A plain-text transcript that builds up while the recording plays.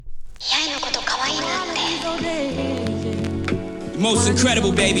Most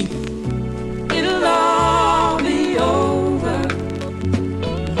incredible, baby. It'll all be over.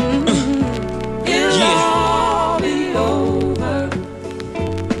 It'll all be over.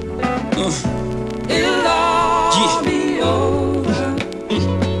 It'll all be over.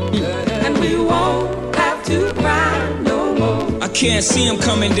 And we won't have to cry no more. I can't see him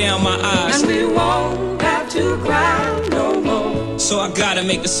coming down my eyes. And we won't have to cry no more. So I gotta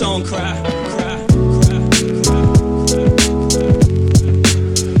make the song cry.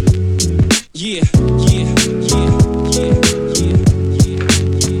 Yeah.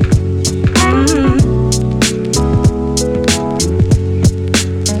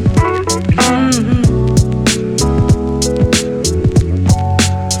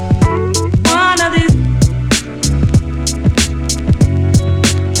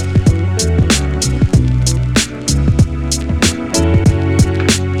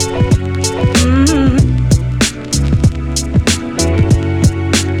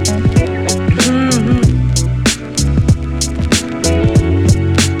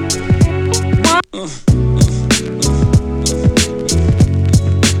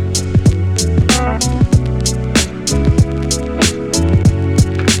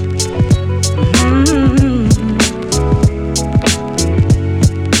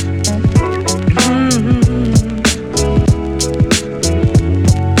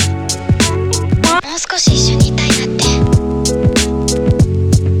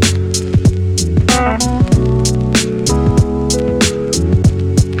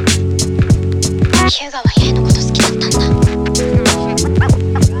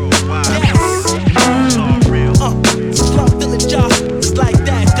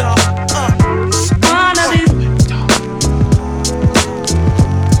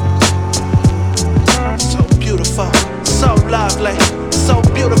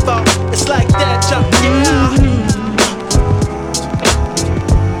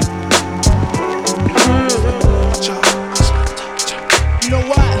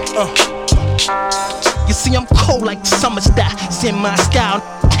 In my style,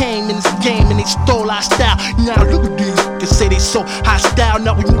 came in this game and they stole our style. Now look at these, they say they so hostile.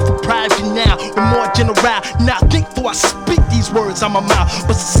 Now we move for private now, we're more general. Now think before I speak these words on my mouth.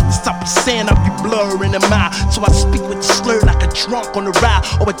 But since I be saying I be blurring them out, so I speak with the slur like a drunk on the ride,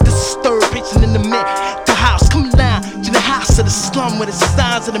 or a disturbed patient in the mid. The house, come down to the house of the slum where the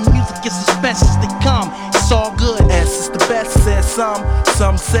signs of the music is as best as they come. It's all good, as it's the best, said some.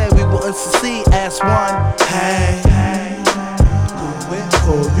 Some said we wouldn't succeed as one. Hey.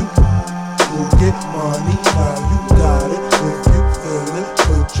 For you to get money, now you got it. If you feel it,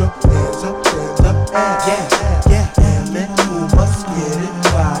 put your hands up in the air. Yeah. And then you must get it,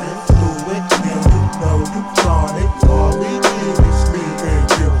 ride it, do it, and you know you flaunt it. All we need is me and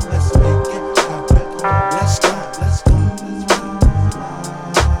you. Let's make it happen. Let's go.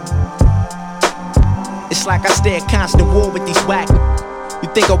 It's like I stay at constant war with these whack. You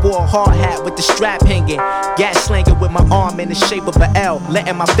think I wore a hard hat with the strap hanging, gas slinging with my arm in the shape of an L,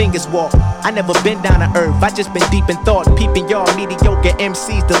 letting my fingers walk. I never been down to earth, I just been deep in thought, peeping y'all mediocre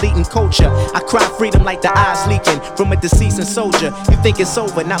MCs deleting culture. I cry freedom like the eyes leaking from a deceased soldier. You think it's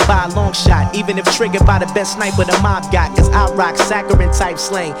over, not by a long shot, even if triggered by the best sniper the mob got. Cause I rock saccharine type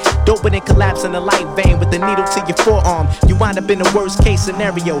slang, doper than collapsing the light vein with the needle to your forearm. You wind up in the worst case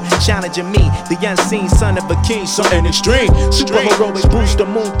scenario, challenging me, the unseen son of a king, something extreme. Super heroic boost the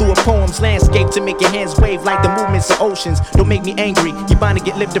moon through a poem's landscape to make your hands wave like the movements of oceans. Don't make me angry, you bound to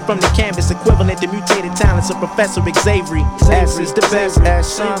get lifted from the canvas, equivalent to mutated talents of Professor Xavier. As is the best as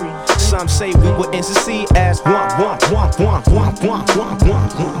some say we wouldn't succeed as one.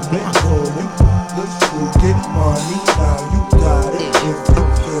 Let's go get money, now you got it. If you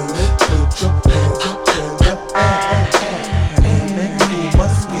feel it, put your hands up in the air. And then you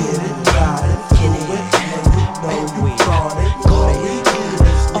must get it, ride it, do it, and you know you flaunt it.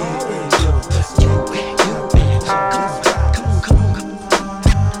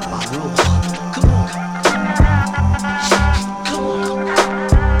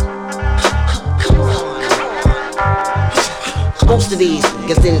 Most of these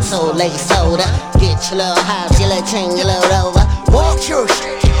niggas didn't sold like soda. Get your little house, your little chain, your little over. Walk your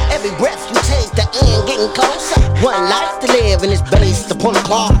shit. Every breath you take, the end getting closer. One life to live and it's based upon the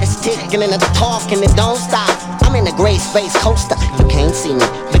clock. It's ticking and it's talking, it don't stop. I'm in a gray space coaster. You can't see me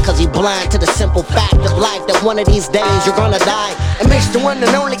because you're blind to the simple fact of life that one of these days you're gonna die. And makes the one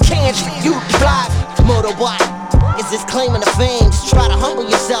and only chance for you to fly. Motorbike. Is this claiming the fame? Just try to humble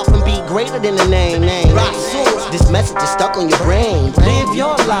yourself and be greater than the name. Rock source, this message is stuck on your brain. Live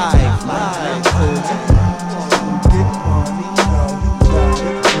your life.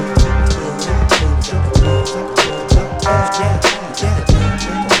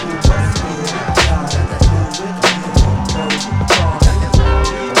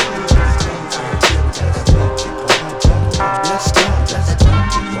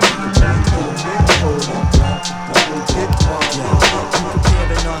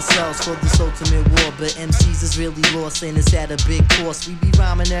 really lost and it's at a big cost. We be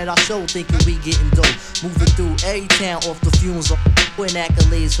rhyming at our show thinking we getting dope. Moving through every town off the fumes. Win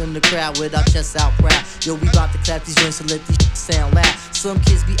accolades from the crowd with our chests out proud. Yo, we bout to clap these joints and let these sound loud. Some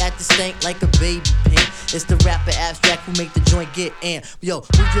kids be at the stank like a baby pen. It's the rapper abstract who make the joint get in. Yo,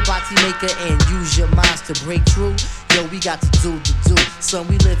 move your body maker and use your minds to break through. Yo, we got to do the do. Son,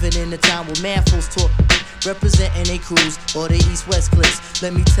 we living in a time where man folks talk, representing they crews or they east-west cliques.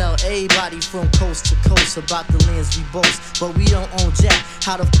 Let me tell everybody from coast to coast about the lands we boast, but we don't own jack.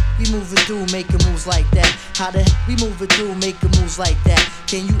 How the we moving through making moves like that? How the we moving through making moves like that?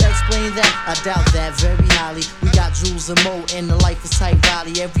 Can you explain that? I doubt that very highly. We got Jules and Mo and the life is tight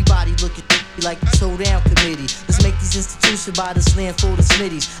valley. Everybody look at me like the showdown committee. Let's make these institutions buy this land for the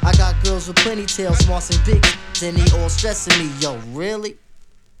Smitties. I got girls with plenty tails, smarts and big, and they all stressing me. Yo, really?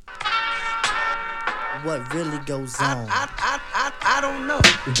 What really goes on? I don't know.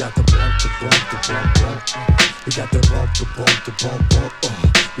 We got the bump, the bump, the bump, bump. We got the bump, the bump, the bump, bump.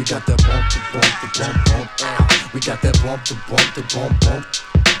 We got that bump, the bump, the bump, bump. We got that bump, the bump, the bump, bump.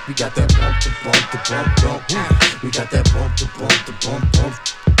 We got that bump, the bump, the bump, bump. We got that bump, the bump, the bump, bump.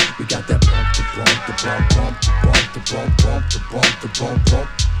 We got that bump, the bump, the bump, bump, the bump, the bump, bump, the bump, the bump, bump.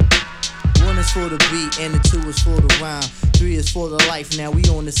 One is for the beat and the two is for the rhyme. Three is for the life, now we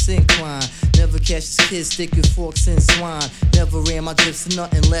on the syncline. Never catch this kid sticking forks in swine. Never ran my drips to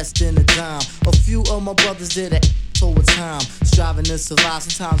nothing less than a dime. A few of my brothers did it over time. Striving to survive,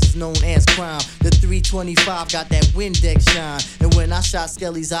 sometimes it's known as crime. The 325 got that Windex shine. And when I shot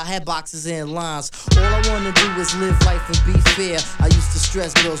skellies, I had boxes and lines. All I wanna do is live life and be fair. I used to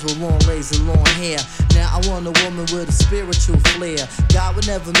stress girls with long legs and long hair. Now I want a woman with a spiritual flair. God would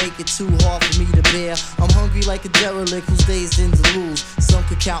never make it too hard for me to bear. I'm hungry like a derelict whose days end to lose. Some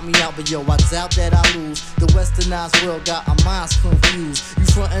could count me out, but yo, I doubt that I lose. The westernized world got our minds confused. You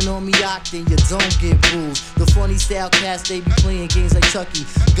frontin' on me out, then you don't get bruised. The funny style cats, they be playing games like Chucky.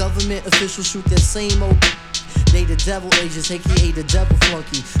 Government officials shoot that same old. They the devil agents, aka the devil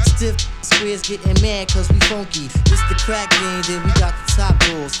flunky. Stiff squares getting mad cause we funky. This the crack game, then we got the top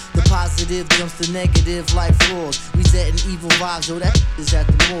doors. The positive jumps the negative like flaws. We setting evil vibes, yo, that is at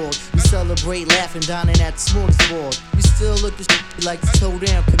the morgue. We celebrate laughing, dining at the smorgasbord. We still look at like the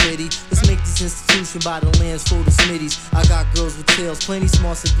toe-down committee. Let's make this institution by the lands for the Smitties. I got girls with tails, plenty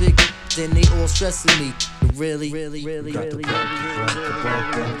smarts and big, then they all stressing me. Really, really, really, really, really, I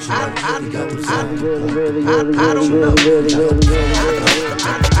don't know.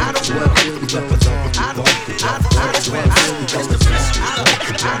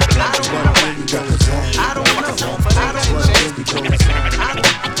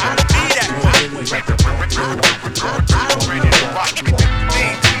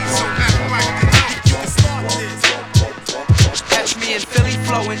 Catch me in Philly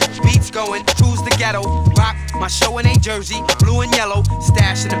flowing, beats going, cruise the ghetto, rock my show in Jersey, blue and yellow,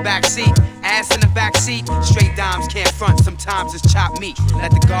 stash in the back seat, ass in the back seat, straight dimes can't front, sometimes it's chopped meat, let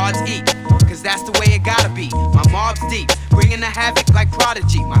the guards eat, cause that's the way it gotta be, my mob's deep, bringing the havoc like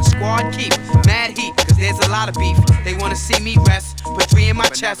Prodigy, my squad keep mad heat, cause there's a lot of beef, they wanna see me rest, put 3 in my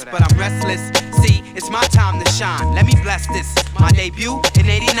chest, but I'm restless, see, it's my time to shine, let me bless this, my debut in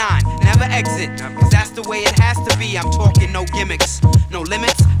 89, never exit, cause that's the way it has to be, I'm talking no gimmicks, no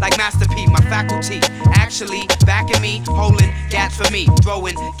limits, like Master P, my faculty, actually, backing me, holding gats for me,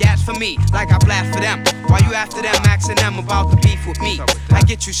 throwing gats for me, like I blast for them. Why you after them, asking them about the beef with me? I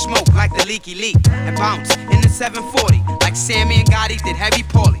get you smoked like the leaky leak, and bounce in the 740, like Sammy and Gotti did heavy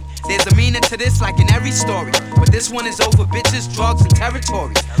poorly. There's a meaning to this like in every story, but this one is over bitches, drugs, and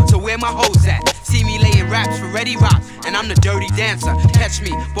territories. So where my hoes at? See me laying raps for Ready Rock, and I'm the dirty dancer. Catch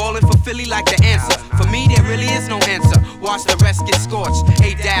me ballin' for Philly like the answer. For me there really is no answer. Watch the rest get scorched.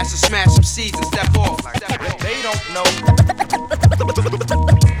 A-dash or smash some seeds and step off. They don't know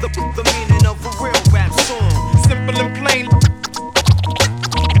the meaning of a real rap song. Simple and plain.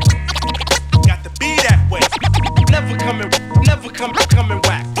 Got to be that way. Never coming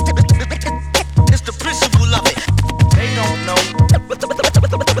whack. It's the principle of it. They don't know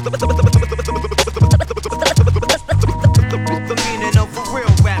the meaning of a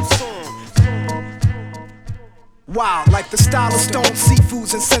real rap song. Wow, like the style of stone,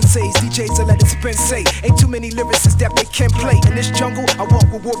 seafoods and senseis, DJs that let it spin say, ain't too many lyricists that they can play. In this jungle, I walk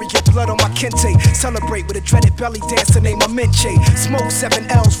with warrior blood on my kente. Celebrate with a dreaded belly dancer named Minche. Smoke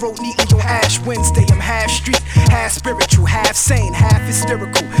 7 L's, wrote neatly on Ash Wednesday. I'm half street, half spiritual, half sane, half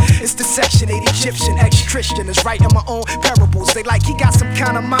hysterical. It's the Section 8 Egyptian, ex-Christian is writing my own parables. They like he got some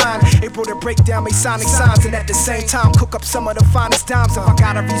kind of mind, able to break down Masonic signs and at the same time cook up some of the finest dimes if I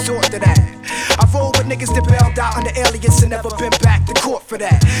gotta resort to that. I roll with niggas that bailed out on the aliens and never been back to court for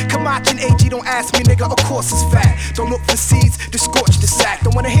that. Kamach and AG, don't ask me, nigga, of course it's fat. Don't look for seeds to scorch the sack.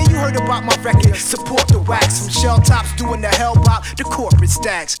 Don't wanna hear you heard about my record, support the wax. From shell tops doing the hell bop, the corporate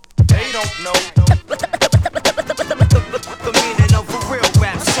stacks. They don't know The meaning of a real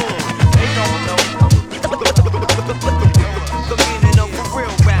rap song. They don't know the meaning of a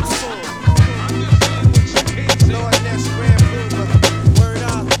real rap song. Lord, that's Grandmoflash. Word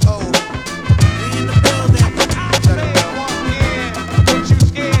up, oh. We in the building.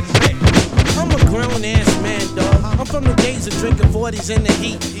 I'm a grown ass man, dog. I'm from the days of drinking 40s in the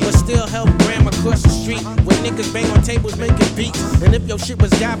heat, but still help grandma across the street when niggas bang on tables making beats. And if your shit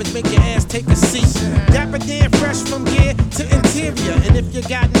was garbage, make your ass take a seat. Dapper Dan fresh from gear to interior. And if you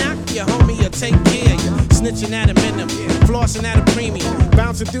got knocked, your homie will take care of you. Snitching at a minimum, flossing at a premium.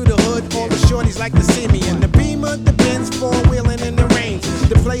 Bouncing through the hood, all the shorties like to see me. And the Beamer, the Benz, four-wheeling in the range.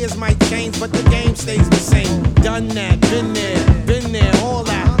 The players might change, but the game stays the same. Done that, been there, all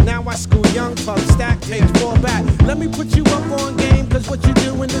that. Now I school young folks, stack tapes, fall back. Let me put you up on game, cause what you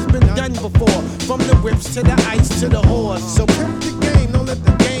doing has been done before. From the whips to the ice to the whores. So pimp the game, don't let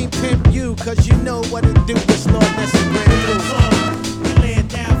the game pimp you, cause you know what it do. It's Lord Nessie Grandmoflash. We lay it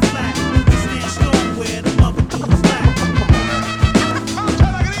down flat. We stand strong where the mother dudes lack.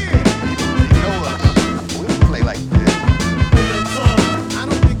 I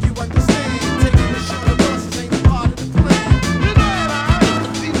don't think you understand. Taking the short losses ain't a part of the plan.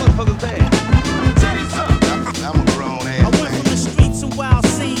 I went from the streets and wild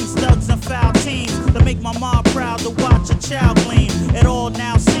scenes, thugs and foul teams, to make my mom proud to watch a child gleam. It all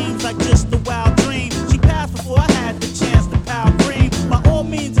now seems like just a wild dream. She passed before I had the chance to pound cream. By all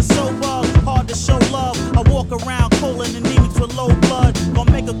means, it's so hard to show love. I walk around colon and anemics with low blood.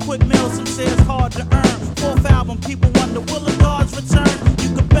 Gonna make a quick meal, some say it's hard to earn. Fourth album, people wonder, will the guards return? You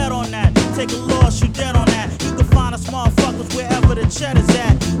could bet on that. Take a loss, you dead on that. You can find us motherfuckers wherever the cheddar's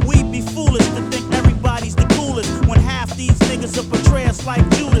at. We'd be foolish to think everybody's the coolest when half these niggas are portray us like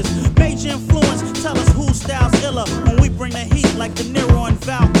Judas. Major influence, tell us whose style's iller when we bring the heat like De Niro and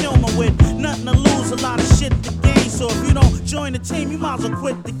Val Kilmer with nothing to lose, a lot of shit to gain. So if you don't join the team, you might as well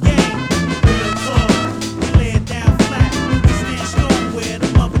quit the game. We lay it down flat. We stand strong where the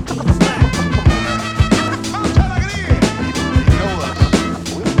mother dudes lack.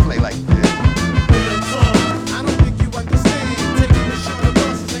 I don't think you understand. Taking the short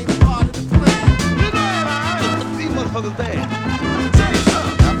losses ain't a part of the plan.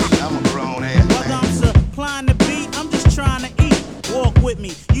 Whether I'm supplying the beat, I'm just trying to eat. Walk with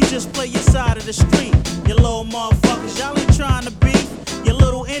me, you just play your side of the street. You little motherfuckers, y'all ain't trying to beef. You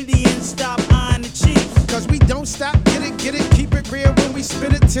little Indians, stop eyeing the chiefs. Cause we don't stop, get it, keep it real when we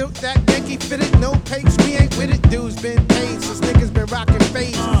spit it. Tilt that Yankee fitted, no papes, we ain't with it. Dues been paid since niggas been rockin'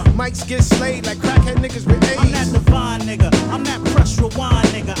 fades. Mics get slayed like crackhead niggas with AIDS. I'm that divine nigga, I'm that press rewind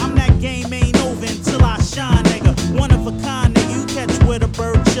nigga. I'm that game ain't over until I shine nigga. One of a kind nigga, you catch with a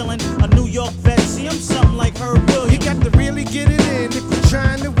bird chillin'. A New York vet, see I'm something like Herb Williams. You got to really get it in if you're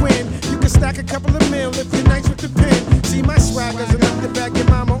trying to win. You can stack a couple of mil if you're nice with the pen. See my swagger's enough to bag your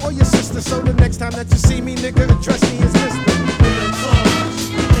mama or your sister. So the next time that you see me, nigga, address me as mister.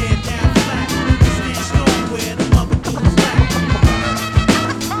 Lay it down flat. We stand strong where the mother dudes lack.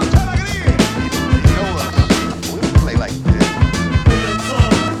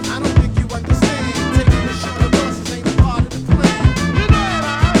 I don't think you understand. Taking the short losses ain't a part of the plan.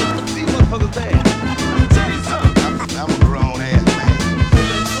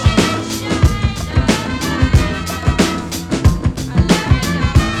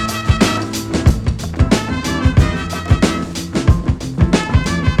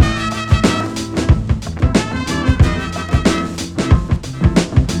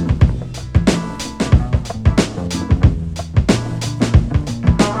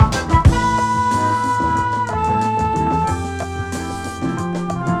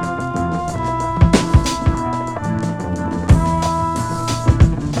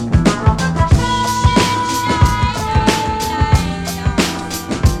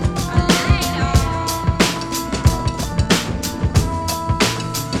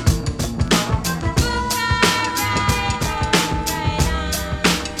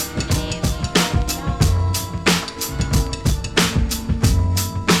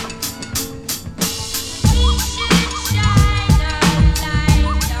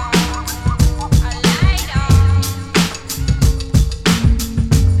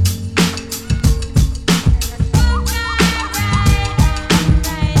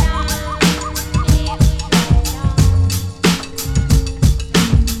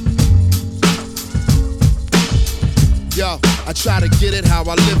 try to get it how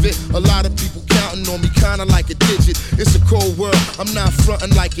I live it. A lot of people counting on me kinda like a digit. It's a cold world, I'm not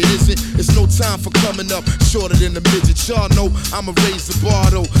frontin' like it isn't. It's no time for coming up shorter than a midget. Y'all know I'ma raise the bar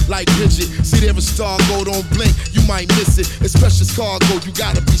though, like Bridget. See there a star go, don't blink, you might miss it. It's precious cargo, you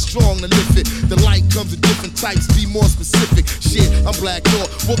gotta be strong to lift it. The light comes in different types, be more specific. Shit, I'm Black Thought,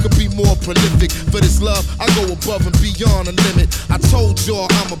 what could be more prolific? For this love, I go above and beyond a limit. I told y'all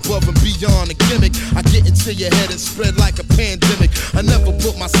I'm above and beyond a gimmick. I get into your head and spread like a pandemic. I never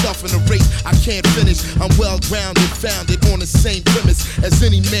put myself in a race I can't finish. I'm well grounded, founded on the same premise as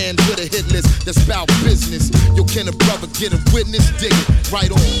any man with a hit list that's about business. Yo, can a brother get a witness? Dig it,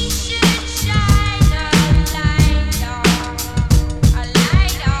 right on.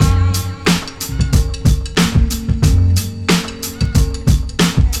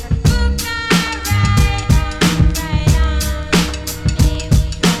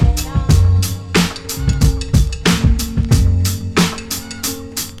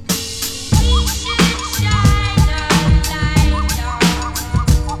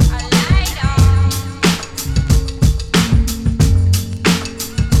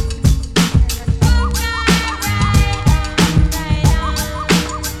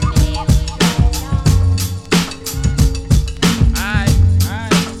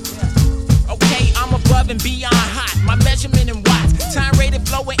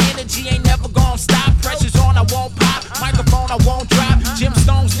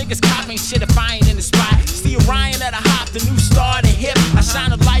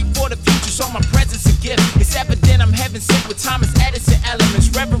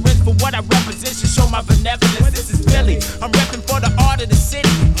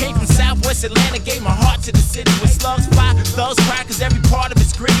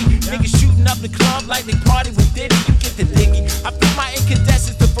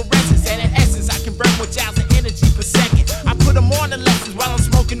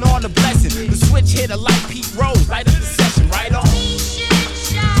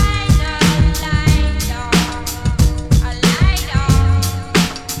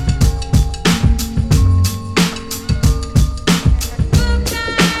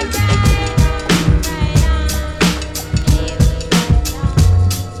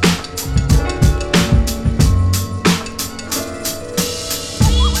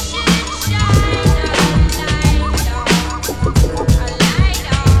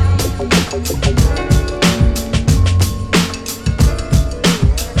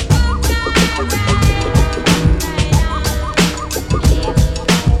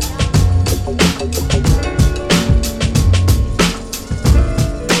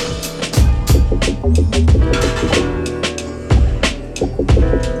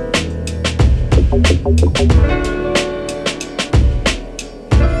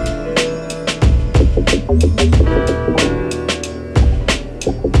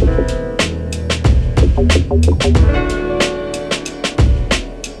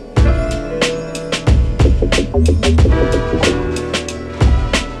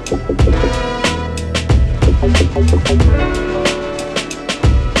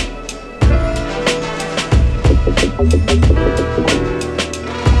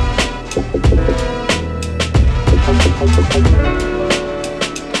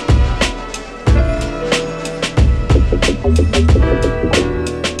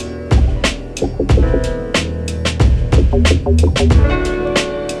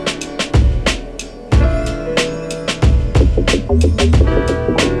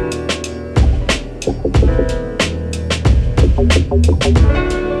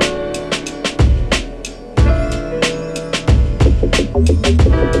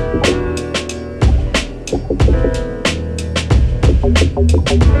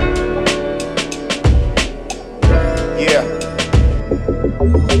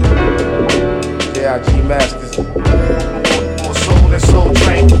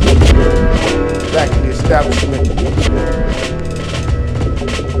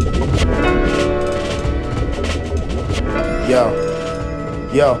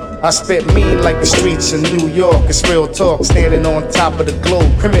 I spit mean like the streets in New York. It's real talk, standing on top of the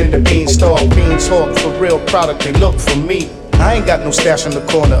globe. Crimin' the beanstalk, beans talk for real product. They look for me. I ain't got no stash in the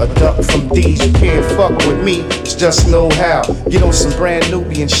corner, a duck from D's. You can't fuck with me, it's just know how. Get on some brand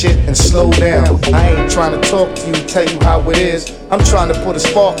Nubian shit and slow down. I ain't trying to talk to you, tell you how it is. I'm trying to put a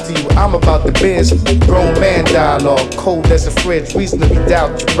spark to you, I'm about the biz. Grown man dialogue, cold as a fridge. Reasonably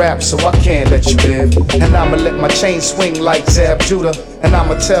doubt you rap, so I can't let you live. And I'ma let my chain swing like Zab Judah. And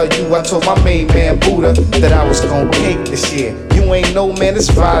I'ma tell you, I told my main man Buddha that I was gon' cake this year. You ain't know, man, this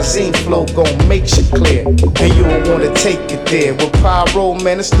Visine flow gon' make shit clear. And you don't wanna take it there. With Pyro,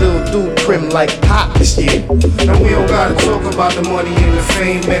 man, this little dude prim like hot this year. And we don't gotta talk about the money and the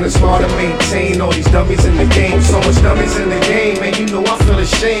fame, man, it's hard to maintain all these dummies in the game. So much dummies in the game, man, you know I feel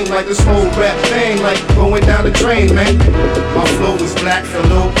ashamed. Like this whole rap thing, like going down the drain, man. My flow is black, feel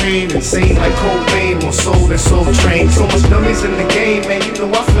no pain, insane like Cobain, more soul than Soul Train. So much dummies in the game, man, you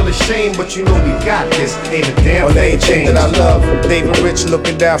know I feel ashamed, but you know we got this. Ain't a damn thing changed. That I love, David Rich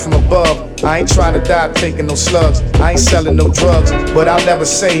looking down from above. I ain't trying to die taking no slugs. I ain't selling no drugs, but I'll never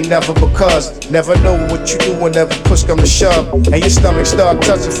say never because never know what you do whenever push come to shove. And your stomach start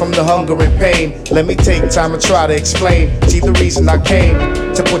touching from the hunger and pain. Let me take time and try to explain. See the reason I came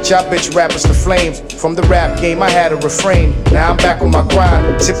to put y'all bitch rappers to flames. From the rap game I had a refrain. Now I'm back on my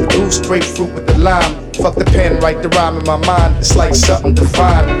grind. Sip the goose, grapefruit with the lime. Fuck the pen, write the rhyme in my mind. It's like something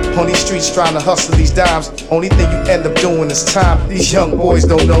divine. On these streets trying to hustle these dimes. Only thing you end up doing is time. These young boys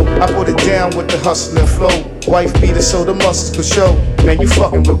don't know. I put it down with the hustling flow. Wife beater so the muscles could show. Man, you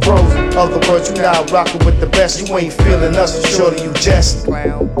fucking with pros. Other words, you now rocking with the best. You ain't feeling us, surely you jest.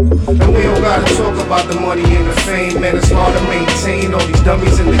 Clown. And we don't gotta talk about the money and the fame. Man, it's hard to maintain all these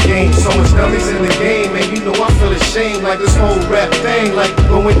dummies in the game. So much dummies in the game, man. You know I feel ashamed. Like this whole rap thing, like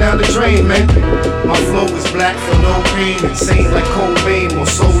going down the drain, man. My flow is black for no pain, insane like Cobain, more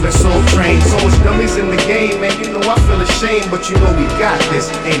soul than Soul Train. So much dummies in the game, man, you know I feel ashamed, but you know we got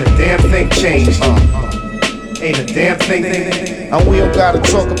this. Ain't a damn thing changed. Ain't a damn thing. And we don't gotta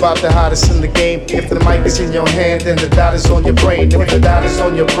talk about the hottest in the game. If the mic is in your hand, then the dot is on your brain. If the dot is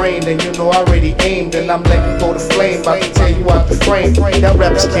on your brain, then you know I already aimed. And I'm letting go the flame, about to tear you out the frame. Y'all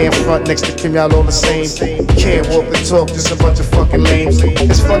rappers can't front next to Kim, y'all all the same. Can't walk and talk, just a bunch of fucking lames.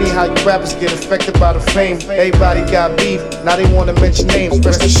 It's funny how you rappers get affected by the fame. Everybody got beef, now they wanna mention names.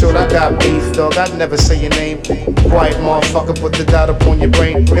 Rest assured I got beef, dog, I'd never say your name. Quiet motherfucker, put the dot up on your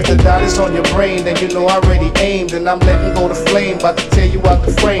brain. If the dot is on your brain, then you know I already aimed. And I'm letting go the flame, about to tear you out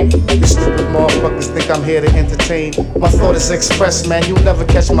the frame. You stupid motherfuckers think I'm here to entertain. My thought is express, man, you'll never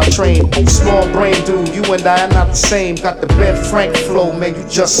catch my train. You small brain dude, you and I are not the same. Got the Ben Frank flow, man, you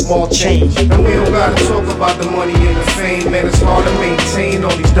just small change. And we don't gotta talk about the money and the fame, man, it's hard to maintain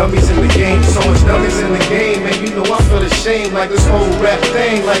all these dummies in the game. So much dummies in the game, man, you know I feel ashamed. Like this whole rap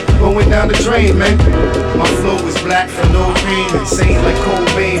thing, like going down the drain, man. My flow is black for no pain, insane like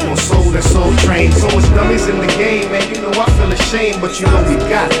Cobain, more soul than Soul Train. So much dummies in the game, man, you know I feel ashamed, but you know we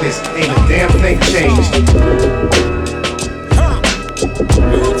got this. Ain't a damn thing changed.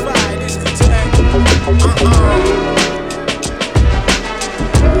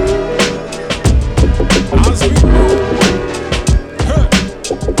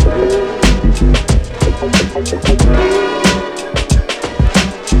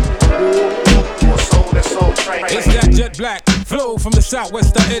 It's that jet black flow from the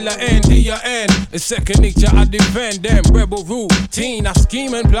southwest to Illa and D.A.N. It's second nature, I defend them. Rebel routine, I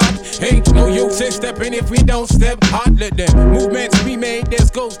scheme and plot. Ain't no use in stepping if we don't step hard. Let them movements be made, there's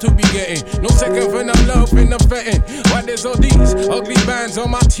goals to be getting. No second for no love in the fretting. Why there's all these ugly bands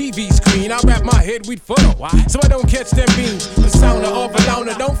on my TV screen? I wrap my head with photo, so I don't catch them beams. The sound of a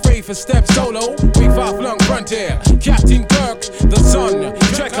louder, don't fade for step solo. We far flung frontier, Captain Kirk, the sun,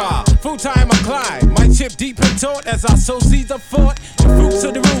 trekker, full time I climb. My chip deep in thought as I sow seeds of thought. The fruits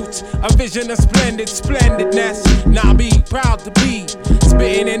of the roots, a vision of splendid splendidness. Now be proud to be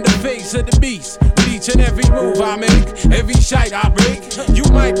spitting in the face of the beast. With each and every move I make, every shite I break. You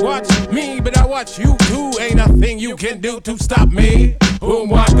might watch me, but I watch you too. Ain't a thing you can do to stop me. Boom,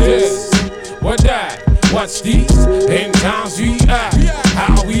 what this? What that? What's these? In times we act,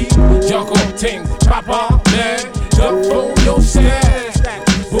 how we juggle things. Papa, man, the fool yourself.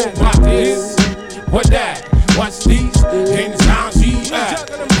 Boom, what this? What that? What's these? In times we act,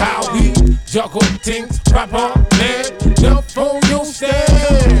 how we juggle things. Papa, man, the fool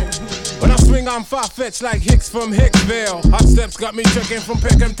yourself. When I swing, I'm far-fetched like Hicks from Hicksville. Hot steps got me trekking from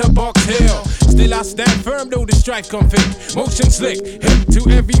Peckham to Box Hill. Still I stand firm though the strife come thick. Motion slick, hip to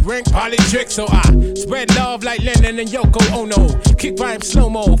every rank, poly trick. So I spread love like Lennon and Yoko Ono. Kick rhyme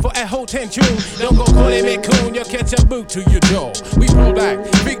slow-mo for a whole 10 tune. Don't go calling me coon, you'll catch a boot to your jaw. We pull back,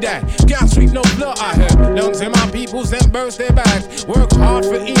 big that, gas sweep, no blood I heard. Lungs in my people. tables and burst their backs. Work hard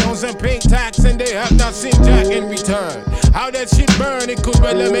for eons and pay tax, and they have not seen jack in return. How that shit burn, it could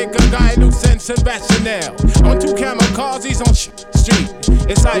really make a guy lose sense of rationale. On 2 kamikazes on street,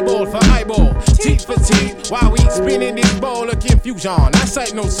 it's eyeball for eyeball, teeth for teeth, while we spinning this ball of confusion. I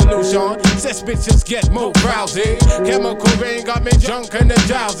cite no solution, says bitches get more drowsy. Chemical rain got me drunk and the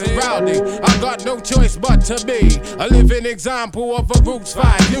drowsy rowdy. I got no choice but to be a living example of a roots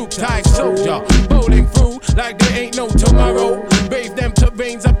fight, Luke-type soldier, bowling through like there ain't no tomorrow. Bathe them to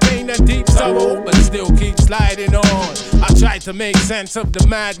veins of pain and deep sorrow, but still keep sliding on. I try to make sense of the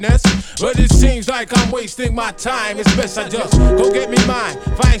madness, but it seems like I'm wasting my time. It's best I just go get me mine,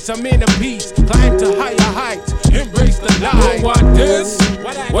 find some inner peace, climb to higher heights, embrace the light. What this?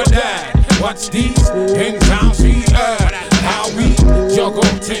 What that? What's these? In times we earn, how we juggle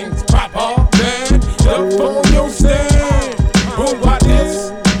things proper, man. The phone you stand. What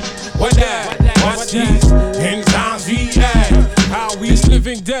this? What that? What's these? In times we earn, how we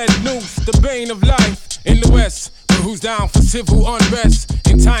living dead noose, the bane of life in the West. Who's down for civil unrest?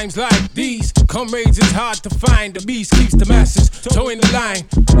 In times like these, comrades is hard to find. The beast keeps the masses towing the line.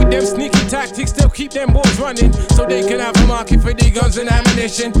 With them sneaky tactics, they'll keep them boys running, so they can have a market for their guns and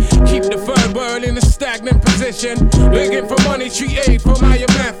ammunition. Keep the third world in a stagnant position, begging for money, treat aid from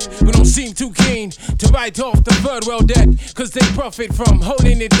IMF, who don't seem too keen to write off the third world debt, cause they profit from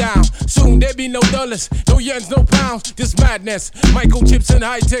holding it down. Soon there be no dollars, no yens, no pounds, just madness, microchips and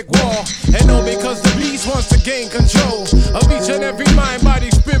high-tech war. And all because the beast wants to gain control of each and every mind,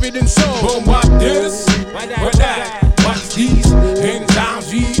 body, spirit, and soul. Boom, what this? What that? What's these? In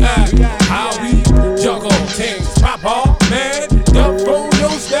times we act, how we juggle things proper, man. The phone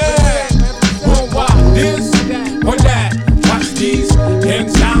don't stand. Boom, what this? What that? What's these?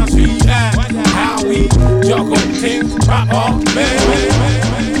 In times we act, how we juggle things proper, man.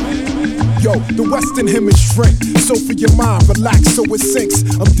 Yo, the Western hemisphere, so for your mind, relax so it sinks.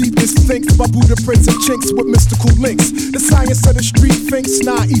 I'm deep as thinks by Buddha prints and chinks with mystical links. The science of the street thinks,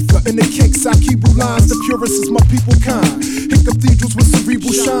 nah, ether in the kinks. I keep lines, the purest is my people kind. Hit cathedrals with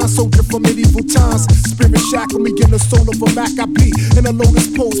cerebral shine, soldier from medieval times. Spirit shackle me in the soul of a Mac I be. In a lotus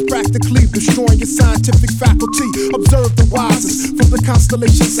pose, practically destroying your scientific faculty. Observe the wisest from the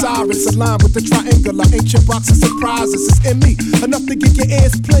constellation Cyrus, aligned with the triangular ancient box of surprises. It's in me, enough to get your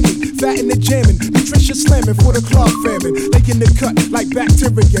ears plenty. Fat in the jamming, nutritious slamming for the club famine. Laying the cut like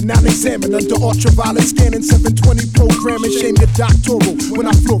bacteria, now examine under ultraviolet scanning. 720 programming, shame your doctoral when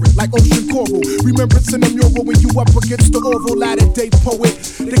I floor it like ocean coral. Remembrance in the mural when you up against the oral latter day poet.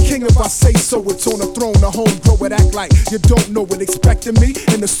 The king if I say so, it's on the throne, the home grow it. Act like you don't know it, expecting me.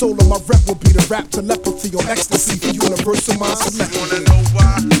 And the soul of my rep will be the rap telepathy or ecstasy for universal mind select. You wanna know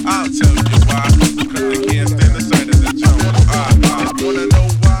why? I'll tell you why. Because they can't stand the sight of the jungle. I wanna know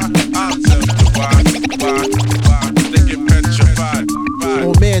why? I'll tell you why. They get petrified.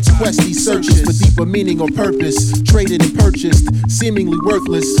 On man's quest, he searches for deeper meaning or purpose. Traded and purchased, seemingly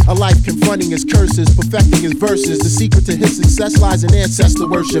worthless. A life confronting his curses, perfecting his verses. The secret to his success lies in ancestor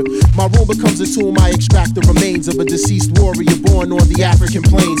worship. My room becomes a tomb. I extract the remains of a deceased warrior born on the African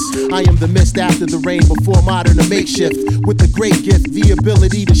plains. I am the mist after the rain, before modern a makeshift. With the great gift, the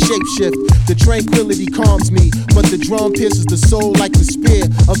ability to shapeshift. The tranquility calms me, but the drum pierces the soul like the spear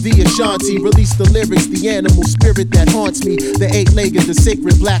of the Ashanti. Release the lyrics, the animal spirit that haunts me. The eight-legged, the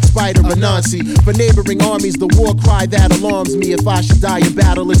sacred black spider Anansi. For neighboring armies, the war cry that alarms me. If I should die in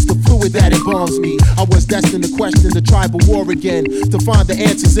battle, it's the fluid that embalms me. I was destined to question the tribal war again, to find the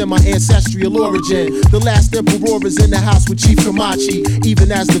answers in my ancestral origin. The last emperor is in the house with Chief Kamachi.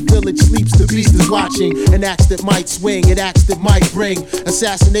 Even as the village sleeps, the beast is watching. An axe that might swing, an axe that might bring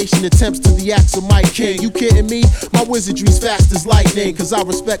assassination attempts to the axe of my king. You kidding me? My wizardry's fast as lightning, cause I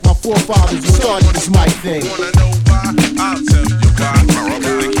respect my forefathers who started this mic thing. Wanna know why? I'll tell you why.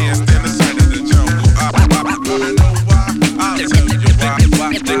 They can't stand the sight of the jungle. Wanna know why? I'll tell you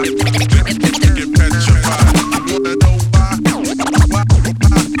why. They get petrified. Wanna know why?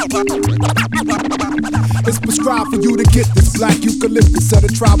 It's prescribed for you to get this black eucalyptus of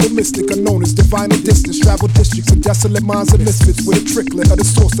the tribal mystic, unknown as divinal distance. Travel districts and desolate minds of misfits with a tricklet of the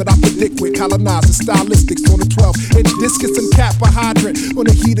source that I predict with. Colonizer stylistics on a 12-inch discus and cap a hydrant. On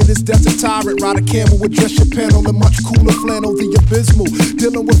the heat of this desert tyrant, ride a camel with dress your panel and much cooler flannel. The abysmal,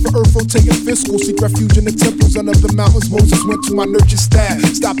 dealing with the earth rotating fiscal. Seek refuge in the temples under the mountains. Moses went to my nurture stab.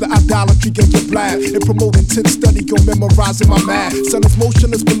 Stop the idolatry, get your blab. And promote intense study, go memorizing my math. Sun is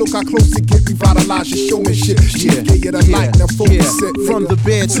motionless, but look how close it get. Revitalize your showman. efficient. Yeah, yeah, the light, now focus it. From the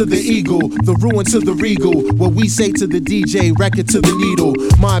bear to the eagle, the ruin to the regal. What we say to the DJ, record to the needle.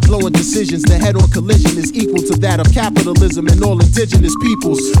 Mind-blowing decisions, the head-on collision is equal to that of capitalism and all indigenous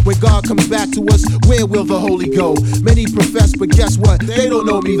peoples. When God comes back to us, where will the holy go? Many profess, but guess what? They don't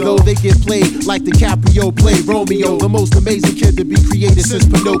know me though. They get played like DiCaprio played Romeo, the most amazing kid to be created since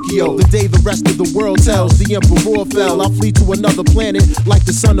Pinocchio. The day the rest of the world tells the emperor fell, I'll flee to another planet like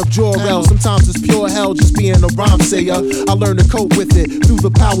the son of Jor-El. Sometimes it's pure hell just being a rhyme sayer. I learn to cope with it through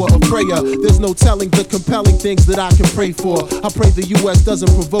the power of prayer. There's no telling the compelling things that I can pray for. I pray the US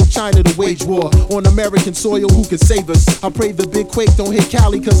doesn't provoke China to wage war on American soil. Who could save us? I pray the big quake don't hit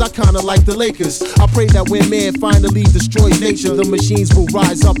Cali, cause I kinda like the Lakers. I pray that when man finally destroys nature, the machines will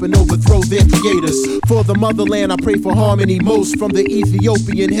rise up and overthrow their creators. For the motherland, I pray for harmony most, from the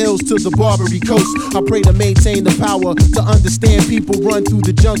Ethiopian hills to the Barbary coast. I pray to maintain the power to understand people run through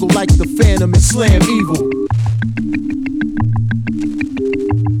the jungle like the Phantom and slam evil.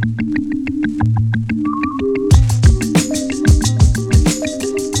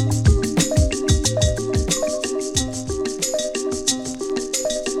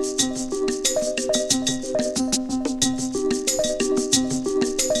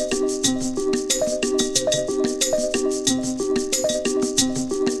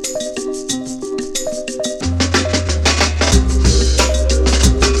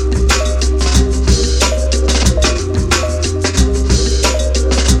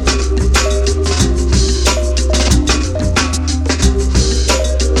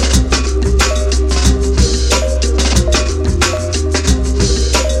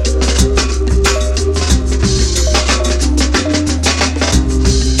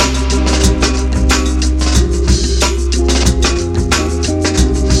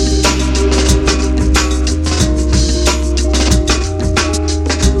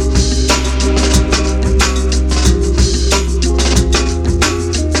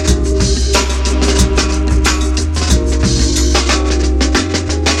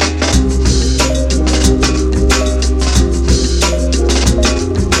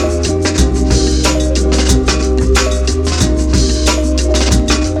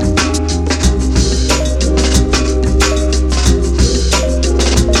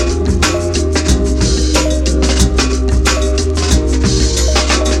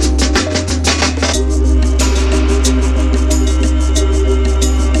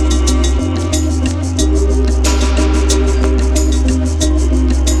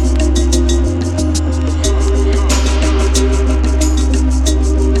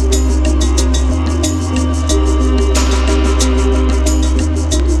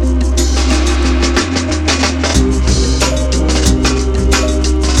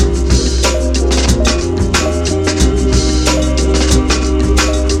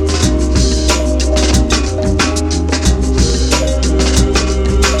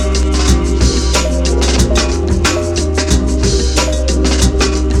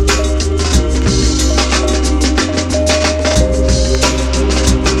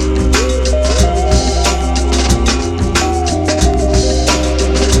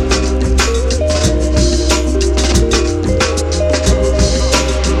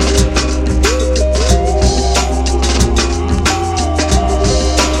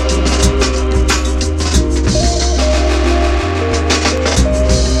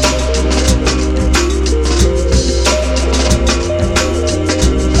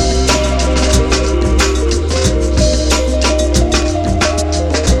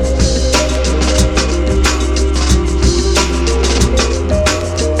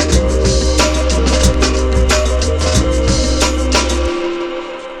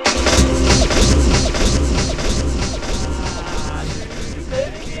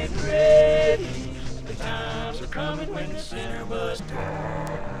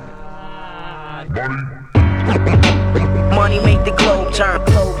 Money make the globe turn.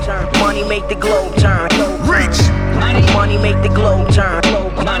 Money make the globe turn. Reach. Money make the globe turn.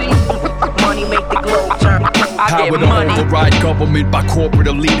 Money make the globe turn. Power to override government by corporate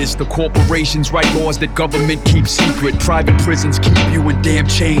elitists. The corporations write laws that government keeps secret. Private prisons keep you in damn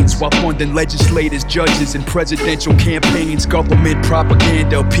chains while funding legislators, judges, and presidential campaigns. Government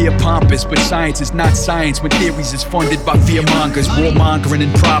propaganda appear pompous, but science is not science when theories is funded by fearmongers. Warmongering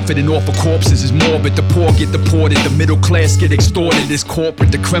and profiting off of corpses is morbid. The poor get deported, the middle class get extorted. It's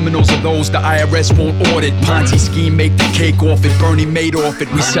corporate, the criminals are those the IRS won't audit. Ponzi scheme, make the cake off it. Bernie made off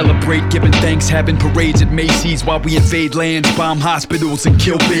it. We celebrate giving thanks, having parades at Macy's while we invade lands, bomb hospitals, and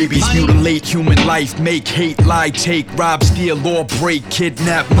kill babies. Mutilate human life, make hate, lie, take, rob, steal, or break,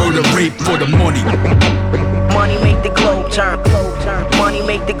 kidnap, murder, rape for the money. Money make the globe turn. Money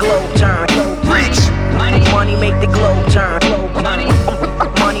make the globe turn. Reach. Money make the globe turn. Money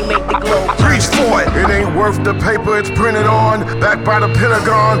make the globe turn. Reach for it. It ain't worth the paper it's printed on. Backed by the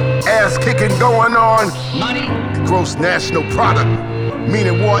Pentagon. Ass kicking going on. Money. Gross national product.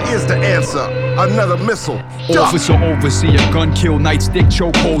 Meaning war is the answer. Another missile. Officer, overseer, gun kill, nightstick,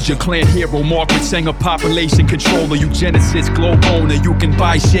 chokeholds. Your clan hero, Margaret Sanger, population controller. Eugenicist, globe owner. You can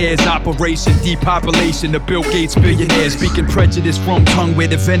buy shares, operation, depopulation. The Bill Gates billionaires. Speaking prejudice from tongue where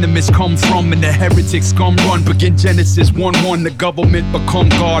the venomous come from. And the heretic scum run. Begin Genesis 1-1. The government become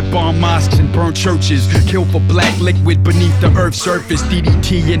God. Bomb mosques and burn churches. Kill for black liquid beneath the earth's surface.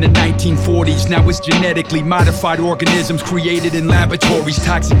 DDT in the 1940s. Now it's genetically modified organisms created in laboratories.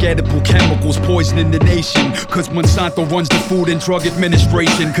 Toxic edible chemicals poisoning the nation. Cause Monsanto runs the Food and Drug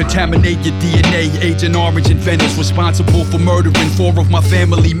Administration. Contaminate your DNA. Agent Orange inventors responsible for murdering 4 of my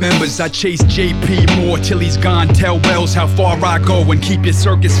family members. I chase JP Moore till he's gone. Tell Wells how far I go and keep your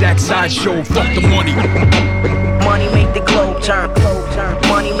circus act sideshow. Fuck the money. Money make the globe turn.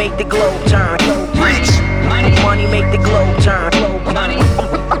 Money make the globe turn. Reach. Money make the globe turn.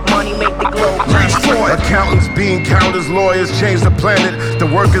 Money make the globe turn. Reach for it. Accountants, bean counters, lawyers change the planet. The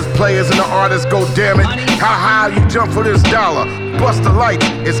workers, players, and the artists go damn it. How high you jump for this dollar? Bust the light.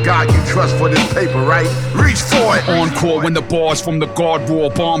 It's God you trust for this paper, right? Reach for it. Encore when the bars from the guard roar.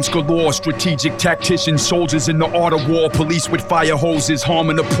 Bombs galore. Strategic tacticians, soldiers in the art of war. Police with fire hoses,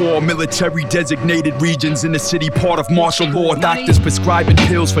 harming the poor. Military designated regions in the city, part of martial law. Doctors prescribing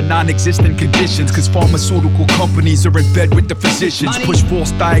pills for non-existent conditions. Cause pharmaceutical companies are in bed with the physicians. Push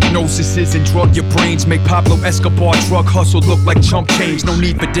false diagnoses and drug your brains. Make Pablo Escobar drug hustle look like chump change. No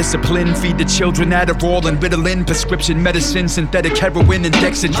need for discipline. Feed the children Adderall and Ritalin. Prescription medicine, synthetic heroin and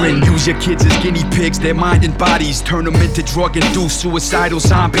Dexedrine. Use your kids as guinea pigs, their mind and bodies. Turn them into drug-induced suicidal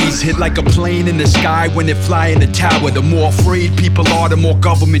zombies. Hit like a plane in the sky when they fly in the tower. The more afraid people are, the more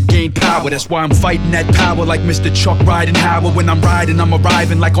government gain power. That's why I'm fighting that power like Mr. Chuck riding Howard. When I'm riding, I'm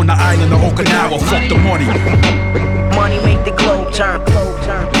arriving like on the island of Okinawa. Fuck the money. Money make the globe turn.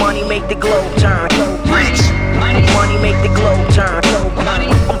 Money make the globe turn. Reach. Money make the globe turn.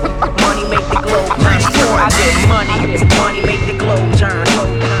 Money make the globe turn. I get money. Money make the globe turn.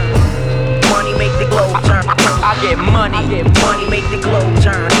 Money make the globe turn. I get money. Money make the globe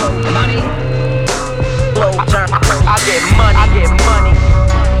turn. Money. Globe turn. I get money. I get money.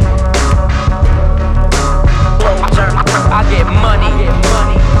 Globe turn. I get money. I get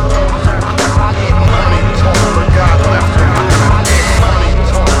money. I get money. God left her. I get money.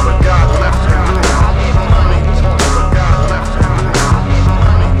 God left her. I get money. God left her.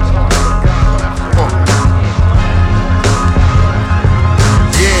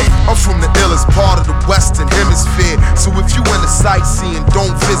 Yeah, I'm from the illest part of the Western Hemisphere. So if you in the sightseeing,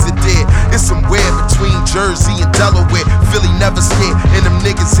 don't visit there. It's somewhere between Jersey and Delaware. Philly never scared, and them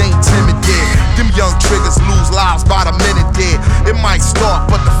niggas ain't timid there. Them young triggers lose lives by the minute there. It might start,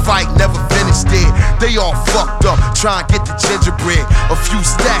 but the fight never finished there. They all fucked up, trying to get the gingerbread. A few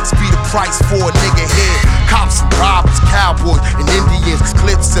stacks be the price for a nigga head. Cops and robbers, cowboys and Indians,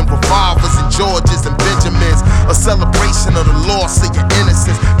 clips and revolvers and Georges and Benjamins. A celebration of the loss of your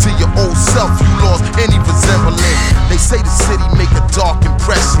innocence. To your old self, you lost any resemblance. They say the city make a dark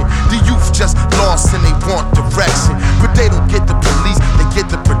impression. The youth just lost and they want direction. But they don't get the police, they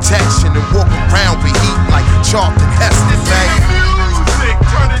get the protection. And walk around with heat like Charlton Heston, man. Music,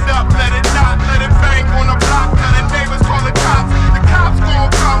 turn it up, let it not, let it bang on the block. Tell the neighbors, call the cops. The cops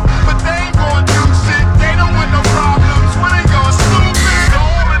gon' come, but they ain't gon' do shit. They don't want no problems. When they go stupid. It's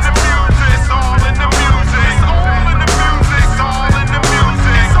all in the music, it's all in the music. It's all in the music, it's all in the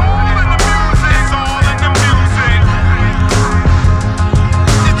music. It's all in the music, it's all in the music.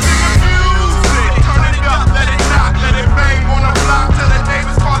 It's in the music. Turn it up, let it knock, let it bang on the block. Tell the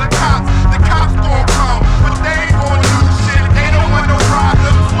neighbors, call the cops. The cops gon' come, but they ain't gon' do shit. They don't want no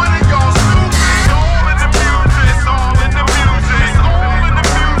problems. When they go stupid. It's all in the music, it's all in the music. It's all in the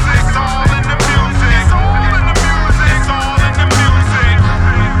music, it's all in the music. It's all in the music, it's all in the music.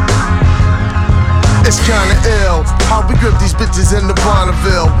 It's kinda ill how we grip these bitches in the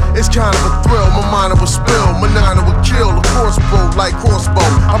Bonneville. It's kind of a thrill, my mind will spill, my nine will kill. A crossbow like crossbow,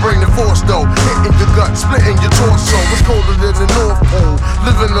 I bring the force though. Hitting your gut, splitting your torso. It's colder than the North Pole,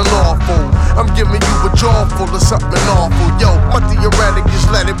 living an awful. I'm giving you a jaw full of something awful. Yo, my theoretic is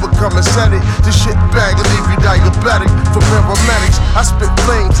let it become aesthetic. This shit bag will leave you diabetic. For paramedics, I spit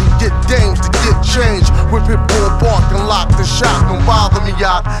flames and get dames to get change. Whip it, bull bark and lock the shop. Don't bother me,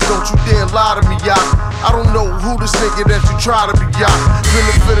 y'all. Don't you dare lie to me, y'all. I don't know who this nigga that you try to be out.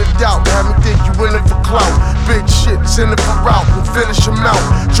 Benefit of doubt, have me think you in it for clout. Big shit, send it for route and finish him out.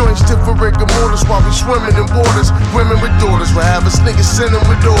 Joints stiff for rigor mortars while we swimming in waters. Women with daughters will have us niggas sending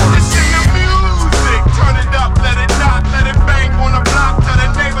with orders. It's in the music, turn it up, let it knock, let it bang on the block. Tell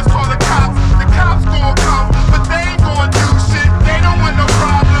the neighbors, call the cops gon' come, but they ain't gon' do shit. They don't want no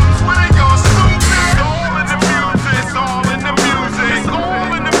problems, when they go stupid. It's all in the music, it's all in the music, it's all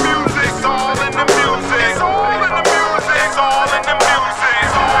in the music, it's all in the music, it's all in the music, it's all in the music,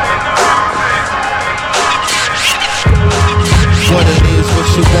 it's all in the music. What it is, what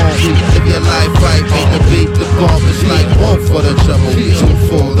you want. Live your life right, make the beat the bomb. It's like 1 for the trouble, 2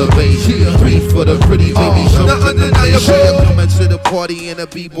 for the bass, 3 for the pretty babies. Coming to the party in a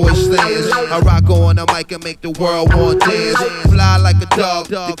b-boy stance. I rock on the mic and make the world want dance. Fly like a dog,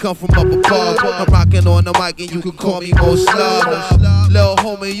 they come from up above. I'm rocking on the mic and you can call me most love. Little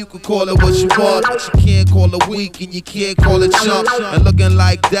homie, you can call it what you want, but you can't call it weak and you can't call it chump. And looking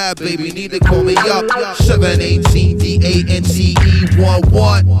like that, baby, need to call me up. 718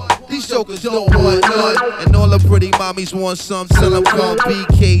 DANTE11. These jokers don't want none, and all the pretty mommies want some. Tell them come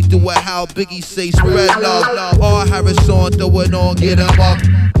BK, do it how Biggie say, spread love. All Harris on, throw it on, get them up.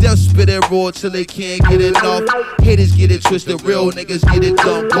 They'll spit it raw till they can't get enough. Haters get it twisted, real niggas get it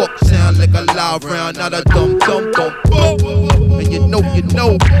done. Buck sound like a loud round, not a dumb. And you know, make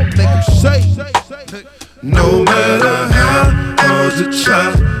them say. No matter how hard you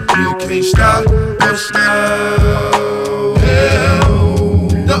try, you can't stop us now.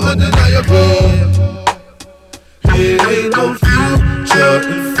 The undeniable. It ain't no future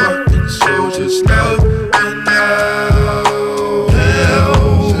in fucking soldiers now and now.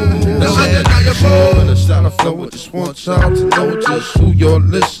 The undeniable. Let's start a flow with this one time to know just who you're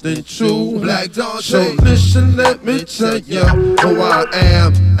listening to. Black Dawn. So listen, let me tell ya who I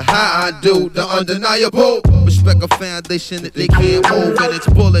am and how I do. The undeniable. Respect a foundation that they can't move, and it's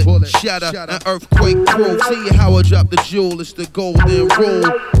bullet, shatter, and earthquake proof. See how I drop the jewel, it's the golden rule.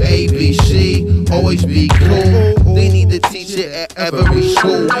 ABC, always be cool. They need to teach it at every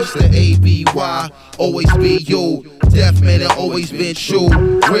school. It's the ABY, always be you. Deaf man, it always been true.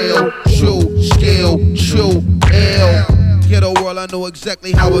 Real, true, skill, true, ill. Ghetto world, I know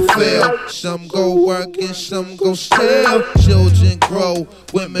exactly how it feel. Some go work and some go steal. Children grow,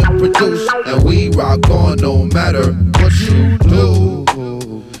 women produce, and we rock on no matter what you do.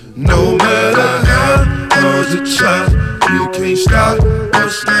 No matter how hard you try, you can't stop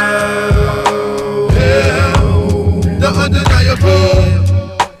us now. The undeniable.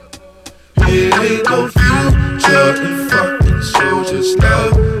 It ain't no future in fucking soldiers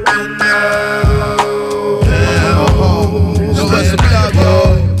now and now.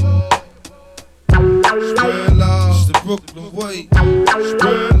 Spread love, it's the Brooklyn way.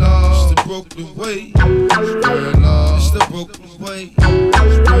 Spread love, it's the Brooklyn way. Spread love, it's the Brooklyn way.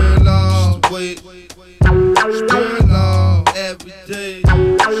 Spread love, it's the way. Spread love every day.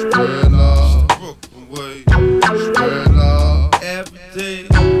 Spread love, it's the Brooklyn way. Spread love every day.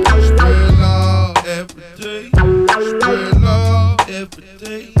 Spread love every day. Spread love every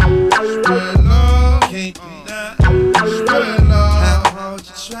day. Spread love, can't deny. Spread love, how hard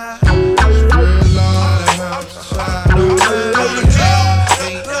you try. Spread love, how hard you try. No matter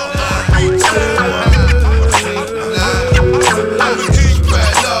how ain't spread love, you can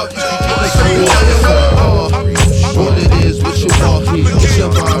what it is, what you want. Put your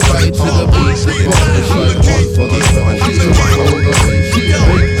mind right to the beat. It's like one for the phone.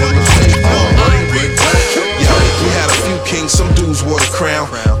 We had a few kings, some dudes wore the crown.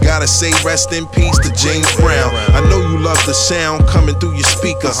 Gotta say rest in peace to James Brown. I know you love the sound coming through your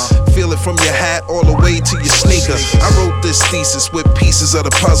speakers. Feel it from your hat all the way to your sneakers. I wrote this thesis with pieces of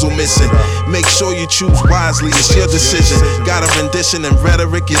the puzzle missing. Make sure you choose wisely, it's your decision. Got a rendition and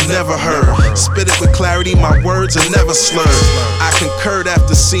rhetoric you never heard. Spit it with clarity, my words are never slurred. I concurred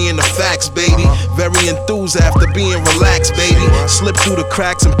after seeing the facts, baby. Very enthused after being relaxed, baby. Slip through the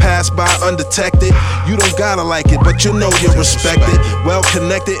cracks and pass by undetected. You don't gotta like it, but you know you're respected. Well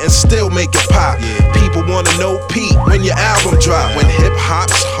connected and still make it pop. People wanna know Pete when your album drop. When hip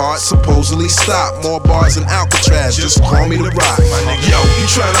hop's heart supposedly stop. More bars than Alcatraz, just call me The Rock. Yo, you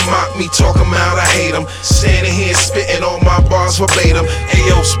tryna mock me, talk 'em out, I hate 'em. Standing here spitting all my bars verbatim. Hey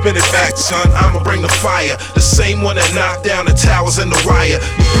yo, spin it back, son, I'ma bring the fire. The same one that knocked down the towers and the wire.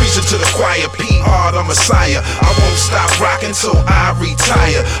 You preaching to the choir, P.R. the Messiah. I won't stop rocking till I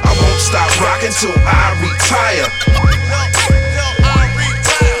retire. I won't stop rocking till I retire.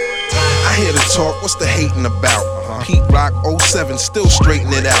 I hear the talk, what's the hating about? Pete Rock 07, still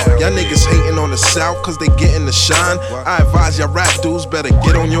straighten it out. Y'all niggas hating on the South cause they getting the shine. I advise y'all rap dudes better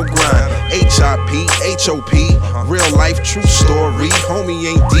get on your grind. HIP, HOP, real life, true story.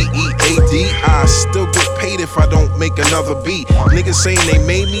 Homie ain't DEAD. I still get paid if I don't make another beat. Niggas saying they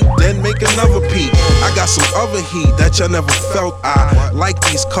made me, then make another beat. I got some other heat that y'all never felt. I like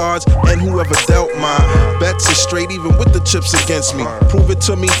these cards and whoever dealt my bets are straight even with the chips against me. Prove it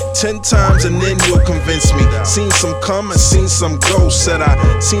to me 10 times and then you'll convince me. Seen some come and seen some go. Said I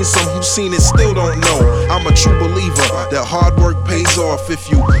seen some who seen it still don't know. I'm a true believer that hard work pays off. If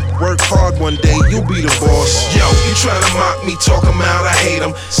you work hard one day, you'll be the boss. Yo, you tryna mock me, talk 'em out, I hate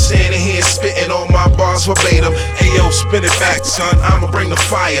 'em. Standing here spitting all my bars verbatim. Hey yo, spin it back, son, I'ma bring the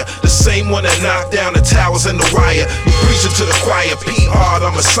fire. The same one that knocked down the towers and the wire. You preaching to the choir, P.R.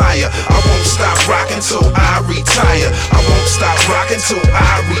 the Messiah. I won't stop rocking till I retire. I won't stop rocking till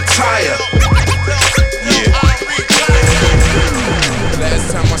I retire. Yeah.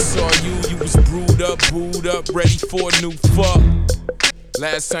 Last time I saw you, you was brewed up, booed up, ready for a new fuck.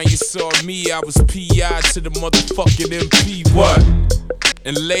 Last time you saw me, I was P.I. to the motherfucking MP. What?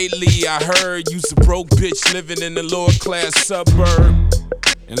 And lately I heard you's a broke bitch living in the lower class suburb.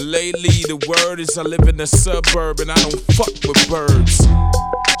 And lately the word is I live in a suburb and I don't fuck with birds.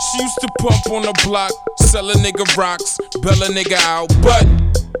 She used to pump on the block, sell a nigga rocks, bail a nigga out, but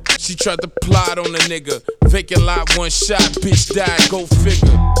she tried to plot on a nigga. Vacant lot, one shot, bitch died, go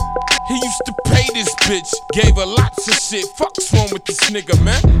figure. He used to pay this bitch, gave her lots of shit. Fuck's wrong with this nigga,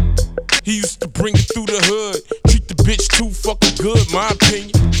 man? He used to bring it through the hood, treat the bitch too fucking good, my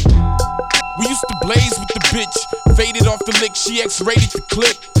opinion. We used to blaze with the bitch, faded off the lick, she X-rated the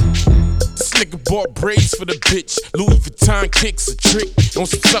clip. This nigga bought braids for the bitch, Louis Vuitton kicks a trick on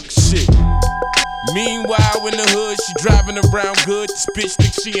some suck shit. Meanwhile in the hood, she driving around good, this bitch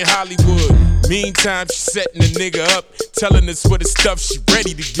think she in Hollywood. Meantime, she setting the nigga up, telling us what his stuff, she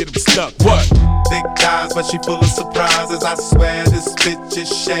ready to get him stuck. What? Thick thighs, but she full of surprises. I swear this bitch is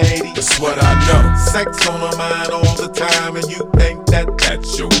shady. That's what I know. Sex on her mind all the time, and you think that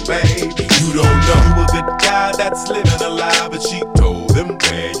that's your baby. You don't know. You a good guy that's living alive, but she told him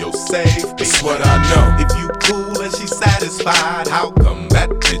where your safety. That's what I know. If you cool and she satisfied, how come that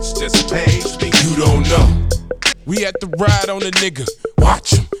bitch just pays me? You don't know. We had to ride on a nigga,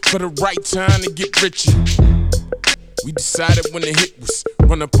 watch him for the right time to get richer. We decided when the hit was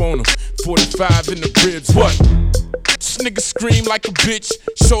run up on him, 45 in the ribs. What? This nigga screamed like a bitch,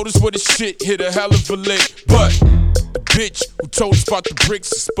 showed us what his shit hit a hell of a lick. But the bitch who told us about the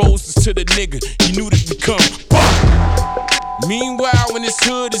bricks exposed us to the nigga. He knew that we come. But meanwhile, in his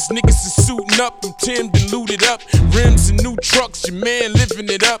hood, his niggas is suiting up, them Tim'd and looted up. Rims and new trucks, your man living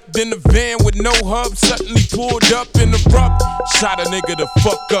it up. Then the van with no hub suddenly pulled up in the rough. Shot a nigga the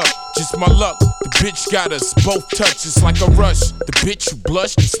fuck up, just my luck. The bitch got us both touches like a rush. The bitch who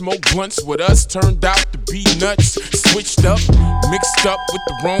blushed and smoked blunts with us turned out to be nuts. Switched up, mixed up with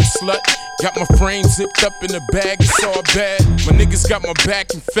the wrong slut. Got my frame zipped up in the bag, it's all bad. My niggas got my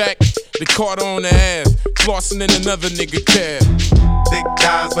back, in fact, they caught her on the Ave, flossing in another nigga cab. Thick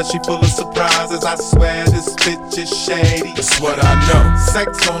thighs, but she full of surprises. I swear this bitch is shady. That's what I know.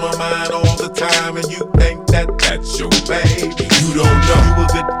 Sex on her mind all the time, and you think that that's your baby. You don't know. You a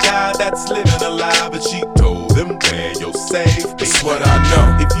good guy that's living alive, but she told him where your safety. That's what I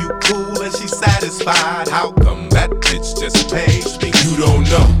know. If you cool and she satisfied, how come that bitch just pays me? You don't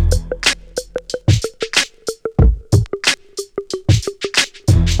know.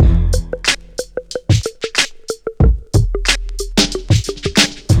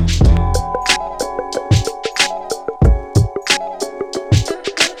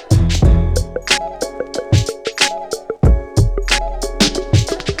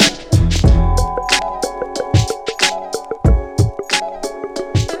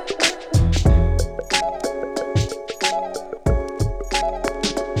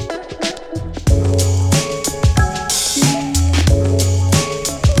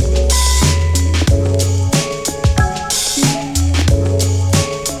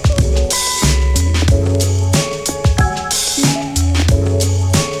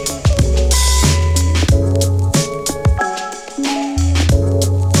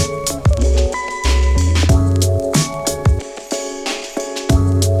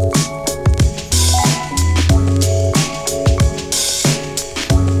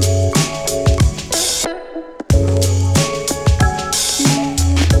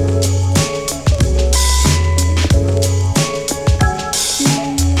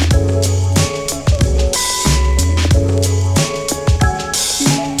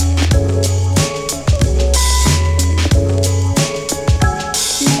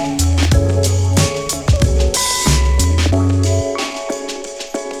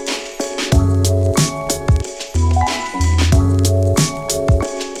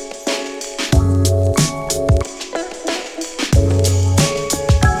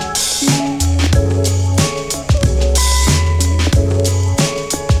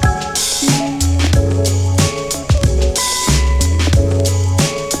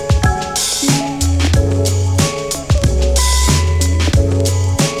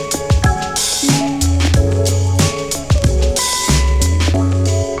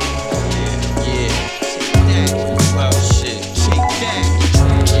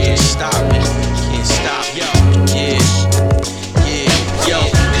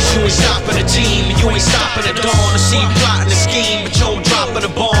 See you plotting a scheme, but you don't dropping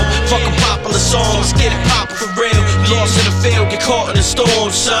a bomb. Fuck a popular song, let's get it poppin' for real. You lost in the field, get caught in the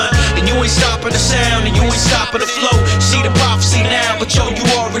storm, son. And you ain't stopping the sound, and you ain't stopping the flow. See the prophecy now, but yo, you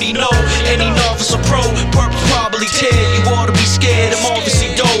already know. Any novice or pro, purpose probably tear. You ought to be scared, I'm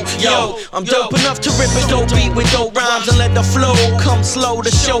obviously dope. Yo, I'm dope enough to rip a dope beat with dope rhymes and let the flow come slow.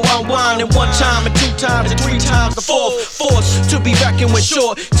 The show unwind in 1 time and 2 times and 3 times the fourth. Force to be reckoned with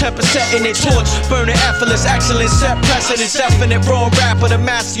short, 10% in it torch. Burning effortless excellence, set precedence. Definite raw rapper, the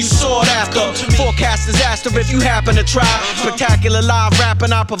master you sought after. Forecast disaster if you happen to try. Spectacular live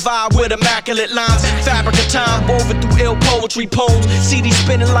rapping, I provide with immaculate lines. Fabric of time woven through ill poetry poems. CD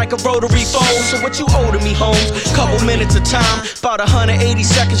spinning like a rotary phone. So what you owe to me, Holmes? Couple minutes of time, about 180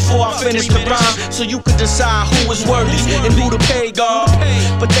 seconds before I finish the rhyme. So you can decide who is worthy and who to pay, God.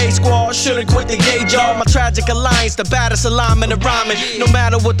 But they squad shouldn't quit the day job. My tragic alliance, the baddest alignment of rhyming. No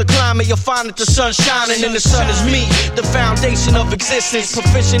matter what the climate, you'll find that the sun's shining and the sun is me, the foundation of existence.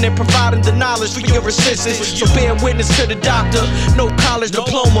 Proficient in providing the knowledge for your assistance. So bear witness to the doctor. No college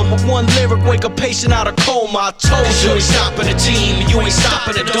diploma, but one lyric wake a patient out of coma. I told you, ain't stopping the team, and you ain't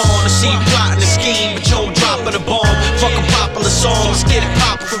stopping the dawn. To see you plotting a scheme, but you don't dropping a bomb. Fuck a popular song, let's get it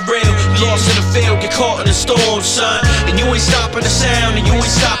poppin' for real. You lost in the field, get caught in the storm, son. And you ain't stopping the sound, and you ain't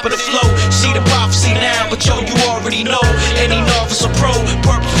stopping the flow. See the prophecy now, but yo, you already know. Any novice or pro,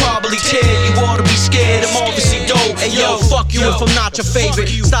 purpose probably tear. You ought to be scared, I'm obviously dope. Hey yo, fuck you if I'm not your favorite.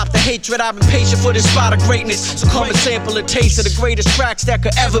 Stop the hatred, I've been patient for this spot of greatness. So come and sample a taste of the greatest tracks that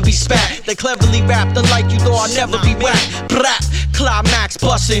could ever be spat. They cleverly rapped unlike you, though I'll never be whacked. Brap, climax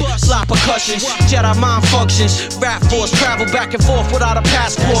bustin', fly percussions, Jedi mind functions. Rap force travel back and forth without a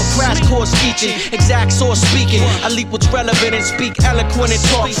passport. Crash course teaching, exact source speaking. I leap what's relevant and speak eloquent and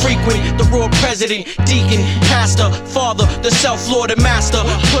talk frequent. The raw president, deacon, pastor, father, the self-lord and master.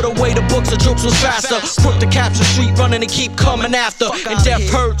 Put away the books, the jokes was faster. Crook the capture street running and keep coming after. And death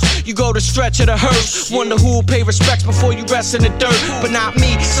hurts, you go to stretch of the hearse. Wonder who'll pay respects before you rest in the dirt. But not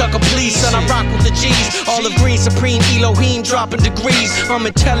me, sucker please, son, I rock with the G's. All of green, supreme, Elohim, dropping degrees. I'm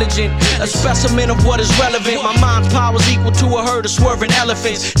intelligent, a specimen of what is relevant. My mind's power's equal to a herd of swerving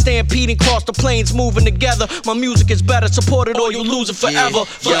elephants. Stampeding across the plains, moving together. My music is better, support it or you'll lose it forever,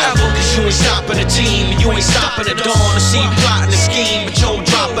 forever. Cause you ain't stopping the team, and you ain't stopping the dawn. To see you plotting a scheme, but you don't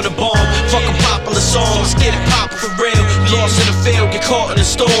dropping a bomb. Fuck a popular song, let's get it poppin' for real. You lost in the field, get caught in the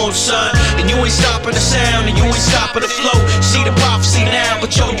storm, son. And you ain't stopping the sound, and you ain't stopping the flow. See the prophecy now,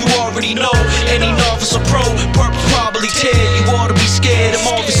 but yo, you already know. Any novice or pro, purpose probably tear. You ought to be scared, I'm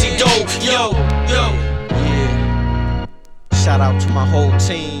obviously dope. Yo, yeah. Shout out to my whole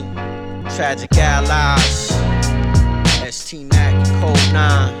team, Tragic Allies, ST Mac, Code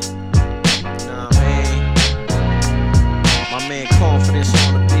 9. Nah, man. My man Confidence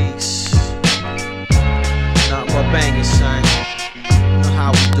on the beats. Nothing but banging, son. You know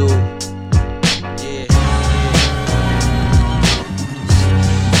how we do. Yeah.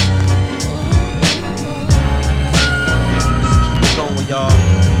 We're going, y'all.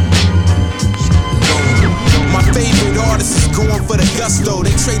 My favorite artist is going for the gusto.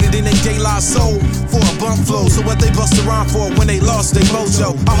 They traded in their De La Soul for a bump flow. So what they bust around for when they lost their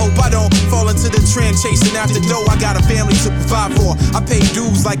mojo? I hope I don't fall into the trend chasing after dough. I got a family to provide for. I pay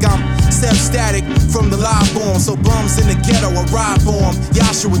dues like I'm Step Static from the live form. So bums in the ghetto, I ride for them.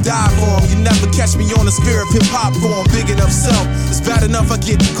 Yasha would die for them. You never catch me on the spirit hip hop form. Big enough self. It's bad enough I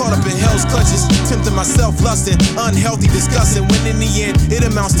get caught up in hell's clutches. Tempting myself, lusting, unhealthy discussing. When in the end, it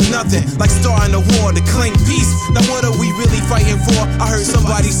amounts to nothing. Like starting a war to claim peace. Now what are we really fighting for? I heard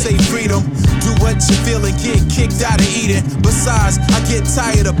somebody say freedom. Do what you feel and get kicked out of eating. Besides, I get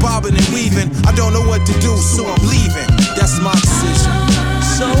tired of bobbing and weaving. I don't know what to do, so I'm leaving. That's my decision.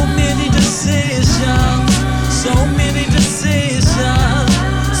 So many decisions. So many decisions.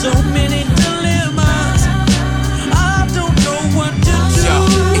 So many dilemmas. I don't know what to do. Yo,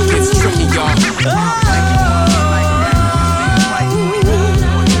 it gets tricky, y'all.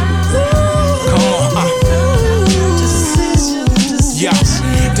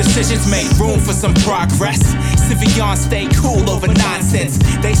 Decisions make room for some progress. Civilians stay cool over nonsense.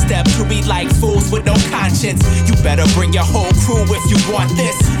 They step to me like fools with no conscience. You better bring your whole crew if you want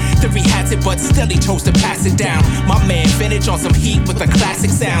this. Theory has it, but still he chose to pass it down. My man Vintage on some heat with a classic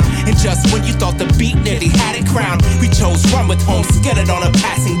sound. And just when you thought the beat nearly had it crowned, we chose Run with Home, skittered on a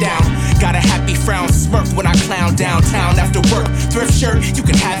passing down. Got a happy frown, smirk when I clown downtown after work. Thrift shirt, you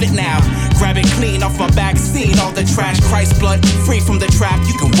can have it now. Grab it clean off my back, seen all the trash. Christ blood, free from the trap,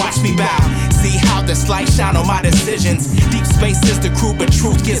 you can watch me bow. See how this light shine on my decisions. Deep space is the crew, but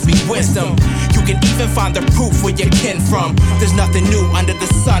truth gives me wisdom. You can even find the proof where you're kin from. There's nothing new under the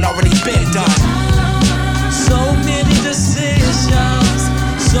sun, already been done. So many decisions,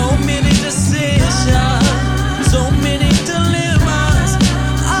 so many decisions, so many dilemmas.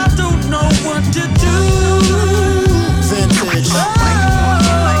 I don't know what to do. Vintage,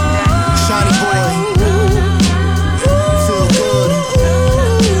 shiny boy, feel good.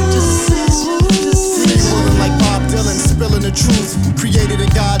 Feeling like Bob Dylan, spilling the truth. Created in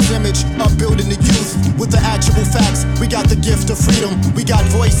God's image, upbuilding the youth with the actual facts. We got the gift of freedom. We got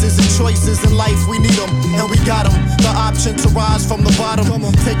voices and choices in life. We need them, and we got them. The option to rise from the bottom.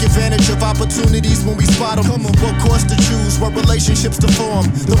 Take advantage of opportunities when we spot them. What course to choose, what relationships to form.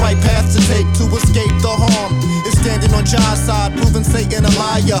 The right path to take to escape the harm is standing on God's side, proving Satan a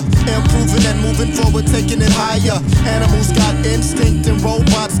liar. Improving and moving forward, taking it higher. Animals got instinct and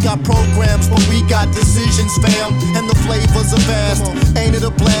robots got programs, but we got decisions, fam. And the flavors are vast. Ain't it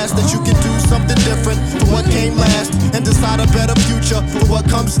a blast that you can do something different from what came last and decide a better future for what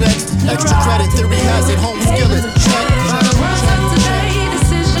comes next? Extra credit, theory has it, home skillet. Check. Today,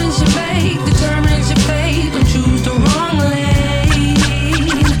 decisions you make determines your fate. Don't choose the wrong lane.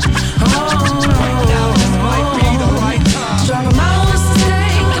 Struggle hours to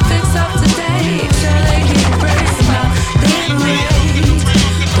take to fix up today. Till they get braced about liberate.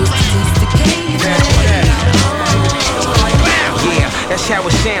 Those sophisticated. Yeah, that's how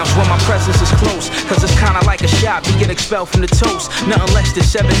it sounds when my presence is close. Cause it's kinda like a shot being expelled from the toast. Nothing less than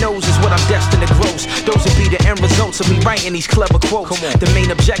 7 no's is what I'm destined to gross. Those would be the end results of me writing these clever quotes. The main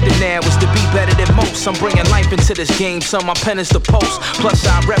objective now is to be better than most. I'm bringing life into this game, so my pen is the post. Plus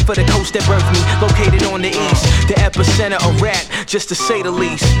I rep for the coast that birthed me, located on the east. The epicenter of rap, just to say the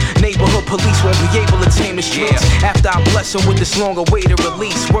least. Neighborhood police won't be able to tame the streets. After I bless them with this longer way to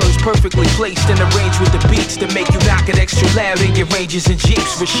release. Words perfectly placed and arranged with the beats to make you knock it extra loud in your ranges and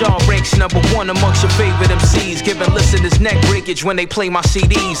jeeps. Rashad ranks #1 amongst your favorite MCs, giving listeners neck breakage when they play my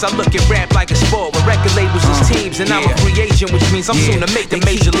CDs. I look at rap like a sport with record labels as teams, and I'm a free agent, which means I'm soon to make the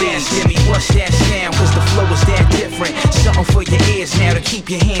major leagues. Me, what's that sound? Cause the flow is that different. Something for your ears now to keep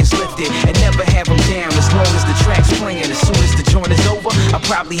your hands lifted and never have them down as long as the track's playing. As soon as the joint is over, I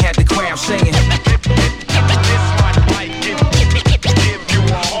probably had the crowd singing. This one might give you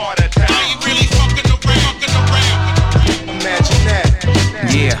a heart attack. Are you really fucking around? Imagine that.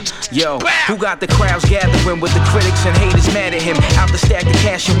 Yeah, yo, who got the crowds gathering with the critics and haters mad at him? Out to stack the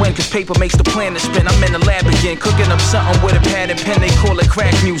cash and win, cause paper makes the plan to spin. I'm in the lab again, cooking up something with a pad and pen. They call it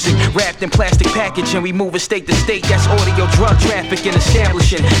crack music, wrapped in plastic packaging. We move it state to state, that's audio drug trafficking,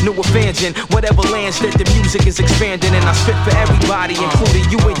 establishing new abandon. Whatever lands that the music is expanding. And I spit for everybody, including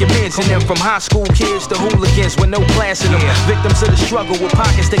you and your mans. And them from high school kids to hooligans with no class in them. Victims of the struggle with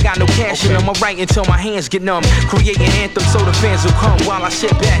pockets that got no cash in them. I write until my hands get numb, creating anthems so the fans will come while I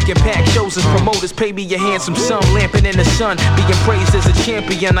sit back and pack shows as promoters pay me a handsome sum. Lamping in the sun, being praised as a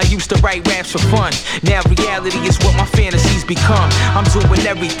champion. I used to write raps for fun. Now reality is what my fantasies become. I'm doing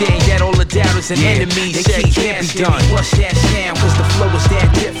everything that all the doubters and enemies say can't be done. What's that sound? Cause the flow is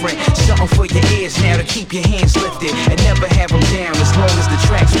that different. Something for your ears now to keep your hands lifted and never have them down as long as the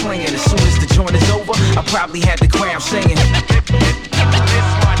track's playing. As soon as the joint is over, I probably had the crowd singing. This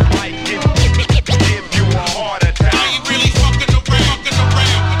one might give you a heart attack. Are you really fucking around?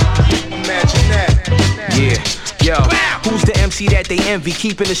 Imagine that. Yeah, yo, who's the MC that they envy?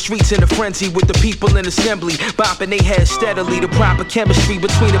 Keeping the streets in a frenzy with the people in assembly, bopping they heads steadily. The proper chemistry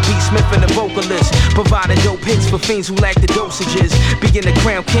between the beatsmith and the vocalist, providing dope hits for fiends who lack the dosages. Being the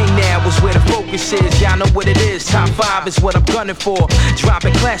crown king now is where the focus is. Y'all know what it is, top 5 is what I'm gunning for.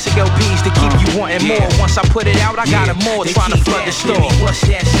 Dropping classic LPs to keep you wanting more. Once I put it out, I got it more, trying to flood the store. What's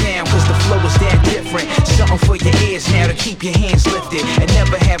that sound? Cause the flow is that different. Something for your ears now to keep your hands lifted and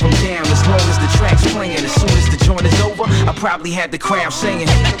never have them down as long as the track's playing. As soon as the joint is over, I probably had the crowd singing.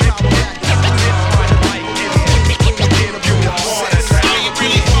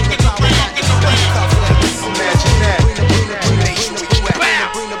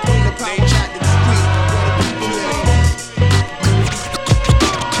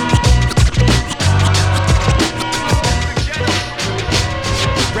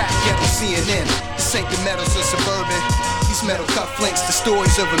 Metal cufflinks, the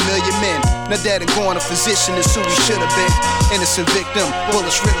stories of a million men. Now dead and gone, a physician is who we should have been. Innocent victim,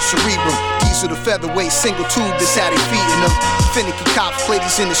 bullets riddle cerebrum. These are the featherweight, single tube that's how they feeding them. Finicky cops,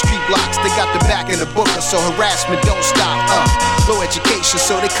 ladies in the street blocks. They got the back in the booker, so harassment don't stop. Low education,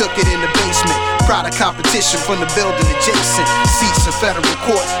 so they cook it in the basement. Product competition from the building adjacent. Seats in federal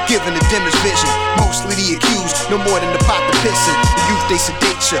court, given the dimmest vision. Mostly the accused, no more than the pot to pissin'. The youth they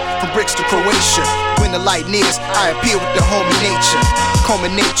sedate ya, from bricks to Croatia. When the light nears, I appear with the homie nature.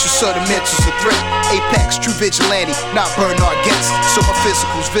 Culminate, your sort of mental's a threat. Apex, true vigilante, not burn our guests. So my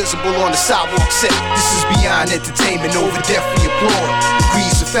physical's visible on the sidewalk set. This is beyond entertainment, over death we applaud.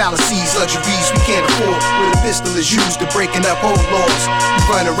 Degrees of fallacies, luxuries we can't afford. Where the pistol is used to breaking up old laws. We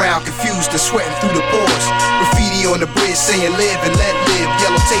run around confused and sweating through the pores. Graffiti on the bridge saying live and let live.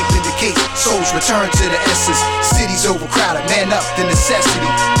 Yellow tape indicates souls return to the essence. Cities overcrowded, man up the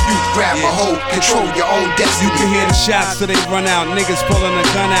necessity. Youth grab a hold, control your own destiny. You can hear the shots so they run out. Niggas pulling a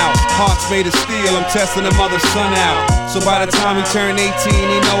gun out. Hearts made of steel, I'm testing the mother's son out. So by the time he turned 18,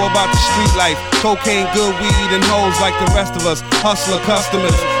 he know about the street life. Cocaine, good weed, and hoes like the rest of us. Hustler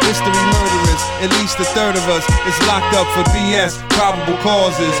customers, history murderers. At least a third of us is locked up for BS, probable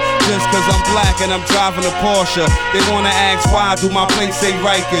causes. Just cause I'm black and I'm driving a Porsche. They wanna ask why do my place say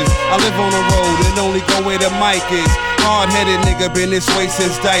Rikers. I live on the road and only go where the mic is. Hard-headed nigga been this way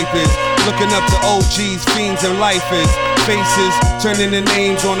since diapers. Looking up to OGs, fiends, and lifers. Faces, turning the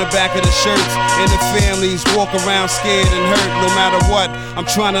names on the back of the shirts. And the families walk around scared and hurt. No matter what, I'm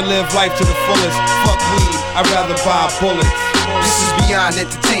trying to live life to the fullest. Fuck weed, I'd rather buy bullets. This is beyond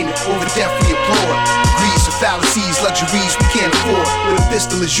entertainment, over death we applaud. Degrees of fallacies, luxuries we can't afford. Where the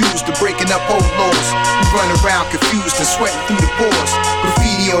pistol is used to breaking up old laws. We run around confused and sweating through the pores.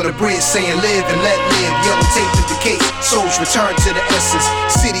 Graffiti on the bridge saying live and let live. Yellow tape indicates souls return to the essence.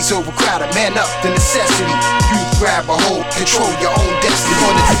 Cities overcrowded, man up the necessity. Youth grab a hold, control your own destiny.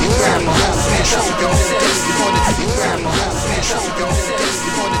 Wanted to be grab a hold, control your own destiny. Wanted to be grab a hold, control your own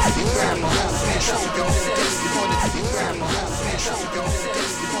destiny. Wanted to be grab a hold, control your own destiny. Wanted to be grab a hold, control your own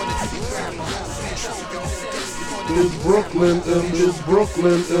destiny. Wanted to be grab a hold, control your own destiny. It's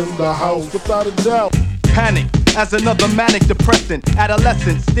Brooklyn in the house, without a doubt. Panic as another manic depressant.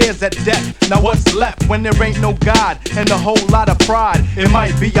 Adolescent stares at death. Now what's left when there ain't no God and a whole lot of pride? It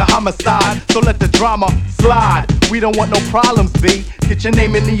might be a homicide, so let the drama slide. We don't want no problems, B. Get your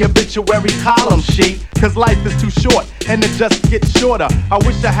name in the obituary column sheet. Cause life is too short and it just gets shorter. I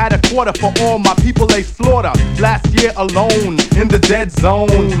wish I had a quarter for all my people they slaughter. Last year alone in the dead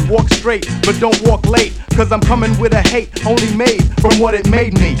zone. Walk straight but don't walk late. Cause I'm coming with a hate only made from what it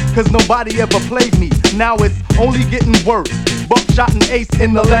made me. Cause nobody ever played me. Now it's only getting worse. Buckshot and ace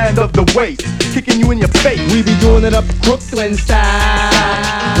in the land of the waste. Kicking you in your face. We be doing it up Brooklyn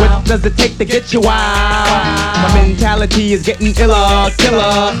style. What does it take to get you out? My mentality is getting iller.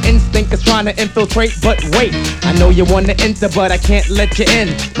 Killer instinct is trying to infiltrate. But wait, I know you wanna enter, but I can't let you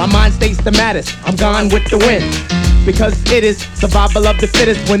in. My mind stays the maddest. I'm gone with the wind. Because it is survival of the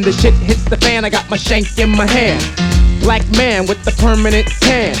fittest. When the shit hits the fan, I got my shank in my hand. Black man with the permanent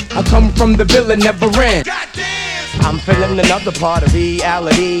tan. I come from the villain, never ran. I'm feeling another part of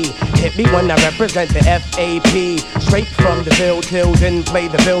reality. Hit me when I represent the FAP. Straight from the Ville till then play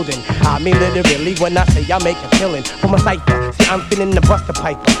the building. I mean literally when I say I make a killing. From a cipher, see I'm feeling the Buster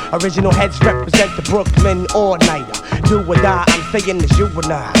Piper. Original heads represent the Brooklyn all-nighter. Do or die, I'm saying it's you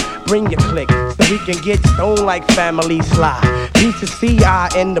and I. Bring your click so we can get stoned like family slide. Peace to C.I.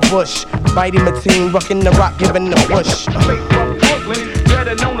 in the bush. Mighty Mateen rocking the rock, giving the push. Straight from Brooklyn,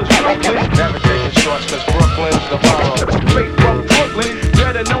 better known as Brooklyn. Never taking shorts cause Brooklyn's the borough. Straight from Brooklyn,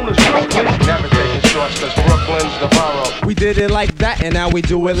 better known as Brooklyn. Never taking shorts cause Brooklyn's the borough. We did it like that and now we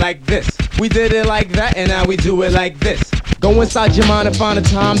do it like this. We did it like that and now we do it like this. Go inside your mind and find a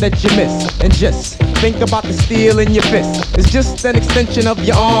time that you miss. And just think about the steel in your fist. It's just an extension of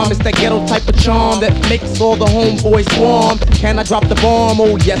your arm. It's that ghetto type of charm that makes all the homeboys swarm. Can I drop the bomb?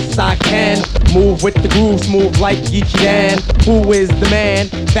 Oh yes I can. Move with the groove, smooth like Geechee Dan. Who is the man?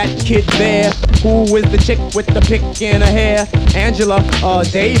 That kid there. Who is the chick with the pick in her hair? Angela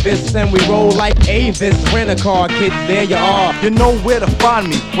Davis. And we roll like Avis. Rent a car, kids, there you are. You know where to find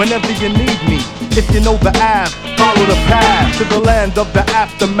me whenever you need me. If you know the Ave, follow the path to the land of the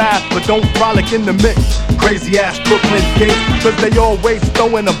aftermath. But don't frolic in the mix. Crazy ass Brooklyn kids, cause they always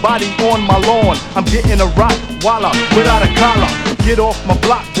throwing a body on my lawn. I'm getting a rock walla without a collar. Get off my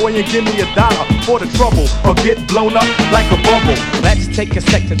block, boy, and give me $1 for the trouble, or get blown up like a bubble. Let's take a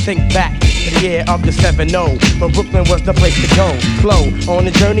sec to think back to the year of the 7-0, when Brooklyn was the place to go. Flow on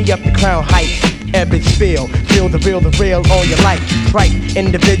the journey up the Crown Heights. Ebbets feel the real on your life. Right,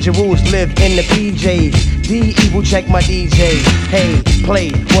 individuals live in the PJs. The evil check my DJ. Hey, play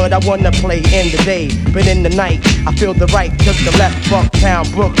what I wanna play in the day, but in the night I feel the right, just the left. Bucktown,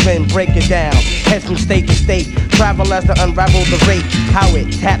 Brooklyn, break it down. Head from state to state, travel as to unravel the rate. How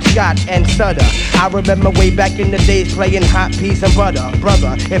it tap, Scott and Sutter. I remember way back in the days playing hot peas and butter.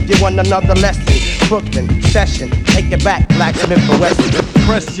 Brother, if you want another lesson, Brooklyn session, take it back, blacksmith for West.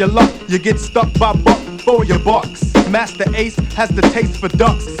 Press your luck, you get stuck by buck for your bucks. Master Ace has the taste for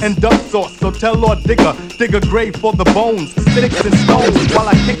ducks and duck sauce. So tell Lord Digger, dig a grave for the bones, sticks and stones, while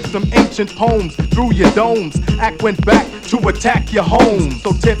I kick some ancient poems through your domes. Act went back to attack your home.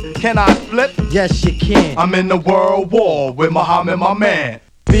 So Tip, can I flip? Yes, you can. I'm in the world war with Muhammad, my man.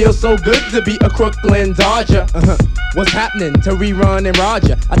 Feels so good to be a Crooklyn Dodger. What's happening to Rerun and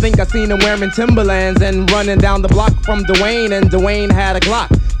Roger? I think I seen him wearing Timberlands and running down the block from Dwayne, and Dwayne had a Glock.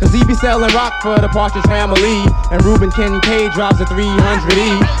 Cause he be selling rock for the Partridge Family, and Ruben Kincaid drives a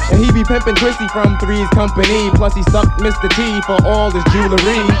 300E, and he be pimping Chrissy from Three's Company. Plus he sucked Mr. T for all his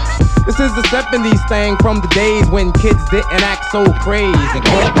jewelry. This is the 70s thing from the days when kids didn't act so crazy.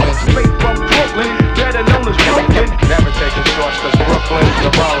 Straight from Brooklyn, better known as Brooklyn. Never taking shorts cause Brooklyn's the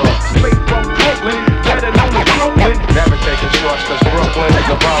borough. Straight from Brooklyn, better known as Brooklyn. Never taking shorts cause Brooklyn's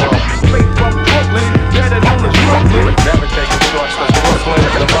the borough. Straight from Brooklyn, better known as Brooklyn. Never taking shorts cause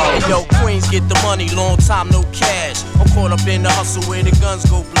Brooklyn's the borough. Yo, Queens get the money, long time no cash. I'm caught up in the hustle where the guns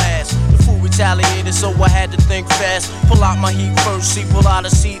go blast. The fool retaliated, so I had to think fast. Pull out my heat first, see, pull out a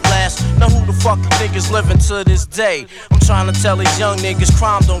seat last. Now who the fuck niggas living to this day? I'm trying to tell these young niggas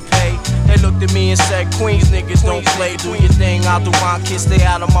crime don't pay. They looked at me and said, Queens niggas don't play. Do your thing, I'll do mine, kids stay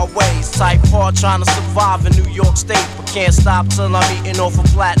out of my ways. Type hard trying to survive in New York State, but can't stop till I'm eating off a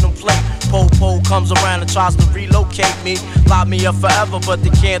platinum plate. Po comes around and tries to relocate me. Lock me up forever, but they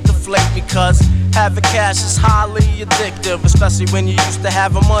can't deflate me, cause having cash is highly addictive, especially when you used to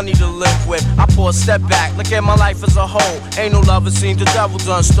having money to live with. I pour a step back, look at my life as a whole. Ain't no lover seen the devil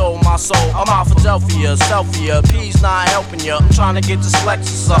done stole my soul. I'm out Philadelphia, selfie, P's not helping ya. I'm trying to get this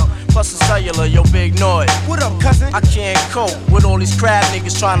Lexus up, plus the cellular, yo, big noise. What up, cousin? I can't cope with all these crab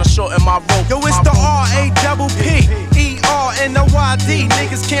niggas trying to shorten my rope. Yo, it's the R-A-P-P E-R-N-O-Y-D.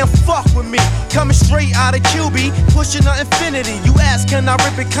 Niggas can't fuck with me. Coming straight out of QB, pushing the infinity. You ask, can I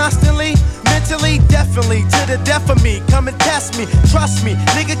rip it constantly? Mentally, definitely, to the death of me. Come and test me, trust me.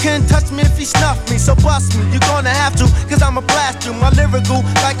 Nigga couldn't touch me if he snuffed me, so bust me. You gonna have to, cause I'ma blast you. My lyrical,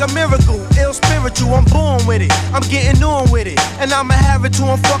 like a miracle, ill spiritual. I'm born with it, I'm getting on with it. And I'ma have it till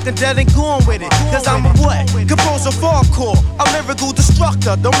I'm fucking dead and gone with it. Cause I'm a what? Composer hardcore, a lyrical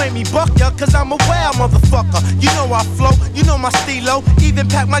destructor. Don't make me buck ya, cause I'm a wild motherfucker. You know I flow, you know my stilo. Even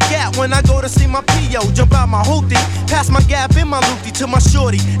pack my gap when I go to see my P.O. Jump out my hoopty, pass my gap in my loopty to my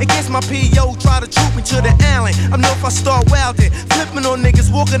shorty. Against my P.O. try to troop me to the alley. I know if I start wildin', flipping on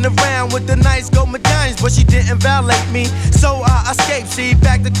niggas walking around with the nice gold medallions, but she didn't violate me, so I escaped. See,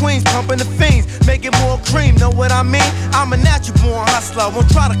 back to Queens, pumping the fiends, making more cream. Know what I mean? I'm a natural born hustler. Won't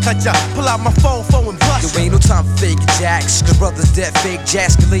try to cut ya. Pull out my phone and bust. There ain't no time for fake jacks, cause brothers dead fake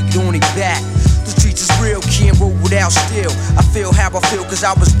jacks can lay on their back. The streets is real, can't roll without steel. I feel how I feel, cause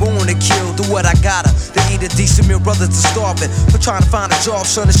I was born to kill. Do what I gotta, to eat a decent meal, brothers to starving. But trying to find a job,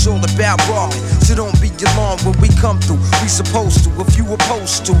 son, it's all about robbing. So don't be alarmed when we come through. We supposed to, if you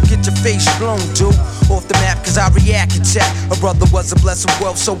opposed to, get your face blown, dude. Off the map, cause I react and chat. A brother was a blessing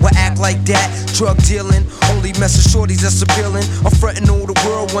wealth, so I act like that. Drug dealing, only messing shorties that's appealing. I'm frontin' all the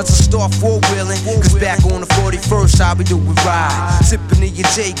world once I start four-wheeling. Cause back on the 41st, I be doing ride. Sippin' in your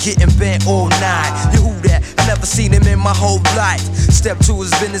J, getting bent all night. You who that? I never seen him in my whole life. Step to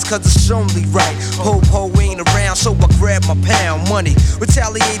his business cause it's only right. Po ain't around, so I grab my pound money.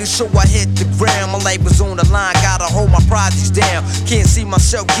 Retaliated, so I hit the ground. My life was on the line, gotta hold my projects down. Can't see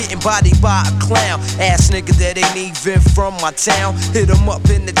myself getting bodied by a clown. Ass nigga that ain't even from my town. Hit him up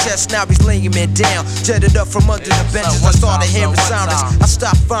in the chest, now he's laying me down. Jetted up from under the benches, I started hearing sirens. I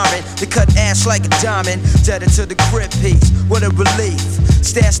stopped firing, they cut ass like a diamond. Jetted to the crib piece, what a relief.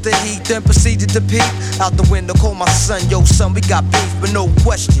 Stashed the heat, then proceeded to peep. Out the window, call my son, yo son, we got beef, but no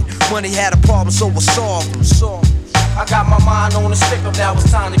question. Money had a problem, so I solved him. I got my mind on a stick up, now it's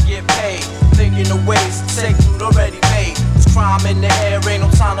time to get paid. Thinking of ways to take food already made. There's crime in the air, ain't no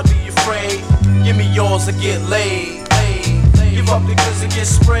time to be afraid. Give me yours or get laid. Give up because it gets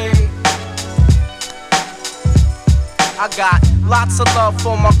sprayed. I got lots of love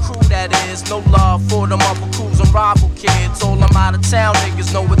for my crew, that is. No love for them upper crews and rival kids. All them out of town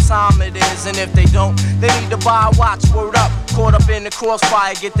niggas know what time it is. And if they don't, they need to buy a watch, word up. Caught up in the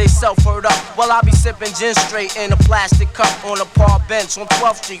crossfire, get they self hurt up. While I be sipping gin straight in a plastic cup on a park bench on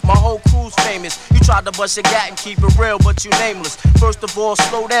 12th Street. My whole crew's famous. You tried to bust your gat and keep it real, but you nameless. First of all,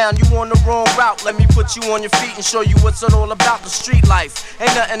 slow down, you on the wrong route. Let me put you on your feet and show you what's it all about. The street life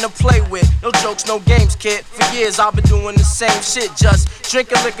ain't nothing to play with. No jokes, no games, kid. For years I've been doing the same shit, just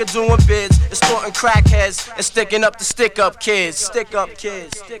drinking liquor, doing bids, extorting crackheads, and sticking up the stick-up kids. Stick-up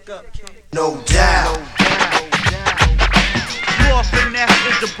kids, stick-up kids. No doubt. Your finesse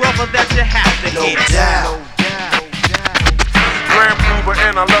is the brother that you have to No hit. doubt. Grand mover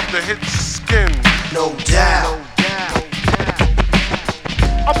and I love to hit skin. No doubt.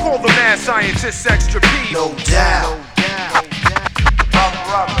 I call the mad scientist extra P. No doubt.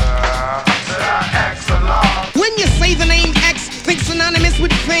 When you say the name X, think synonymous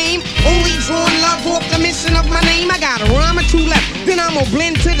with fame. Only drawing love off the mission of my name. I got a rhyme or two left, then I'm gonna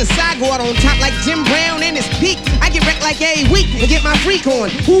blend to the sideboard on top like Jim Brown in his peak. I get wrecked like every week and get my freak on.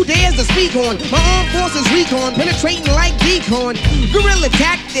 Who dares to speak on? My armed forces recon, penetrating like decon. Guerrilla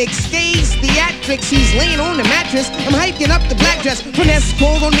tactics, stage theatrics. He's laying on the mattress. I'm hiking up the black dress. Finesse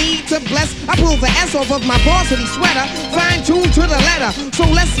called on me to bless. I pull the S off of my varsity sweater, fine tuned to the letter. So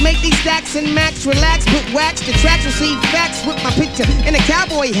let's make these stacks and max relax, put wax the tracks, receive facts with my picture in a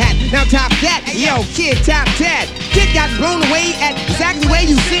cowboy hat. Now top that, yo kid, top that. Kid got blown away at exactly where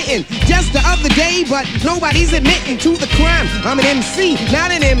you sitting just the other day, but nobody's admitting to the crime. I'm an MC,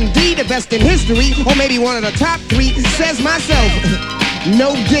 not an MD, the best in history, or maybe one of the top 3, says myself.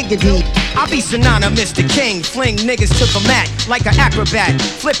 No diggity. I be synonymous to king, fling niggas to the mat like an acrobat,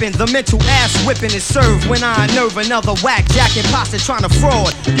 flipping the mental ass whipping is served when I unnerve another whack jack imposter trying to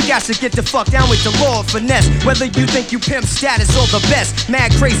fraud. You got to get the fuck down with the law of finesse, whether you think you pimp status or the best.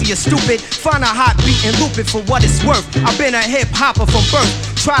 Mad crazy or stupid, find a hot beat and loop it for what it's worth. I've been a hip hopper from birth.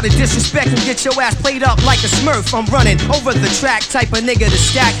 Try to disrespect and get your ass played up like a smurf. I'm running over the track, type of nigga to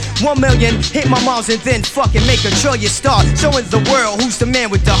stack 1 million, hit my moms and then fucking make a trillion start. Showing the world who's the man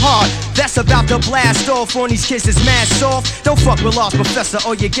with the heart. That's about to blast off on these kids that's mad soft. Don't fuck with Lost Professor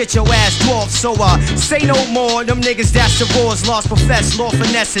or you get your ass dwarfed. So say no more, them niggas that's the wars. Lost Professor, Law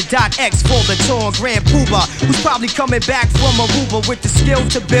Finesse, .X for the torn Grand Pooba, who's probably coming back from Aruba with the skill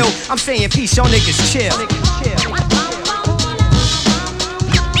to build. I'm saying peace, y'all niggas chill.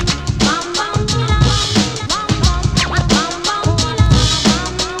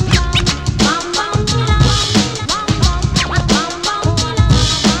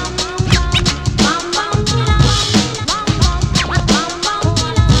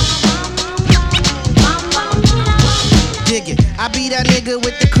 I be that nigga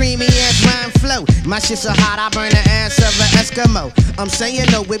with the creamy ass rhyme flow. My shit so hot, I burn the ass of an Eskimo. I'm saying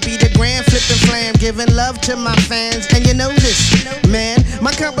no, it be the grand flippin' flam, giving love to my fans, and you know this, man.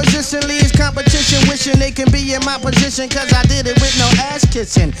 My composition leaves competition, wishing they can be in my position, cause I did it with no ass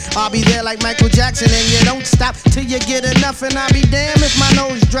kissing. I'll be there like Michael Jackson, and you don't stop till you get enough, and I'll be damned if my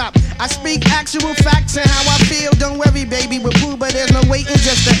nose drop. I speak actual facts and how I feel. Don't worry, baby, with Pooh, but there's no waiting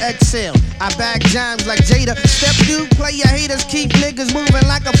just to exhale. I bag jams like Jada. Step dude, play your haters, keep niggas moving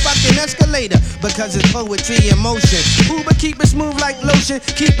like a fucking escalator, because it's poetry in motion. Pooh, but keep it smooth like lotion,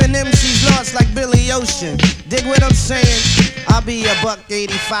 keeping MCs lost like Billy Ocean. Dig what I'm saying? I'll be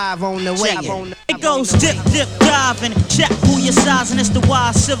 $1.85 on the way. It goes dip, dip, diving. Check who you're sizing. It's the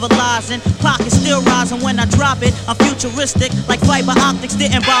wise civilizing. Pockets still rising when I drop it. I'm futuristic like fiber optics.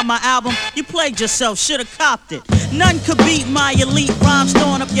 Didn't buy my album. You played yourself, should've copped it. None could beat my elite rhymes.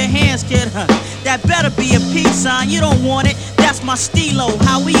 Throwing up your hands, kid. That better be a peace sign. You don't want it. That's my stilo.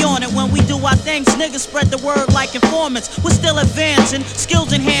 How we on it when we do our things. Niggas spread the word like informants. We're still advancing,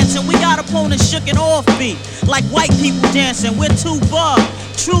 skills enhancing. We got opponents shook and off beat like white people dancing. We're too bugged.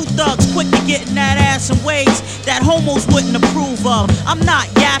 True thugs quick to get in that ass in ways that homos wouldn't approve of. I'm not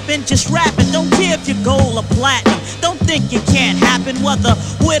yapping, just rapping. Don't care if you're gold or platinum. Don't think it can't happen, whether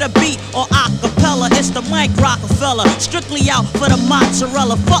with a beat or acapella. It's the Mike Rockefeller, strictly out for the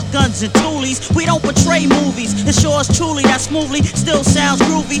mozzarella. Fuck guns and toolies, we don't portray movies. It's yours truly that smoothly still sounds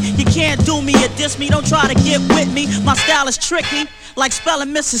groovy. You can't do me or diss me, don't try to get with me. My style is tricky, like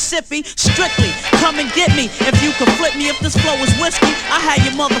spelling Mississippi. Strictly, come and get me if you can flip me. If this flow is whiskey, I had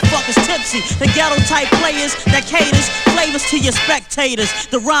you motherfuckers tipsy. The ghetto type players that caters flavors to your spectators.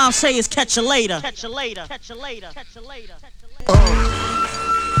 The rhyme say is catch you later. Catch you later. Catch you later. Catch you later.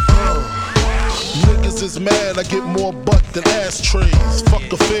 Niggas is mad, I get more butt than ashtrays.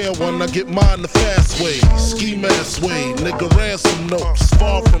 Fuck a fair one, I get mine the fast way. Ski mask way, nigga ransom notes.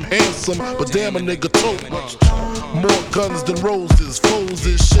 Far from handsome, but damn a nigga tote. More guns than roses, foes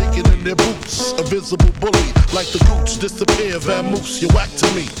is shaking in their boots. A visible bully, like the gooch, disappear, vamoose, you whack to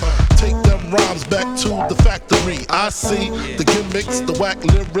me. Take them rhymes back to the factory. I see the gimmicks, the whack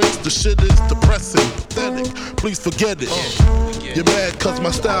lyrics, the shit is depressing, pathetic, please forget it. You're mad cause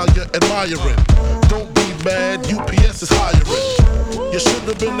my style you're admiring. Don't be mad, UPS is hiring. You should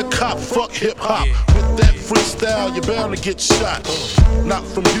have been the cop, fuck hip hop. With that freestyle, you're bound to get shot. Not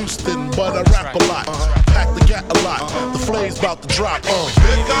from Houston, but I rap a lot. Pack the gat a lot, the flame's about to drop.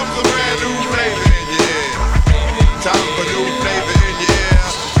 Here comes the brand new flavor in your ear. Time for new flavor in your ear.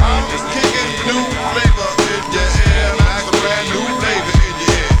 I'm just kicking new flavor in your ear. Like a brand new flavor in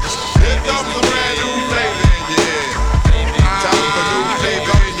your ear. Here comes the brand new flavor in your ear. Time for new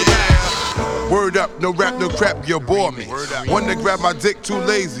flavor in your ear. Word up, No rap, no crap, you bore me. One to grab my dick, too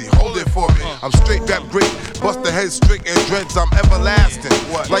lazy. Hold it for me. I'm straight rap great. Bust the head straight and dreads, I'm everlasting.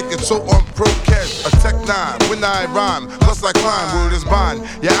 Like it's so on pro catch, a tech 9. When I rhyme, plus I climb, word is bond.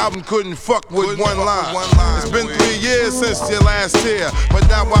 Your album couldn't fuck with one line. It's been 3 years since your last tear, but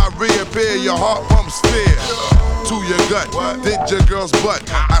now I reappear, your heart pumps fear. To your gut, did your girl's butt.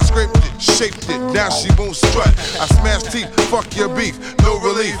 I scraped it, shaped it, now she won't strut. I smash teeth, fuck your beef, no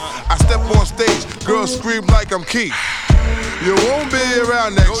relief. I step on stage, girls scream like I'm Keith. You won't be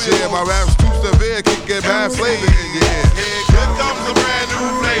around next year. My rap's too severe, can get bad flavor in your ear. Here comes a brand new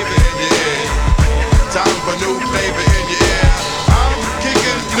flavor in your ear. Time for new flavor in your ear. I'm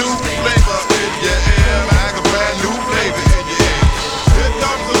kicking new flavor in your ear. Like a brand new flavor in your ear. Here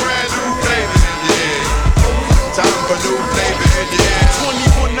comes a brand new flavor in your ear. Time for new flavor in your ear.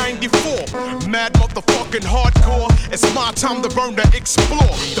 2194, mad motherfucking hardcore. It's my time to burn, to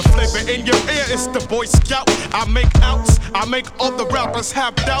explore. The flavor in your ear is the Boy Scout. I make outs, I make other rappers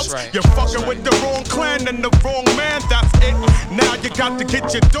have doubts. You're fucking with the wrong clan and the wrong man, that's it. Now you got to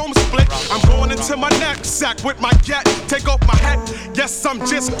get your dome split. I'm going into my knapsack with my gat. Take off my hat, yes, I'm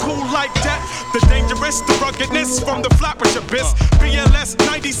just cool like that. The dangerous, the ruggedness from the flappers abyss. BLS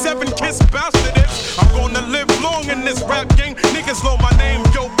 97 kiss bastard is. I'm gonna live long in this rap game. Niggas know my name,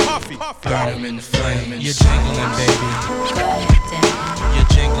 yo Puffy. Burn 'em in the flame, you're jingling, baby. You're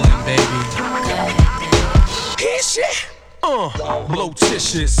jingling, baby. Hear shit?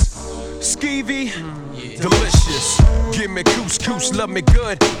 Blotitious, skeevy, delicious. Give me couscous, love me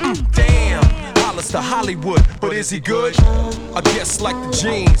good. Damn, Hollis to Hollywood, but is he good? I guess like the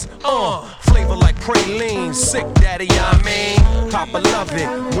jeans. Flavor like praline, sick daddy, I mean. Papa love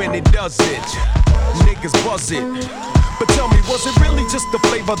it when he does it. Niggas buzz it. But tell me, was it really just the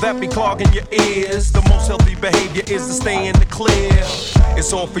flavor that be clogging your ears? The most healthy behavior is to stay in the clear.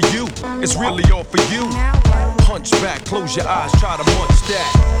 It's all for you, it's really all for you. Hunch back, close your eyes, try to munch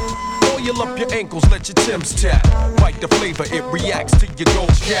that. Oil up your ankles, let your Timbs tap. Bite the flavor, it reacts to your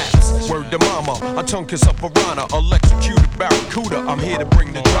gold caps. Word to mama, a tongue kiss up a piranha, electrocuted barracuda. I'm here to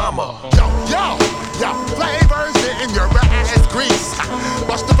bring the drama. Yo, flavors in your ass grease.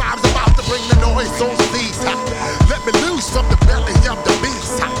 Bust the vibes about to bring the noise on cease. Let me loose from the belly of the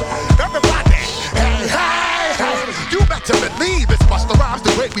beast. Everybody, hey, you better believe it's Busta Rhymes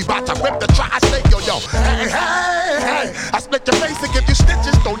the great. We bout to rip the tri-state, yo. Hey, I split your face and give you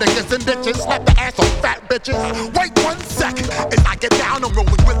stitches. Throw niggas in ditches, slap the ass on fat bitches. Wait 1 second, as I get down, I'm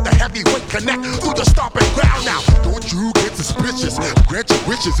rolling with the heavyweight connect through the stomping ground now. Don't you get suspicious? Grant your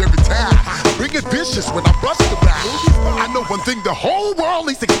wishes every time. I bring it vicious when I bust around. I know one thing the whole world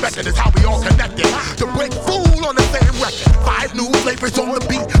is expecting is how we all connected. To break fool on the same record. 5 new flavors on the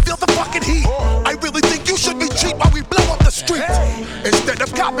beat. Feel the fucking heat. I really think you should be cheap while we blow up the street. Instead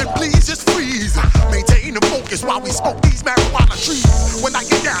of copping, please just freeze. Maintain the focus while we smoke these marijuana trees. When I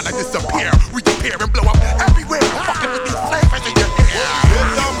get down, I disappear, reappear and blow up everywhere. Fucking with these flavors in your ear. Here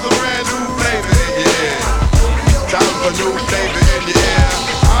comes a brand new flavor in your ear. Time for new flavor in your ear.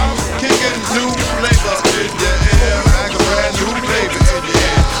 I'm kicking new flavor in your ear. Like a brand new flavor in your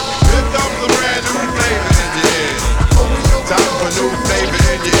ear. Here comes a brand new flavor in your ear. Time for new flavor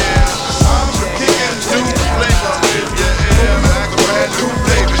in your ear. I'm kicking new flavor in your ear. Like a brand new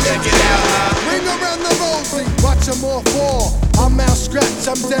flavor in your ear. Ring around the rosy, watch them all fall. I'm out scratch,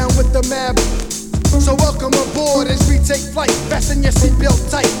 I'm down with the mad. So welcome aboard as we take flight. Fasten your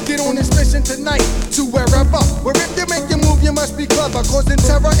seatbelt tight. Get on this mission tonight to wherever. Where if you make your move, you must be clever. Causing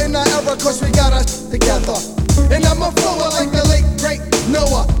terror in our era, cause we got us together. And I'm a flower like the late great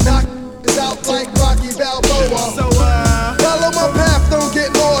Noah. Knock is out like Rocky Balboa. So follow my path, don't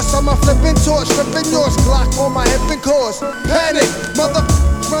get lost. I'm a flipping torch, flipping yours. Glock on my hip and cause panic, mother.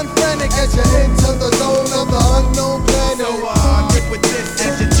 Run frantic as you enter the zone of the unknown planet. So get with this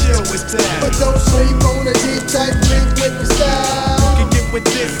as you chill with that. But don't sleep on the deep type drink with the style. You can get with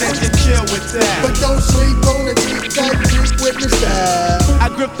this as you chill with that. But don't sleep on the deep type drink with the style.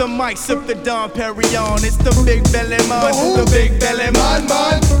 I grip the mic, sip the Dom Perignon. It's the big belly man, the big belly man.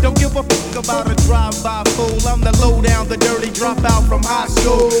 Don't give a fuck about a drive-by fool. I'm the low down, the dirty dropout from high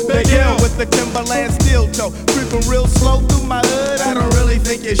school. Big L with the Timberland steel toe. Creeping real slow through my hood. I don't really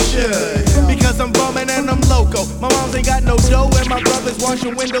think it should, because I'm bumming and I'm loco. My moms ain't got no dough and my brother's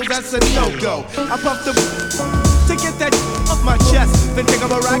washing windows, that's a no-go. I puff the to get that off my chest. Then take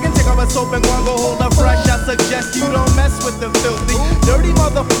up a rag and take up a soap and go hold up fresh. I suggest you don't mess with the filthy, dirty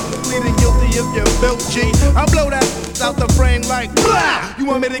motherfucker pleading guilty if you're built G. I blow that out the frame like blah. You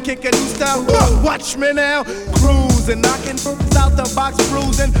want me to kick a new style? Watch me now, cruising, knocking out the box,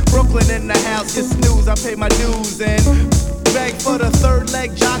 bruising. Brooklyn in the house, you snooze, I pay my dues and beg for the third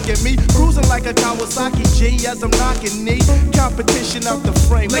leg jocking me. Cruising like a Kawasaki G as I'm knocking knee. Competition out the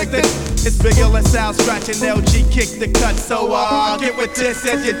frame. Like this, it's bigger, let's out scratching LG kick the cut. So get with this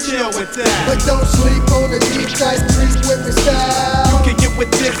and you chill with that. But don't sleep on the deep type creep with the style. You can get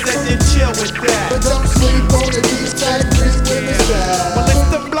with this and you chill with that. But don't sleep on the deep type creep with the style. Well, it's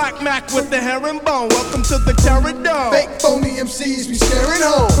the Black Mac with the herringbone. Welcome to the Terror Dome. Fake phony MCs be staring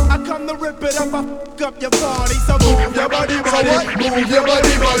home. I come to rip it up, I fuck up your party. So move your body, body. So what? Move your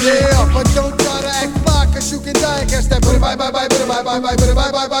body, body. Yeah, but don't try to act fly, cause you can die against that. Bye, bye, bye, bye, bye, bye, bye, bye,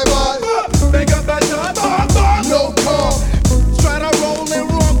 bye, bye, bye, bye. Make up that time, no calm. Try to roll and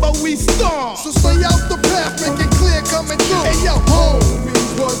wrong, but we storm. So stay out the path, make it clear coming through. Hey yo,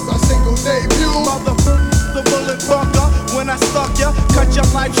 homies was my single debut. The bullet bunker, when I stuck ya, cut your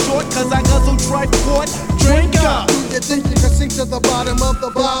life short, cause I guzzle tripe quart. Drink up. Do you think you can sink to the bottom of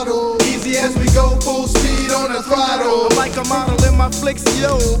the bottle? Easy as we go, full speed on the throttle. I'm like a model in my flicks,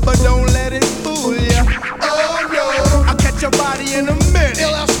 yo, but don't let it fool ya. Oh no, I'll catch your body in a minute.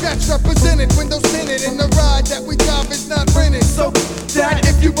 Ill out scratch represented, windows tinted, and the ride that we drive is not rented. So that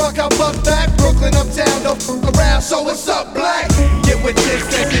if you buck, I'll buck back. Brooklyn uptown, don't fuck around, so what's up, black? Get with this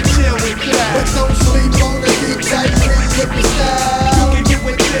and you chill with that. But don't sleep on the deep tight creep with the style. You can get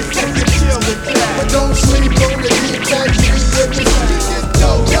with this and you chill with that. But don't sleep on the deep tight creep with the style. We get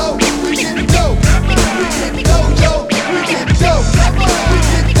dope, yo, we get dope. We get dope, yo, we get dope. We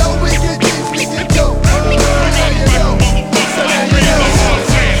get dope, we get deep, we get dope.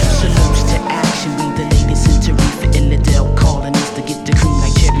 Salutes to action, we the latest in Tarifa Illidale, calling us to get the cream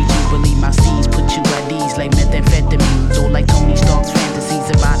like Cherry Jubilee. My steeds put you at ease like methamphetamines, or like Tony Stark's fantasies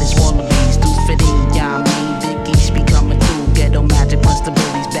about his wallabies. Through fitting, yeah, I mean, Biggie be coming through. Ghetto magic plus the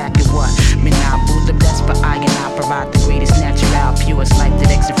bullies back at what? Man, I boo the best, but I and I provide the greatest natural, purest life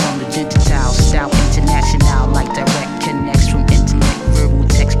that exit from the gentile style. International, like direct connects from internet, verbal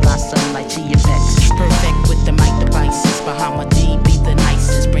text, blossom like Chia Pets. Perfect with the mic devices, Bahama D be the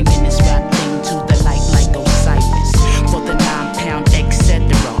nicest, bringing this rap thing to the light like Osiris. For the 9-pound etc.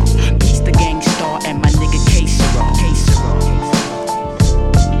 Peace the gang star and my nigga K-Star.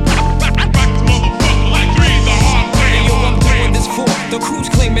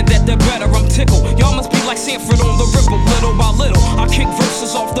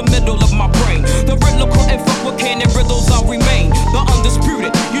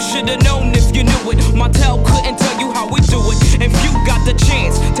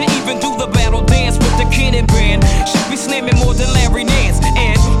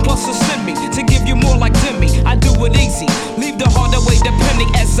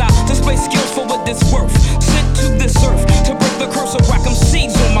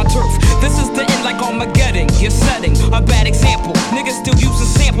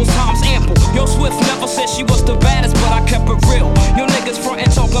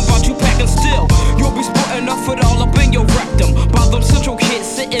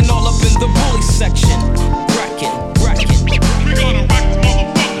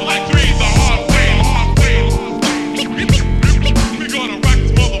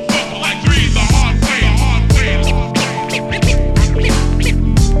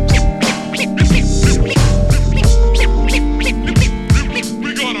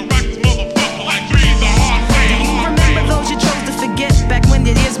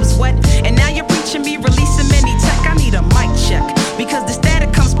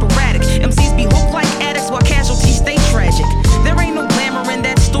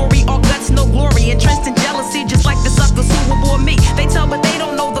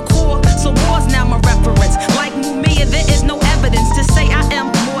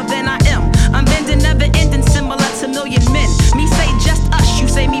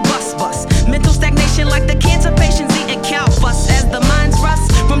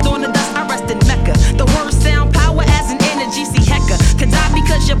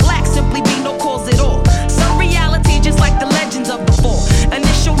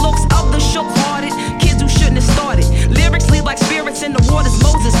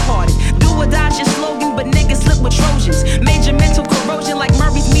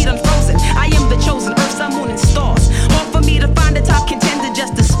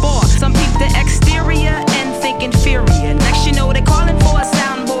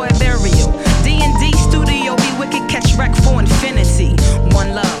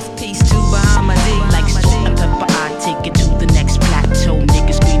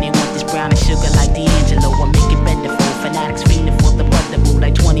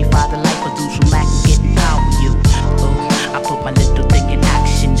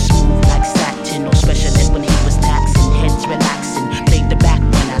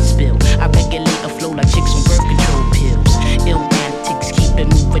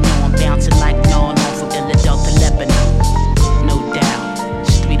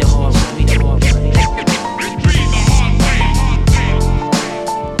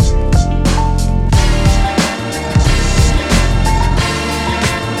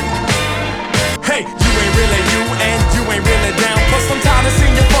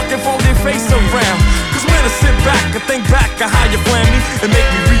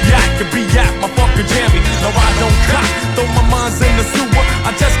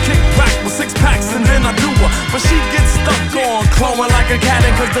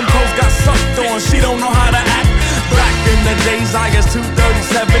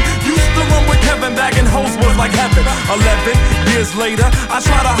 hoes was like heaven. 11 years later, I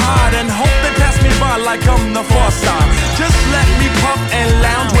try to hide and hope they pass me by like I'm the far side. Just let me puff and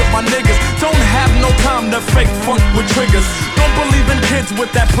lounge with my niggas. Don't have no time to fake funk with triggers. Don't believe in kids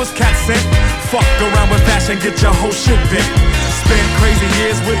with that puss cat scent. Fuck around with fashion, get your whole shit bent. Spent crazy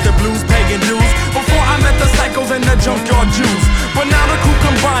years with the blues, pagan dudes. Before I met the psychos and the junkyard Jews. But now the crew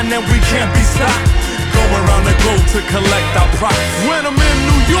combined and we can't be stopped. Go around the globe to collect our props. When I'm in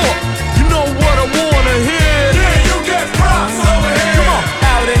New York, you know what I wanna hear. Yeah, you get props over here. Come on,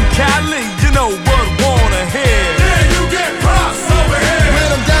 out in Cali, you know what I wanna hear. Yeah, you get props over here. When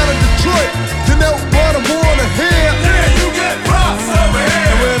I'm down in Detroit, you know what I wanna hear. Yeah, you get props over here.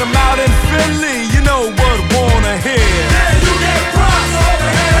 And when I'm out in Philly, you know what I wanna hear. Yeah, you get props over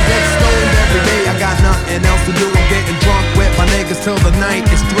here. I get stoned every day, I got nothing else to do. I'm getting drunk with my niggas till the night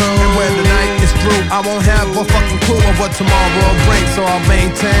is through. And when the night is through, I won't have a fucking clue of what tomorrow brings, so I'll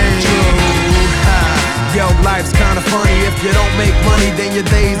maintain true. Yo, life's kinda funny. If you don't make money, then your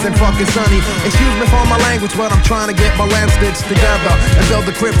days ain't fucking sunny. Excuse me for my language, but I'm trying to get my land stitched together and build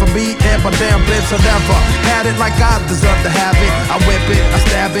a crib for me and my damn bits. I never had it like I deserve to have it. I whip it, I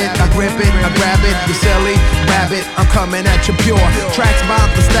stab it, I grip it, I grab it. You silly rabbit, I'm coming at you pure. Tracks by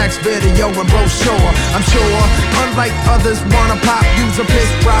the stacks, video and brochure. I'm sure, unlike others, wanna pop, use a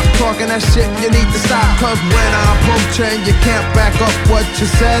piss drop. Talking that shit, you need to stop. Cause when I approach and you can't back up what you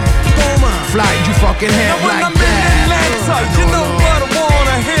said, fly you fucking head now when like I'm in Atlanta, you know what I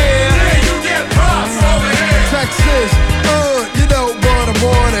wanna hear. Yeah, you get props over here. Texas, you know what I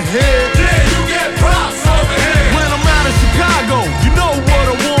wanna hear. Yeah, you get props over here. When I'm out in Chicago, you know what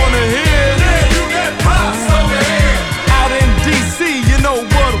I wanna hear. Yeah, you get props over here. Out in DC, you know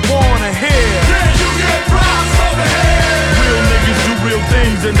what I wanna hear. Yeah, you get props over here. Real niggas do real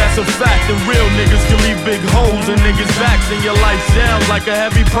things, and that's a fact. And real niggas can leave big holes in niggas' backs, and your life sounds like a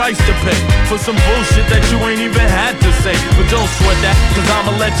heavy price to pay for some bullshit that you ain't even had to say. But don't sweat that, cause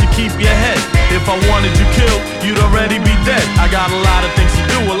I'ma let you keep your head. If I wanted you killed, you'd already be dead. I got a lot of things to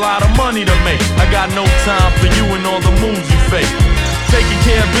do, a lot of money to make. I got no time for you and all the moves you fake. Taking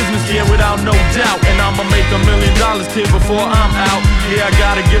care of business, yeah, without no doubt. And I'ma make $1 million, kid, before I'm out. Yeah, I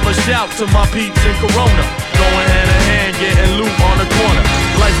gotta give a shout to my peeps in Corona. Going hand in hand, getting loot on the corner.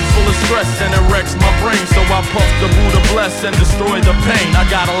 Life is full of stress and it wrecks my brain. So I puff the Buddha bless and destroy the pain. I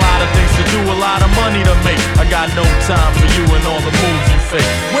got a lot of things to do, a lot of money to make. I got no time for you and all the moves you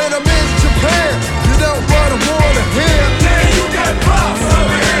fake. When I'm in Japan, you know what I wanna hear. Yeah, you get props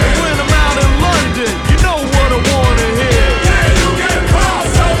over here. And when I'm out in London, you know what I wanna hear. Yeah, you get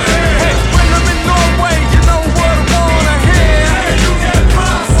props over here. Hey, when I'm in Norway, you know what I wanna hear. Yeah, you get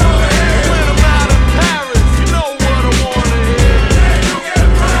props over here. When I'm out in Paris, you know what I wanna hear. Yeah, you get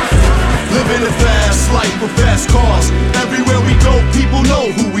props over here. Living a fast life with fast cars. Everywhere we go, people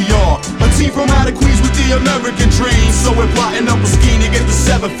know who we are. A team from out of Queens with the American dream. So we're plotting up a scheme to get the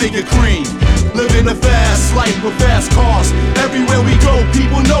 7-figure cream. Living a fast life with fast cars. Everywhere we go,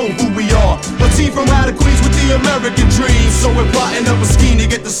 people know who we are. A team from out of Queens with the American dream. So we're plotting up a scheme to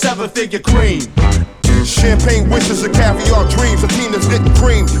get the 7-figure cream. Champagne wishes and caviar dreams. A team that's getting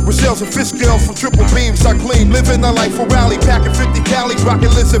cream. With shells and fish scales from triple beams. I clean. Living a life for rally. Packing 50 Cali's.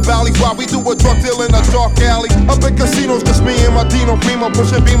 Rocking lizard valleys. While we do a drug deal in a dark alley. Up in casinos. Just me and my Dino Primo.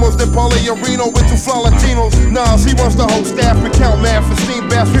 Pushing Beamos. Then Paulie Areno with 2 fly Latinos. Nas, he runs the whole staff. We count math for steam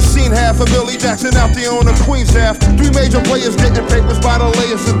baths. We've seen half of Billy Jackson out there on the Queen's half. 3 major players getting papers by the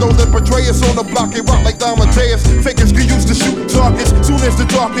layers. And those that betray us on the block. They rock like Amadeus. Fakers get used to shooting targets. Soon as the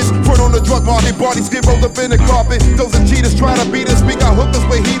darkest. Front on the drug market. Bodies get rolled up in the carpet. Those are cheaters trying to beat us. We got hookers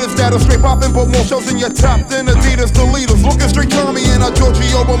with heaters that'll straight poppin', but more shows in your top than Adidas. The leaders looking straight Tommy and our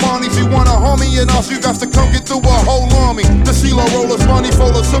Giorgio Armani's. You want a homie and us, you got to come get through a whole army. The CeeLo rollers, money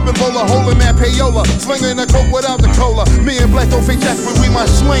folders, sipping bowler, holding man payola, slinging the coke without the cola. Me and Black don't fake jacks, but we might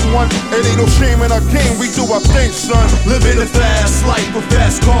sling one. It ain't no shame in our game, we do our thing, son. Living a fast life with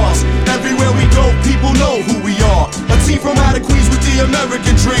fast cars. Everywhere we go, people know who we are. A team from out of Queens with the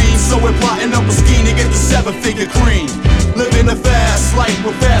American dream. So we're plotting up a scheme to get the 7-figure cream. Living a fast life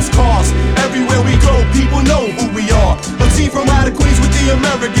with fast cars. Everywhere we go, people know who we are. A team from out of Queens with the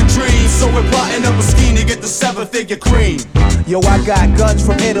American dream. So we're plotting up a scheme to get the 7-figure cream. Yo, I got guns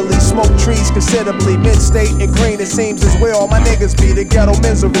from Italy, smoke trees considerably. Mid-state and green, it seems as where all my niggas be. The ghetto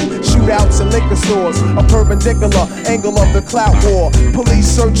misery, shootouts and liquor stores. A perpendicular angle of the clout war. Police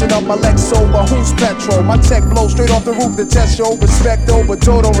searching up my Lex sober, who's petrol? My tech blows straight off the roof. The test show respect over,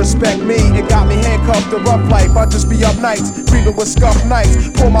 Joe don't respect me. It got me handcuffed to rough life. I just be up nights, creeping with scuffed nights.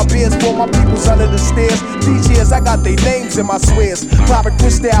 Pour my beers for my peoples under the stairs. These years I got put their names in my swears. Pirate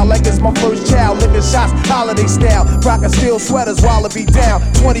crystal like it's my first child. Living shots, holiday style. Rockin' steel sweaters, wallaby down.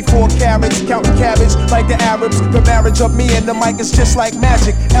 24 carats, counting cabbage like the Arabs. The marriage of me and the mic is just like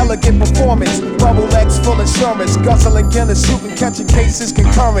magic. Elegant performance, bubble legs full insurance. Guzzling Guinness, shooting, catching cases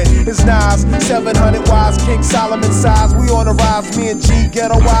concurrent. It's Nas, 700 wise, King Solomon size. We on the rise, me and G,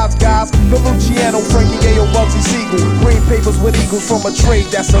 ghetto wise guys. The Luciano, Frankie Ayo, Bugsy Siegel. Green papers with eagles from a trade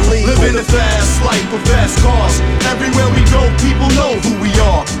that's illegal. Living a fast life with fast cars. Everywhere we go, people know who we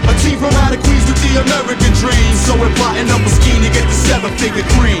are. A team from out of Queens with the American dream. So we're plotting up a scheme to get the 7-figure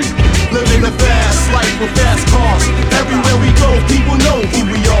cream. Living a fast life with fast cars. Everywhere we go, people know who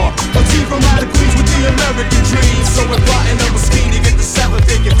we are. A team from out of Queens with the American dream. So we're plotting up a scheme to get the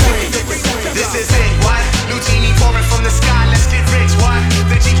 7-figure cream. This is it, what? New genie pouring from the sky, let's get rich, what?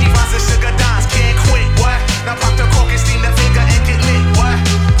 The cheeky vines and sugar dimes can't quit, what? Now pop the cork and steam the finger and get lit, what?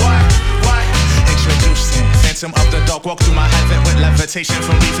 Introducing Phantom of the Dark, walk through my heaven with levitation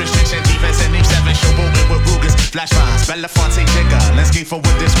from leaf restriction. Defense and name 7, showboating with Rugers, flash vines, Belafonte Jigger. Let's get for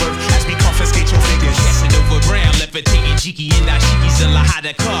what this worth as we confiscate your figures. Casanova Brown, levitating Jiki and Dashiki,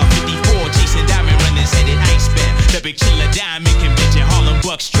 Zalahada car, 54, chasing diamond runners, headed iceberg. The big chiller diamond convention, Harlem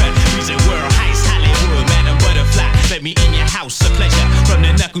Buck strut, reason world heist, Hollywood, Madam Butterfly. Let me in your house, a pleasure. From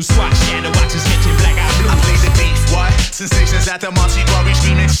the knuckle swatch, shadow watches, catching black eye blue. I play the beef, what? Sensations at the Monte Glory,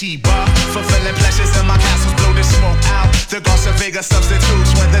 screaming Chiba. Fulfilling pleasures in my castles, blow the smoke out. The Garza Vega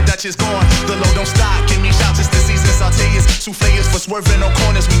substitutes when the Dutch is gone. The load don't stop, give me shouts, it's the season. Sauteas, souffleurs for swerving no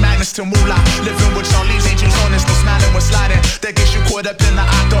corners. We magnets to moolah. Living with Charlie's angels on us, no smiling when sliding. That gets you caught up in the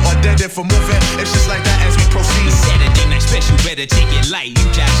octa or dead for moving. It's just like that as we proceed. Saturday night special, better take it light. You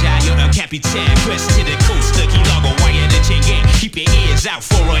jaja, you're El Capitan. Quest to the coast, the Key Largo, wire the chain gang. Keep your ears out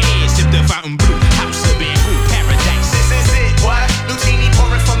for our ears. Sip the fountain blue, house of bamboo, paradise. This is it, what? New genie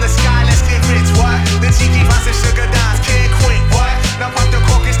pouring from the sky, let's get rich, what? The cheeky vines and sugar dimes can't quit, what? Now pop the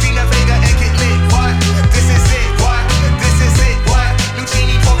cork and steam the Vega and get lit, what? This is it, what? This is it, what? New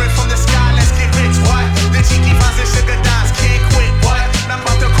genie pouring from the sky, let's get rich, what? The cheeky vines and sugar dimes can't quit, what? Now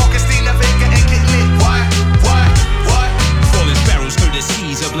pop the cork and steam the Vega and get lit, what? Falling sparrows through the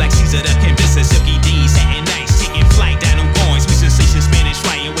seas, a black Caesar that can miss a silky D's. Satin nights, taking flight down them goings. We sensation Spanish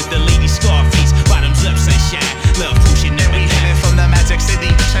flying with the lady Scarface. Bottoms up, sunshine, love pushing never down. From the magic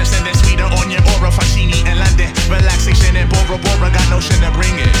city, transcendent sweeter on your aura, Fashini in London. Relaxation in Bora Bora, got notion to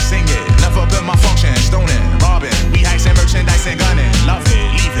bring it, sing it. Never been my function, stoning, robbing. We heisting merchandise and gunning, love it,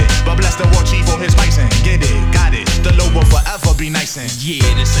 leave it. But bless the war chief for his bison, get it, got it. The low will forever be nice and yeah,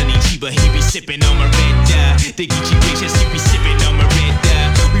 the sunny Chiba, he be sipping on my red The Geechee gracious, he be sipping on my red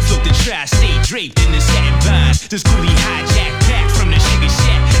We float the tri-state draped in the satin vines. This coolie hijack pack from the sugar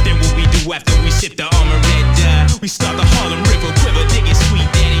shack. Then what we do after we sip the armor red we start the Harlem River quiver, digging sweet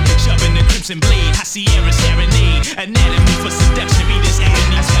daddy. Shoving the crimson blade, high Sierra serenade. Anatomy for seduction, be this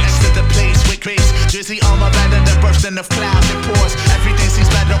agony. As I exit the place with grace, Jersey armor better than bursting of clouds and pores. Everything seems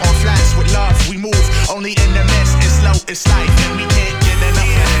better on flats. With love we move, only in the mist. It's slow, it's life, and we can't get enough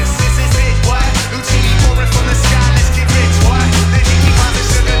of this. This is it, what? New genie pouring from the sky, let's get rich, what? The cheeky vines and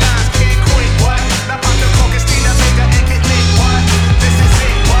sugar dimes can't quit, what? Now pop the cork and steam the Vega and get lit, what? This is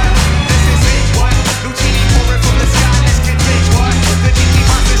it, what? This is it, what? New genie pouring from the sky, let's get rich, what? The cheeky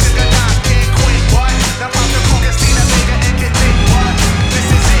vines and sugar dimes can't quit, what? Now pop the cork and steam the Vega and get lit, what? This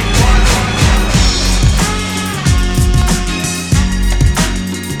is it, what?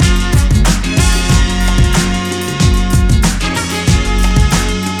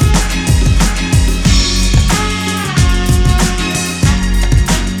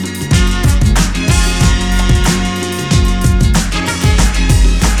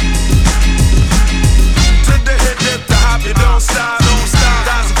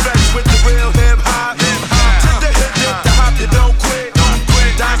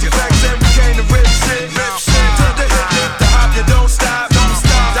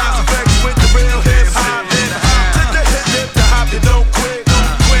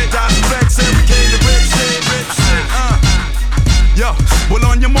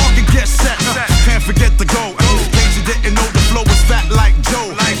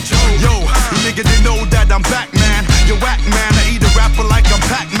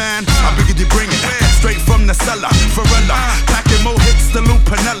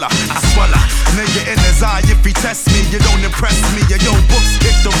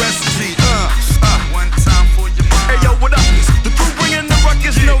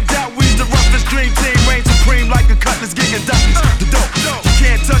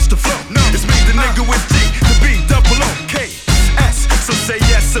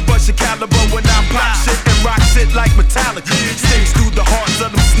 Stakes through the hearts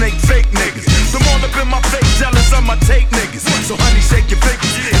of them snake fake niggas. Them all up in my face, jealous of my So honey, shake your fingers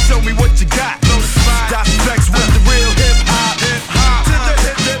and show me what you got. Dot Flex with the real hip hop. To the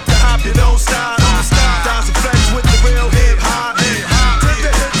hip hip, the hop, you don't stop. Dot Flex with the real hip hop. To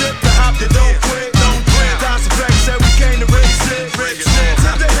the hip hip, the hop, you don't quit. Dot Flex said we came to rip shit.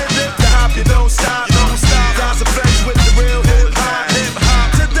 To the hip hip, the hop, you don't stop. Dot Flex with the real hip hop.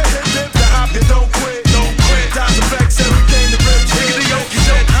 To the hip hip, the hop, you don't quit. Dot Flex said we came to rip shit.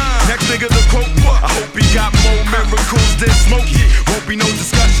 Next nigga the quote. I hope he got more miracles than Smokey. Won't be no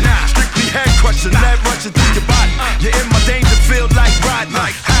discussion. Strictly head crushing, lead rushing through your body. You're in my danger field like Rodney.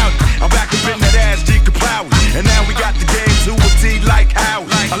 Howdy, I'm back up in that ass G Kapow. And now we got the game to a T like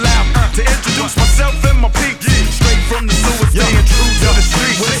Howdy. Allow me to introduce myself and my peeps. Straight from the sewer, staying true to the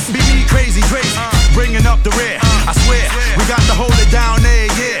streets. Be crazy, bringing up the rear. I swear, we got to hold it down there,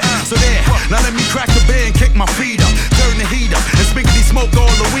 yeah. So there, now let me crack the beer and kick my feet up. Turn the heat up and spinkety smoke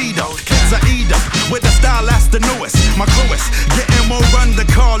all the weed up. Kids I eat up with the style that's the newest. My crew is getting more run than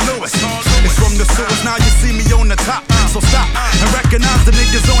Carl Lewis. It's from the sewers, now you see me on the top. So stop and recognize the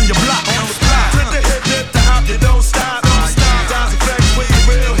niggas on your block. To the hip hip, the hop, you don't stop. Dance Flex with the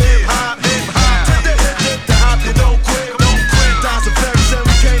real hip hop. To the hip hip, the hop, you don't quit. Dance Flex said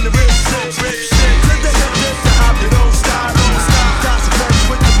we came to rip shit. To the hip hip, the hop, you don't stop. Dance Flex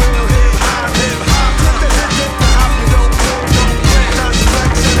with the real hip hop. To the hip hip, the hop, you don't quit. Dance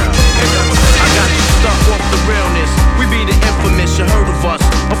Flex said we came to rip shit. I got you stuck off the realness. We be the infamous, you heard of us.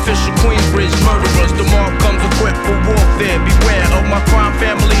 Official Queensbridge murderers. The mob comes equipped for warfare. Beware of my crime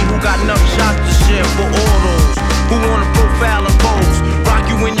family who got enough shots to share for all those who wanna profile and pose. Rock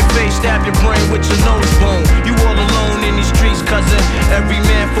you in your face, stab your brain with your nose bone. You all alone in these streets, cousin. Every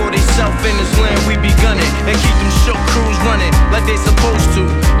man for theyself in this land. We be gunning and keep them shook crews running like they supposed to.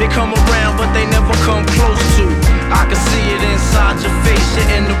 They come around, but they never come close to. I can see it inside your face.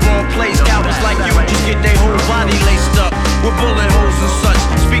 You're in the wrong place. Cowards like you just get their whole body laced up with bullet holes and such.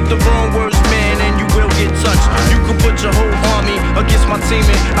 Speak the wrong words, man, and you will get touched. You could put your whole army against my team,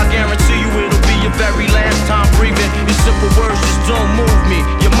 and I guarantee you it'll be your very last time breathing. Your simple words just don't move me.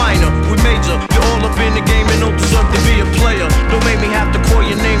 You're minor, we major. You're all up in the game and don't deserve to be a player. Don't make me have to call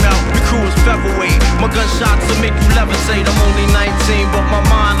your name out. Your crew is featherweight. My gunshots will make you levitate. I'm only 19, but my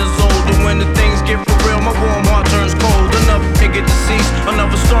mind is old. And when the things get for real, my warm heart turns cold. Another nigga deceased,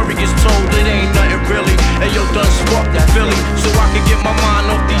 another story gets told. It ain't nothing really. And yo, done sparked the Philly, so I can get my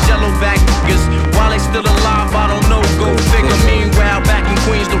mind off these yellow back niggas. While they still alive, I don't know, go figure. Meanwhile, back in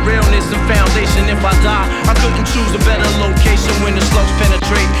Queens, the realness and foundation. If I die, I couldn't choose a better location. When the slugs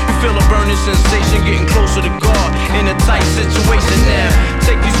penetrate, you feel a burning sensation, getting closer to God in a tight situation now.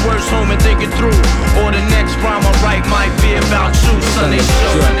 Take these words home and think it through, or the next rhyme I write might be about you. Son, they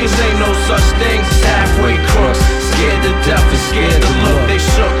shook, cause ain't no such thing as halfway crooks. Scared to death and scared to look, they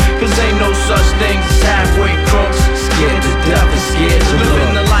shook, cause ain't no such thing as halfway crooks. Scared to death and scared to look.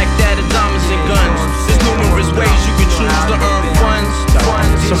 Living the life that is diamonds and guns. There's numerous ways you can choose to earn funds.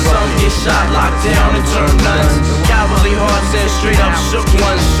 Some get shot, locked down, and turn nuns. Cowardly hearts and straight up shook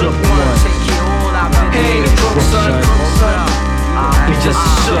ones. He ain't a crook, son. He just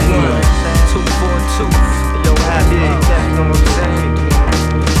a shook one. 242. Yo, happy ain't that, you know what I'm saying?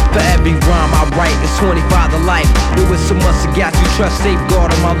 For every rhyme I write, it's 25 to life. There was so much I got you trust,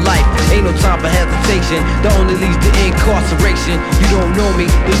 safeguard on my life. Ain't no time for hesitation, that only leads to incarceration. You don't know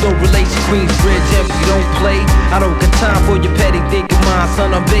me, there's no relation. Queensbridge, if you don't play, I don't got time for your petty thinking mind.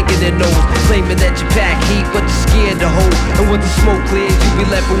 Son, I'm bigger than those, claiming that you pack heat, but you're scared to hold. And when the smoke clears, you be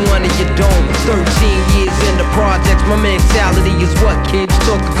left with one in your dome. 13 years in the projects, my mentality is what, kid? You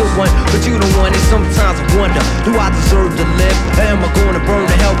talk a good one, but you don't want it. Sometimes I wonder, do I deserve to live? Or am I gonna burn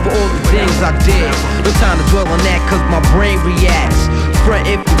to hell for all the things I did? No time to dwell on that, cause my brain reacts. Front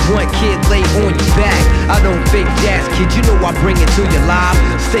if you want, kid, lay on your back. I don't fake jazz, kid, you know I bring it to your live.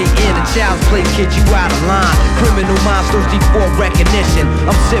 Stay in a child's play, kid, you out of line. Criminal minds thirsty for recognition.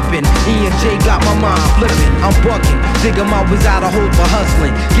 I'm sipping, E&J got my mind flipping. I'm bucking, digging my ways out of hope for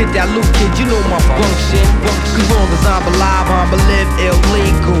hustling. Get that loot, kid, you know my function. Cause long as I'm alive, I'ma live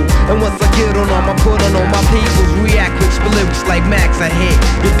illegal. And once I get on I put on all my peoples. React quick, spit lyrics like Max, I hit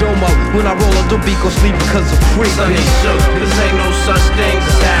your dome up. When I roll up, don't be gon' sleep because of freak. Son, they shook, cause ain't no such thing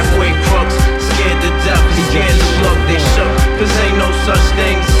as halfway crooks. Scared to death and scared to look, they shook, cause ain't no such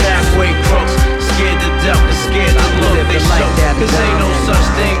thing as halfway crooks. Scared to death and scared to look, they shook, cause ain't no such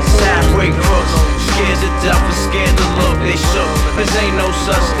thing as halfway crooks. Scared to death and scared to look, they shook, cause ain't no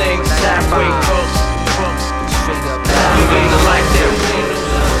such thing as halfway crooks. Living the life there,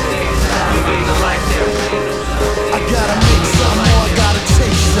 living the life there. I gotta make some more, I gotta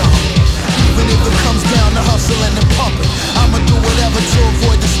take some. Even if it comes down to hustling and pumping, I'ma do whatever to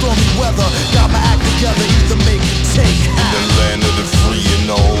avoid the stormy weather. Got my act together, either make, take, act.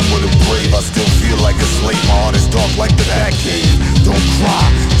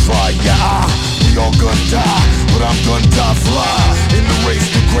 gun tie fly. In the race,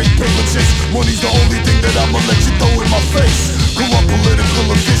 the great paper chase. Money's the only thing that I'ma let you throw in my face. Corrupt political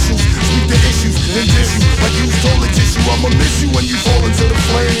officials speak the issues and dish you like used toilet tissue. I'ma miss you when you fall into the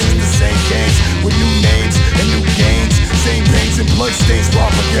flames. It's the same games with new names and new games. Same pains and bloodstains,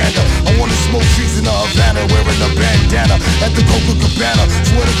 propaganda. I wanna smoke trees in the Havana, wearing a bandana at the Coca-Cabana.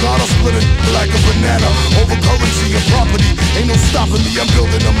 Swear to God, I'll split it like a banana. Over currency and property, ain't no stopping me. I'm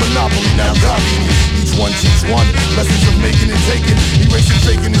building a monopoly, now copy me. Each one teach one, lessons of making and taking. Erasing,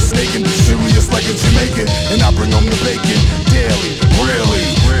 faking and snaking, serious like a Jamaican. And I bring home the bacon, daily, really.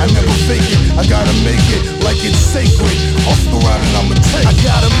 I never fake it, I gotta make it like it's sacred. I'll screw around and I'ma take. I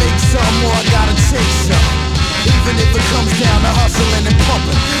gotta make some or I gotta take some. Even if it comes down to hustling and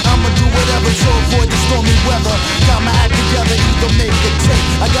pumping, I'ma do whatever to avoid the stormy weather. Got my act together, either make or take.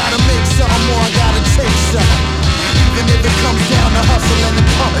 I gotta make something or I gotta take something. Even if it comes down to hustling and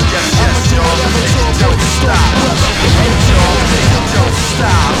pumping, I'ma do whatever to avoid the stormy weather. Hey y'all, it don't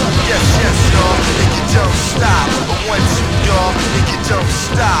stop. Yes, y'all, it don't stop. But 1, 2, y'all, it don't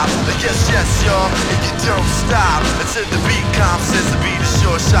stop. Yes, y'all, it don't stop. Until the beat comes, says the beat is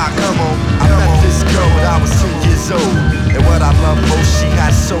short shot. Come on, I met this girl when I was 10 years old. And what I love most, she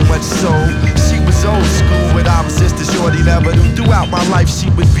had so much soul. She was old school when I was just a shorty, never knew. Throughout my life, she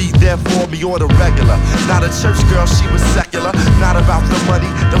would be there for me on the regular. Not a church girl, she was secular. Not about the money,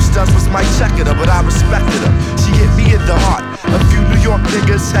 those stunts was my checking her, but I respected her. She hit me in the heart. A few New York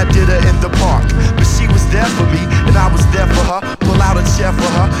niggas had did her in the park, but she was there for me, and I was there for her. Pull out a chair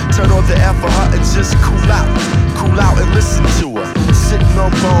for her, turn on the air for her, and just cool out and listen to her. Sitting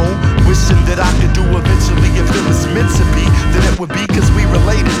on bone, wishing that I could do eventually. If it was meant to be, then it would be, cause we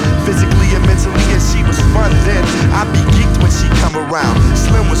related physically and mentally, and she was fun then. I'd be geeked when she come around.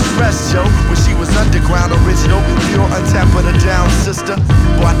 Slim was fresh, yo, when she was underground, original, pure, untapped, but a down sister.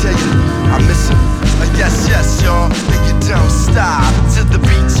 Boy, I tell you, I miss her. Yes, y'all, and you don't stop. To the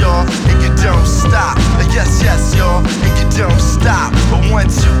beat, y'all, and you don't stop. Yes, y'all, and you don't stop. 1,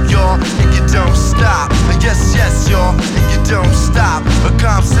 2, y'all, and you don't stop. Yes, y'all, and you don't stop.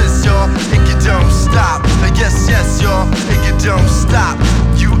 Calm sense, y'all, and you don't stop. Yes, y'all, and you don't stop.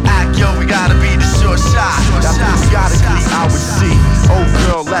 You act, yo, we gotta be the short shot. That's periodically I would see old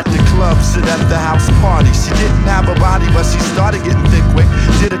girl at the club, sit at the house party. She didn't have a body, but she started getting thick quick.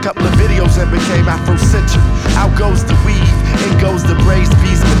 Did a couple of videos and became Afrocentric. Out goes the weave, in goes the braised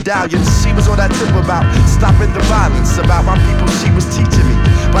bees medallion. She was on that tip about stopping the violence. About my people, she was teaching me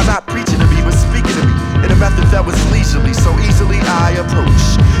by not preaching to me, but speaking to me in a method that was leisurely, so easily I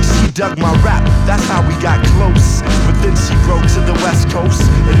approached. She dug my rap, that's how we got close. But then she broke to the West Coast,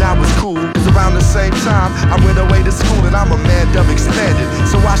 and that was cool, cause around the same time I went away to school, and I'm a man dumb expanded.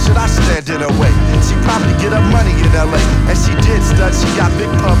 So why should I stand in her way? She probably get her money in LA, and she did stud, she got big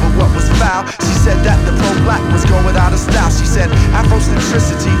pub, but what was foul? She said that the pro-black was going out of style. She said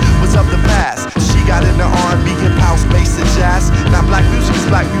Afrocentricity was of the past. She got into R&B, hip house, bass, and jazz. Now black music is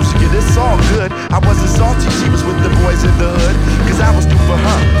black music, and it's all good. I wasn't salty, she was with the boys in the hood, cause I was new for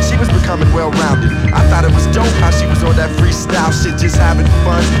her. She was becoming well-rounded. I thought it was dope how she was on that freestyle shit, just having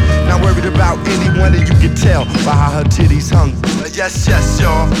fun. Not worried about anyone, and you can tell by how her titties hung. Yes,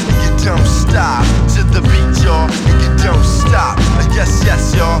 y'all, and you don't stop. To the beat, y'all, and you don't stop. Yes,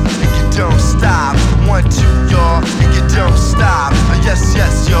 y'all, and you don't stop. 1, 2, y'all, and you don't stop. Yes,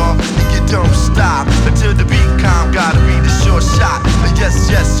 y'all, and you don't stop. Until the beat calm, gotta be the short shot. Yes,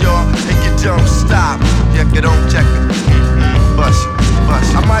 y'all, and you don't stop. Yeah, get on, check it. Bust.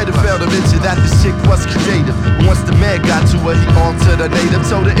 I might have failed to mention that the chick was creative. Once the man got to her, he altered her native.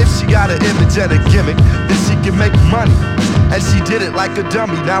 Told her if she got an image and a gimmick, then she can make money. And she did it like a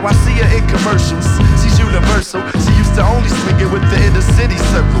dummy. Now I see her in commercials. She's universal. She used to only swing it with the inner city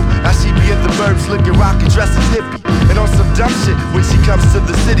circle. Now she be in the burbs looking rocky, dressing hippie. And on some dumb shit when she comes to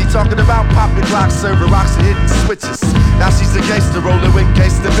the city, talking about popping blocks, serving rocks and hitting switches. Now she's a gangster rolling with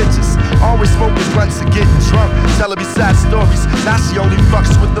gangster bitches. Always smoking blunts and getting drunk, telling me sad stories. Now she only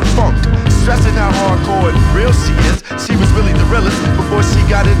fucks with the funk, stressing how hardcore and real she is. She was really the realest before she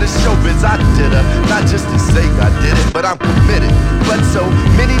got into showbiz. I did her, not just to say I did it, but I'm committed. But so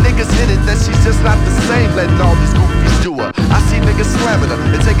many niggas hit it that she's just not the same, letting all these goofies do her. I see niggas slamming her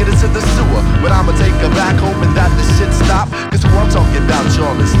and taking her to the sewer, but I'ma take her back home and that the shit stop. Cause who I'm talking about,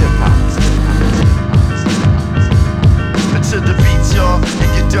 y'all, is hip-hop. To the beat, y'all,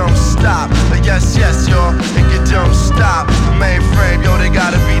 and you don't stop. Yes, y'all, and you don't stop. Mainframe, yo, they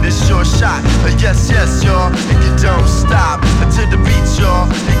gotta be the short shot. Yes, y'all, and you don't stop. To the beat,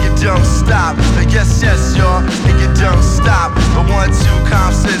 y'all, and you don't stop. Yes, y'all, and you don't stop. But 1, 2,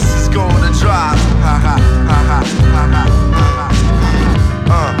 calm sense is going to drop. Ha ha, ha ha, ha ha,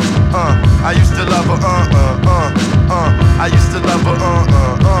 ha ha. I used to love her,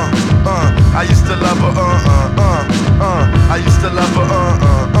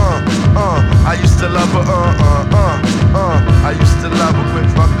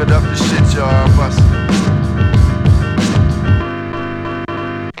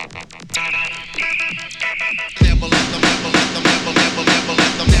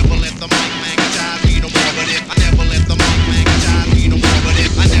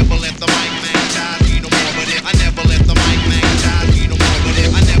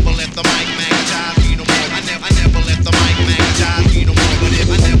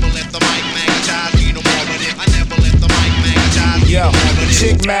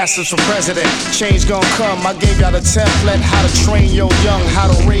 masters for president. Change gon' come. I gave y'all the template. How to train your young, how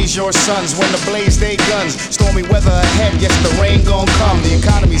to raise your sons. When the blaze they guns, stormy weather ahead. Yes, the rain gon' come. The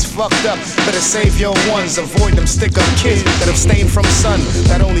economy's fucked up. Better save your ones. Avoid them stick-up kids that abstain from sun.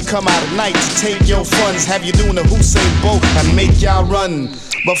 That only come out at night to take your funds. Have you doing the Hussein Bolt and make y'all run.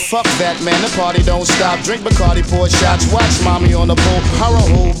 But fuck that, man, the party don't stop. Drink Bacardi, pour shots, watch mommy on the pole. Her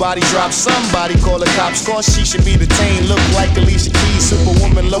whole body drop, somebody call the cops. Cause she should be detained. Look like Alicia Keys,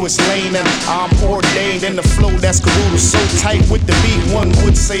 Superwoman, Lois Lane. And I'm ordained in the flow that's caroodle. So tight with the beat, one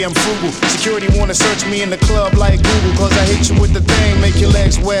would say I'm frugal. Security wanna search me in the club like Google. Cause I hit you with the thing, make your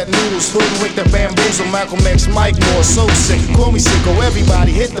legs wet noodles. Hood with the bamboozle, Malcolm X, Mike Moore. So sick, call me sicko,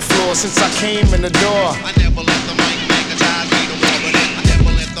 everybody hit the floor since I came in the door. I never let the mic magnetize me no more, but I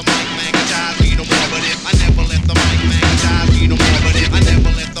never let the mic magnetize me no more, but I never let the mic magnetize me no more, but I never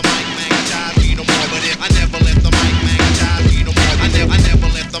let the mic magnetize me no more, but I never let the mic magnetize me no more, I never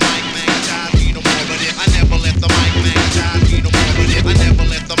let the mic magnetize me no more, but I never let the mic magnetize me no more, but I never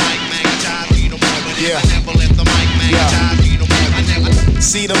let the mic magnetize me no more, but I never let the mic magnetize me no more, I never.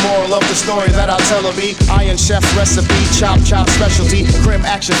 See the moral of the story that I'll tell her be. Iron chef recipe, chop specialty. Crim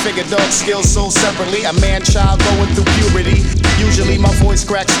action figure dog skills sold separately. A man child going through puberty. Usually my voice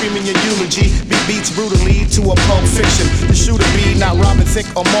cracks screaming your eulogy. Beats brutally to a Pulp Fiction. The shooter be not Robin Thicke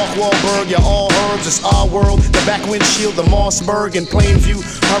or Mark Wahlberg. You're all herbs, it's our world. The back windshield, the Mossberg and Plainview.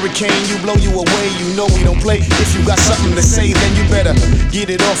 Hurricane, you blow you away. You know we don't play. If you got something to say, then you better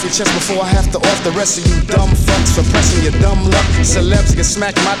get it off your chest before I have to off the rest of you dumb fucks for pressing your dumb luck. Celebs get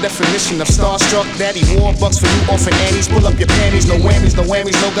smacked, my definition of starstruck. Daddy Warbucks for you orphan Annies. Pull up your panties, no whammies,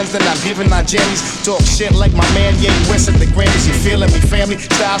 no guns, then I'm giving not jammies. Talk shit like my man Ye West at the Grammys. You feeling me, family?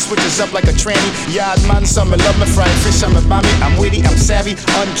 Style switches up like a tranny. Yard man, summer love me, fried fish, I'm a mommy. I'm witty, I'm savvy,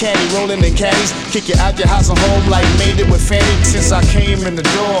 uncanny, rolling in caddies. Kick you out your house and home like made it with Fanny. Since I came in the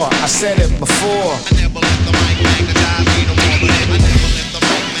door, I said it before. I never let the mic magnetize me no more, but I never let the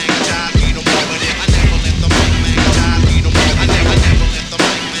mic magnetize me no more, but I never let the mic magnetize me no more, I never let the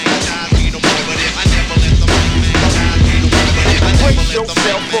mic magnetize me no more, but I never let the mic magnetize me no more, but I never let the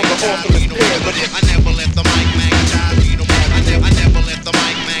mic magnetize me no more, but I never let the mic magnetize me no more, I never let the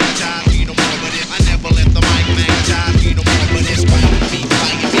mic magnetize me no more, but I never let the mic magnetize me no more, but it's fine to be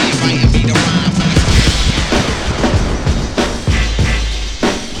fighting me to rhyme.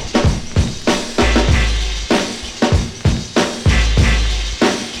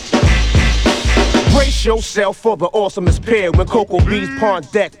 Brace yourself for the awesomest pair. When Cocoa Bees pawn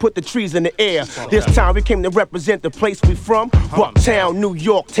deck, put the trees in the air. This time we came to represent the place we from. Uptown, New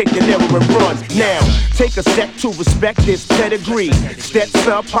York, take the narrow and run. Now, take a sec to respect this pedigree.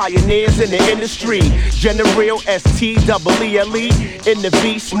 Stetson pioneers in the industry. General S-T-E-E-L-E. In the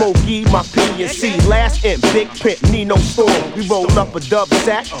V, Smokey, my P&C. Last in Big Pimp, Nino Storm. We roll up a dub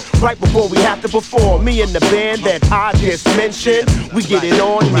sack right before we have to perform. Me and the band that I just mentioned. We get it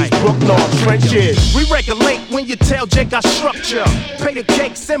on in these Brooklyn trenches. We regulate when you tell Jake I structure. Pay the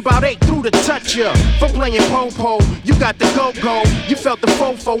cake, send about 8 through the toucher. For playing po-po, you got the go-go. You felt the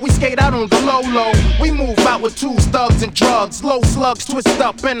fofo, we skate out on the low-low. We move out with tools, thugs, and drugs. Low slugs twist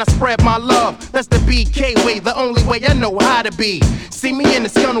up and I spread my love. That's the BK way, the only way I know how to be. See me in the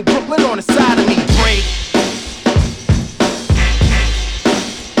Scunner Brooklyn on the side of me, break.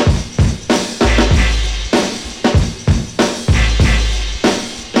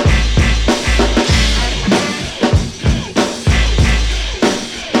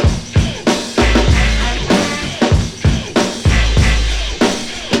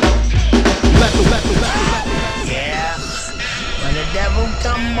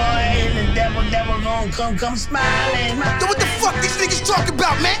 Come smiling. Yo, what the fuck these niggas talking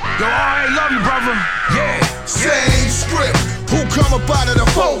about, man? Yo, I love you, brother. Yeah. Same script. Who come up out of the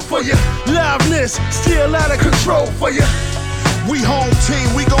fold for you? Liveness, still out of control for you. We home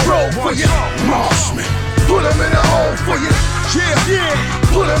team, we gon' roll for you. Marshman, put them in a hole for you. Yeah,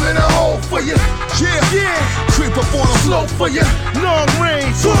 put them in a hole for you. Yeah, creep up on them slow for you. Long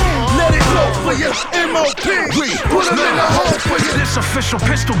range, let it blow for you. MOP, put them in a hole for you. This official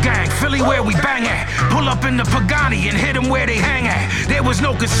pistol gang, Philly where we bang at. Pull up in the Pagani and hit them where they hang at. There was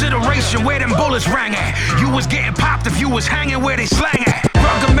no consideration where them bullets rang at. You was getting popped if you was hanging where they slang at.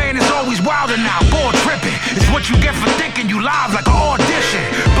 Rugged man is always wilder now, ball tripping. It's what you get for thinking you live like an audition.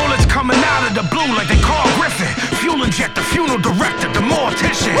 Bullets coming out of the blue like they Carl Griffin. Fuel injector, funeral director, the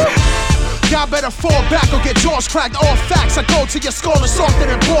mortician. y'all better fall back or get jaws cracked. All facts, I go to your skull and softer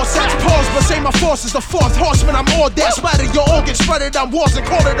than ball sacks. Pause, but say my force is the fourth horseman. I'm all that. Splatter your organs, spread it on walls and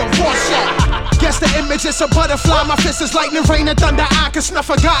call it a raw shot. Guess the image is a butterfly. My fist is lightning, rain and thunder. I can snuff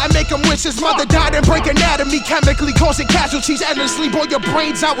a guy and make him wish his mother died and break anatomy. Chemically causing casualties endlessly. Blow your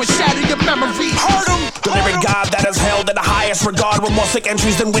brains out and shatter your memories. Heard him? The lyric god that is held in the highest regard, with more sick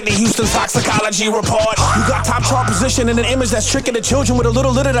entries than Whitney Houston's toxicology report. You got top chart position in an image that's tricking the children with a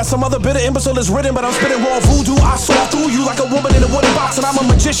little litter that some other bitter imbecile is written. But I'm spitting raw voodoo. I saw through you like a woman in a wooden box, and I'm a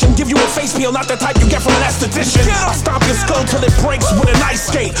magician. Give you a face peel, not the type you get from an esthetician. I stomp your skull till it breaks with an ice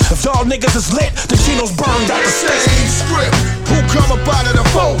skate. If y'all niggas is lit, the Chino's burned out the state. Same script. Who come up out of the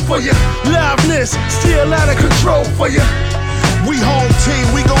fold for you? Liveness, still out of control for you. We home team,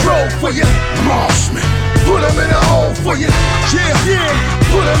 we gon' roll for you. Marshman, put them in a hole for you. Yeah, yeah.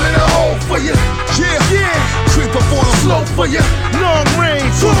 Put them in a hole for you. Yeah, yeah. Creep up on them slow for you. Long range,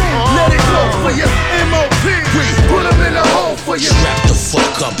 let it go for you. MOP, put them in a hole for you. Strap the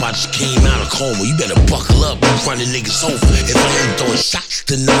fuck up, I just came out of coma. You better buckle up, you running niggas over. If I ain't throwing shots,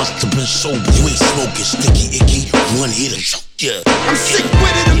 then I must have been sober. You ain't smoking, sticky, icky, one hitter. Yeah. I'm sick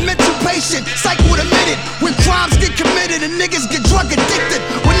with it, a mental patient, psych with a minute. When crimes get committed and niggas get drug addicted.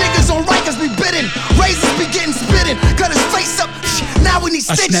 When niggas on Rikers be bitten, razors be getting spitting. Cut his face up, now we need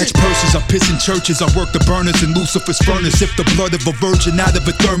I stitches. snatch purses, I piss in churches, I work the burners in Lucifer's furnace. If the blood of a virgin out of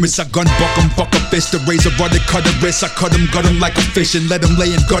a thermos, I gun buck a fist, a razor rudder, cut a wrist. I cut him, gut him like a fish and let him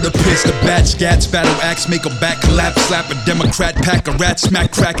lay in gutter piss. The bad scats, battle axe, make a back collapse, slap a Democrat, pack a rat, smack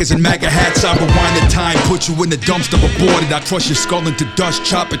crackers and MAGA hats. I rewind the time, put you in the dumpster, aborted. I crush your skull into dust,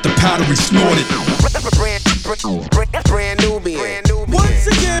 chop it to powder and snort it. Brand Nubian. Once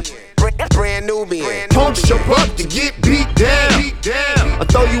again, brand Nubian. Punks jump up to get beat down. I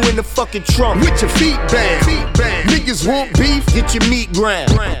throw you in the fucking trunk With your feet bound. Niggas want beef, get your meat ground.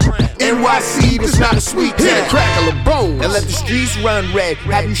 NYC, this not a sweet town. Hit a crackle of bones And let the streets run red.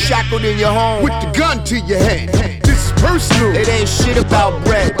 Have you shackled in your home with the gun to your head. This is personal. It ain't shit about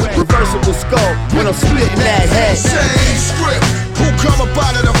bread. Reversible skull when I'm splitting that head. Same script. Who come up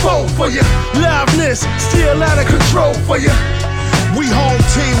out of the fold for you? liveness, still out of control for you. We home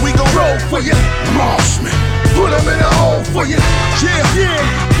team, we gon' roll for you. Marshman, put them in a hole for you. Yeah, yeah.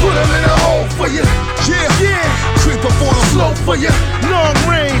 Put them in a hole for you. Yeah, yeah. Creep up on them slow for you. Long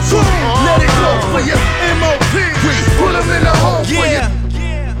range, let it go for you. MOP, put them in a hole for you.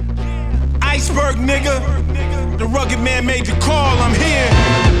 Iceberg nigga, the rugged man made the call, I'm here.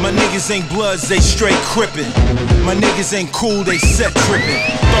 My niggas ain't bloods, they straight crippin'. My niggas ain't cool, they set trippin'.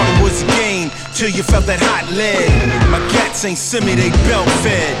 Thought it was a game, till you felt that hot lead. My cats ain't semi, they belt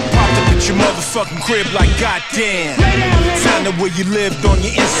fed. Popped up at your motherfucking crib like goddamn. Found out where you lived on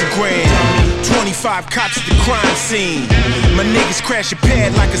your Instagram. 25 cops at the crime scene. My niggas crash a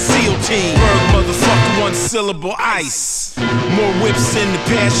pad like a SEAL team. Berg motherfucker, one syllable ice. More whips in the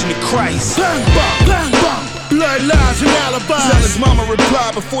Passion of Christ. Bang, bang, bang, bang. Blood lies and alibis. Tell his mama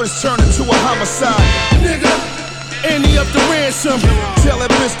reply before this turn into a homicide. Nigga, Andy up the ransom. Tell that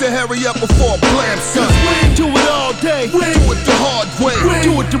bitch to hurry up before I blam son. Do it all day. Do it the hard way.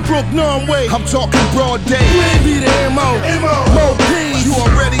 Do it the Brook Norm way. I'm talking broad day. Be the MO. Mo-P's. You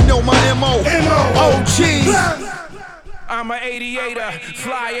already know my MO. OGs. I'm a 88er,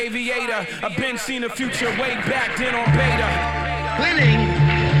 fly aviator. I've been seen the future way back then on beta. Winning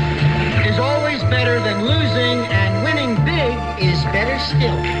is always better than losing, and winning big is better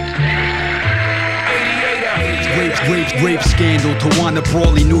still. Rape scandal, Tawana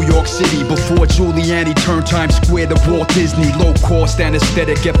Brawley, New York City. Before Giuliani turned Times Square to Walt Disney. Low cost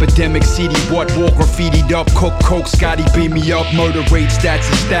anesthetic, epidemic, CD. What wall graffitied up, coke, Scotty beam me up. Murder rate stats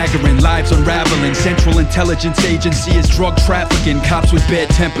are staggering, lives unraveling. Central Intelligence Agency is drug trafficking. Cops with bad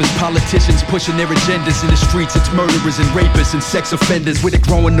tempers, politicians pushing their agendas in the streets. It's murderers and rapists and sex offenders with a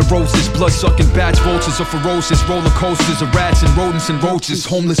growing neurosis. Blood-sucking bats, vultures are ferocious. Roller coasters of rats and rodents and roaches.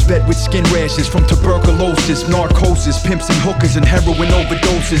 Homeless vet with skin rashes from tuberculosis. Narcosis, pimps and hookers and heroin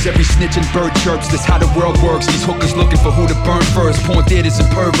overdoses. Every snitch and bird chirps, that's how the world works. These hookers looking for who to burn first. Porn theaters and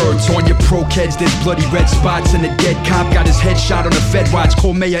perverts. On your pro kids, there's bloody red spots. And a dead cop got his head shot on a Fed watch.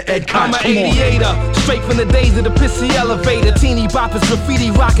 Call Mayor Ed Koch. I'm an 88er, straight from the days of the pissy elevator. Teeny boppers, graffiti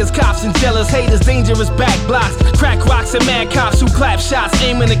rockers, cops and jealous haters. Dangerous back blocks, crack rocks and mad cops who clap shots,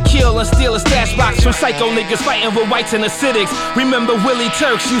 aiming to kill and steal a stash box from psycho niggas fighting with whites and acidics. Remember Willie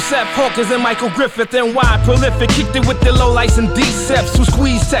Turks, Yusef Hawkins and Michael Griffith and Y Prolific. Kicked it with the low lights and D-Seps who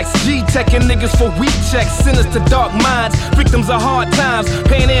squeeze text, G-Teching niggas for weak checks. Sinister dark minds, victims of hard times.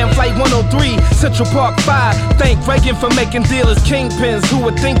 Pan Am Flight 103, Central Park 5. Thank Reagan for making dealers kingpins. Who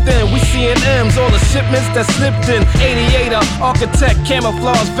would think then we seeing M's, all the shit shipments that slipped in. Aviator, architect,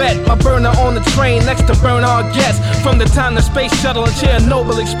 camouflage vet. My burner on the train next to Bernard Guest. From the time the space shuttle and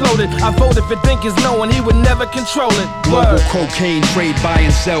Chernobyl exploded, I voted for Dinkins knowing he would never control it. Global cocaine trade, buy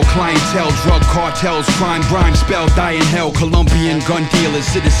and sell, clientele, drug cartels, crime, grime, spell, die in hell. Colombian gun dealers,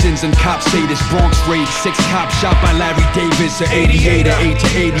 citizens and cops say this. Bronx raid, 6 cops shot by Larry Davis. A 88er, 8 to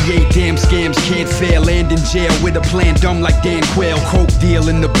 88, damn scams can't fail. Land in jail with a plan dumb like Dan Quayle. Coke deal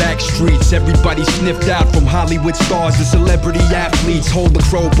in the back streets, everybody sniffed out from Hollywood stars to celebrity athletes. Hold the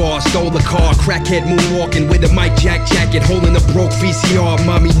crowbar, stole the car, crackhead moonwalking with a Mike Jack jacket, holding a broke VCR.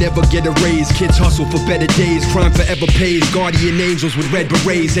 Mommy never get a raise, kids hustle for better days. Crime forever pays, guardian angels with red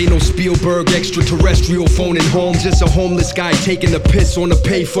berets. Ain't no Spielberg extraterrestrial phoning home, just a homeless guy taking a piss on a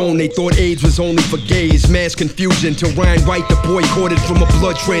payphone. They thought AIDS was only for gays, mass confusion till Ryan Wright the boycotted from a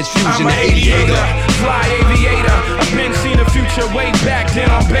blood transfusion. I'm an aviator, fly aviator. I've been seen the future way back then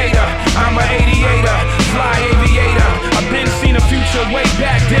on beta. I'm an aviator, fly aviator. I've been seen the future way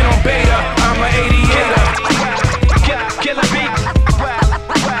back then on beta. I'm an aviator. Killer beat,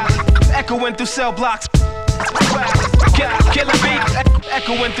 echoing through cell blocks. Killer beat,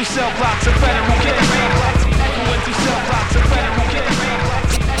 echoing through cell blocks. A federal killer beat, echoing through cell blocks. A federal killer beat,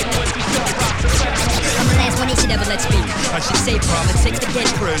 echoing through cell blocks. I'm the last one he should ever let speak. I should say politics to get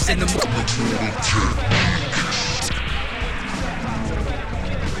crews in the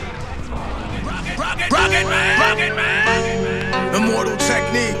Rocket man. Immortal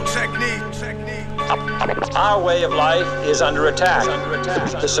technique. Our way of life is under attack.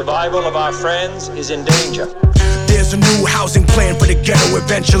 The survival of our friends is in danger. There's a new housing plan for the ghetto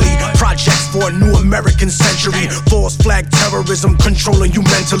eventually. Projects for a new American century. False flag terrorism controlling you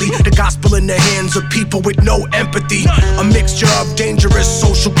mentally. The gospel in the hands of people with no empathy. A mixture of dangerous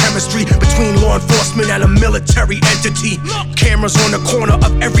social chemistry between law enforcement and a military entity. Cameras on the corner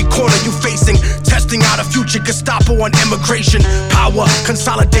of every corner you facing. Testing out a future Gestapo on immigration. Power,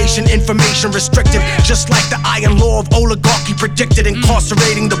 consolidation, information restricted. Just like the iron law of oligarchy predicted.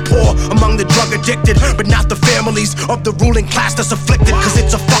 Incarcerating the poor among the drug addicted. But not the families of the ruling class that's afflicted. Cause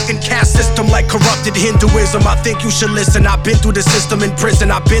it's a fucking caste system like corrupted Hinduism. I think you should listen. I've been through the system in prison.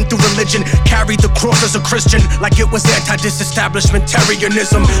 I've been through religion. Carried the cross as a Christian like it was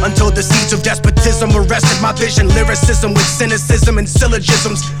anti-disestablishmentarianism. Until the seeds of despotism arrested my vision. Lyricism with cynicism and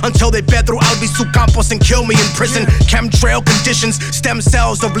syllogisms. Until they fed through Albizu Campos and killed me in prison. Chemtrail conditions, stem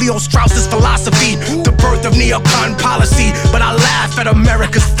cells of Leo Strauss's philosophy. The birth of neocon policy. But I laugh at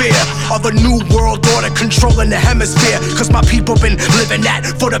America's fear of a new world order controlling the hemisphere. Cause my people been living that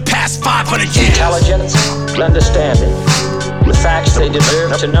for the past 500 years. Intelligence, understanding, the facts they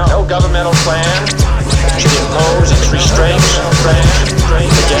deserve to know. No governmental plan should impose its restraints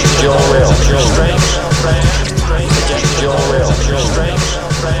against your will. Restraints against your will. Restraints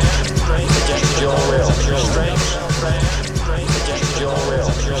against your will. Restraints against your will. Restraints against your will.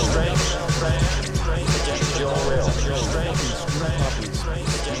 Restraints against your will.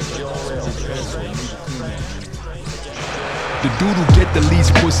 The dude who get the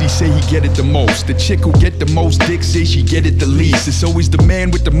least pussy say he get it the most. The chick who get the most dick say she get it the least. It's always the man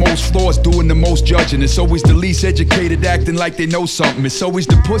with the most flaws doing the most judging. It's always the least educated acting like they know something. It's always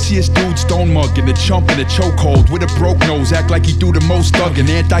the pussiest dude stone mugging, the chump in the chokehold with a broke nose, act like he do the most thugging.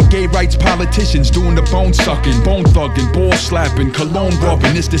 Anti-gay rights politicians doing the bone sucking, bone thugging, ball slapping, cologne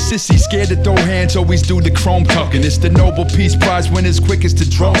rubbing. It's the sissy scared to throw hands, always do the chrome tucking. It's the Nobel Peace Prize winners quickest to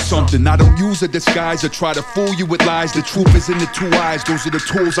draw something. I don't use a disguise or try to fool you with lies. The truth is in the two eyes, those are the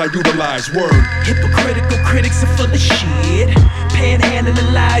tools I utilize. Word. Hypocritical critics are full of shit.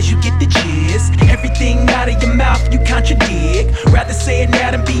 Panhandling lies, you get the gist. Everything out of your mouth, you contradict. Rather say it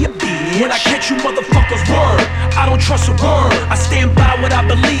now than be a bitch. When I catch you motherfuckers, word, I don't trust a word. I stand by what I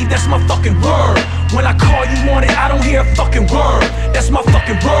believe, that's my fucking word. When I call you on it, I don't hear a fucking word. That's my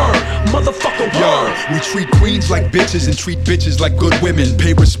fucking word, motherfucker word. Yo, we treat queens like bitches and treat bitches like good women.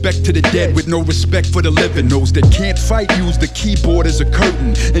 Pay respect to the dead with no respect for the living. Those that can't fight use the keyboard as a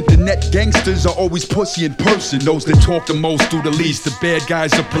curtain. Internet gangsters are always pussy in person. Those that talk the most do the least. The bad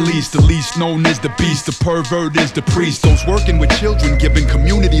guys are police. The least known is the beast. The pervert is the priest. Those working with children giving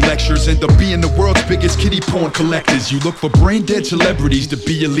community lectures end up being the world's biggest kitty porn collectors. You look for brain dead celebrities to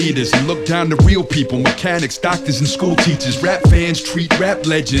be your leaders and look down to real people, mechanics, doctors, and school teachers. Rap fans treat rap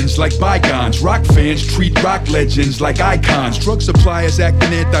legends like bygones. Rock fans treat rock legends like icons. Drug suppliers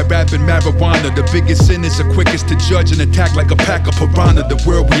acting anti-rap and marijuana. The biggest sinners are quickest to judge and attack like a pack of piranha. The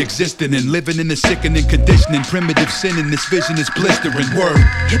world we exist in, living in a sickening condition, and primitive sin in this vision is blistering. Word.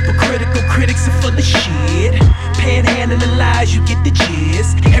 Hypocritical critics are full of shit. Panhandling lies, you get the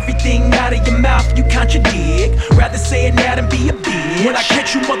gist. Everything out of your mouth, you contradict. Rather say it now than be a bitch. When I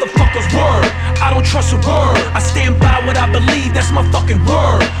catch you motherfuckers, word, I don't trust fucking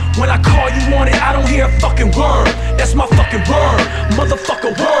word. When I call you on it, I don't hear a fucking word. That's my fucking word,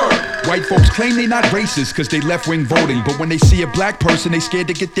 motherfucker word. White folks claim they not racist cause they left-wing voting, but when they see a black person, they scared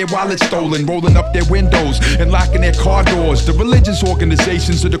to get their wallet stolen, rolling up their windows and locking their car doors. The religious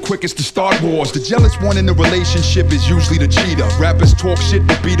organizations are the quickest to start wars. The jealous one in the relationship is usually the cheater. Rappers talk shit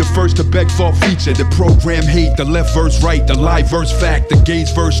but be the first to beg for a feature. The program hate, the left verse right, the lie verse fact, the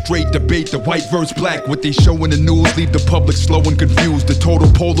gays verse straight, debate, the white verse black. What they show in the news leave the public slow and confused. The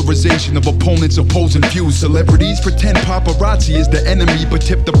total polarization of opponents opposing views. Celebrities pretend paparazzi is the enemy, but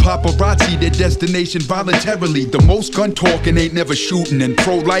tip the paparazzi their destination voluntarily. The most gun talking ain't never shooting, and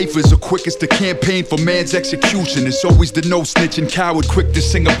pro-life is the quickest to campaign for man's execution. It's always the no-snitching coward quick to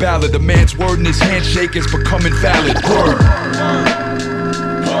sing a ballad. A man's word in his handshake is becoming valid. Word.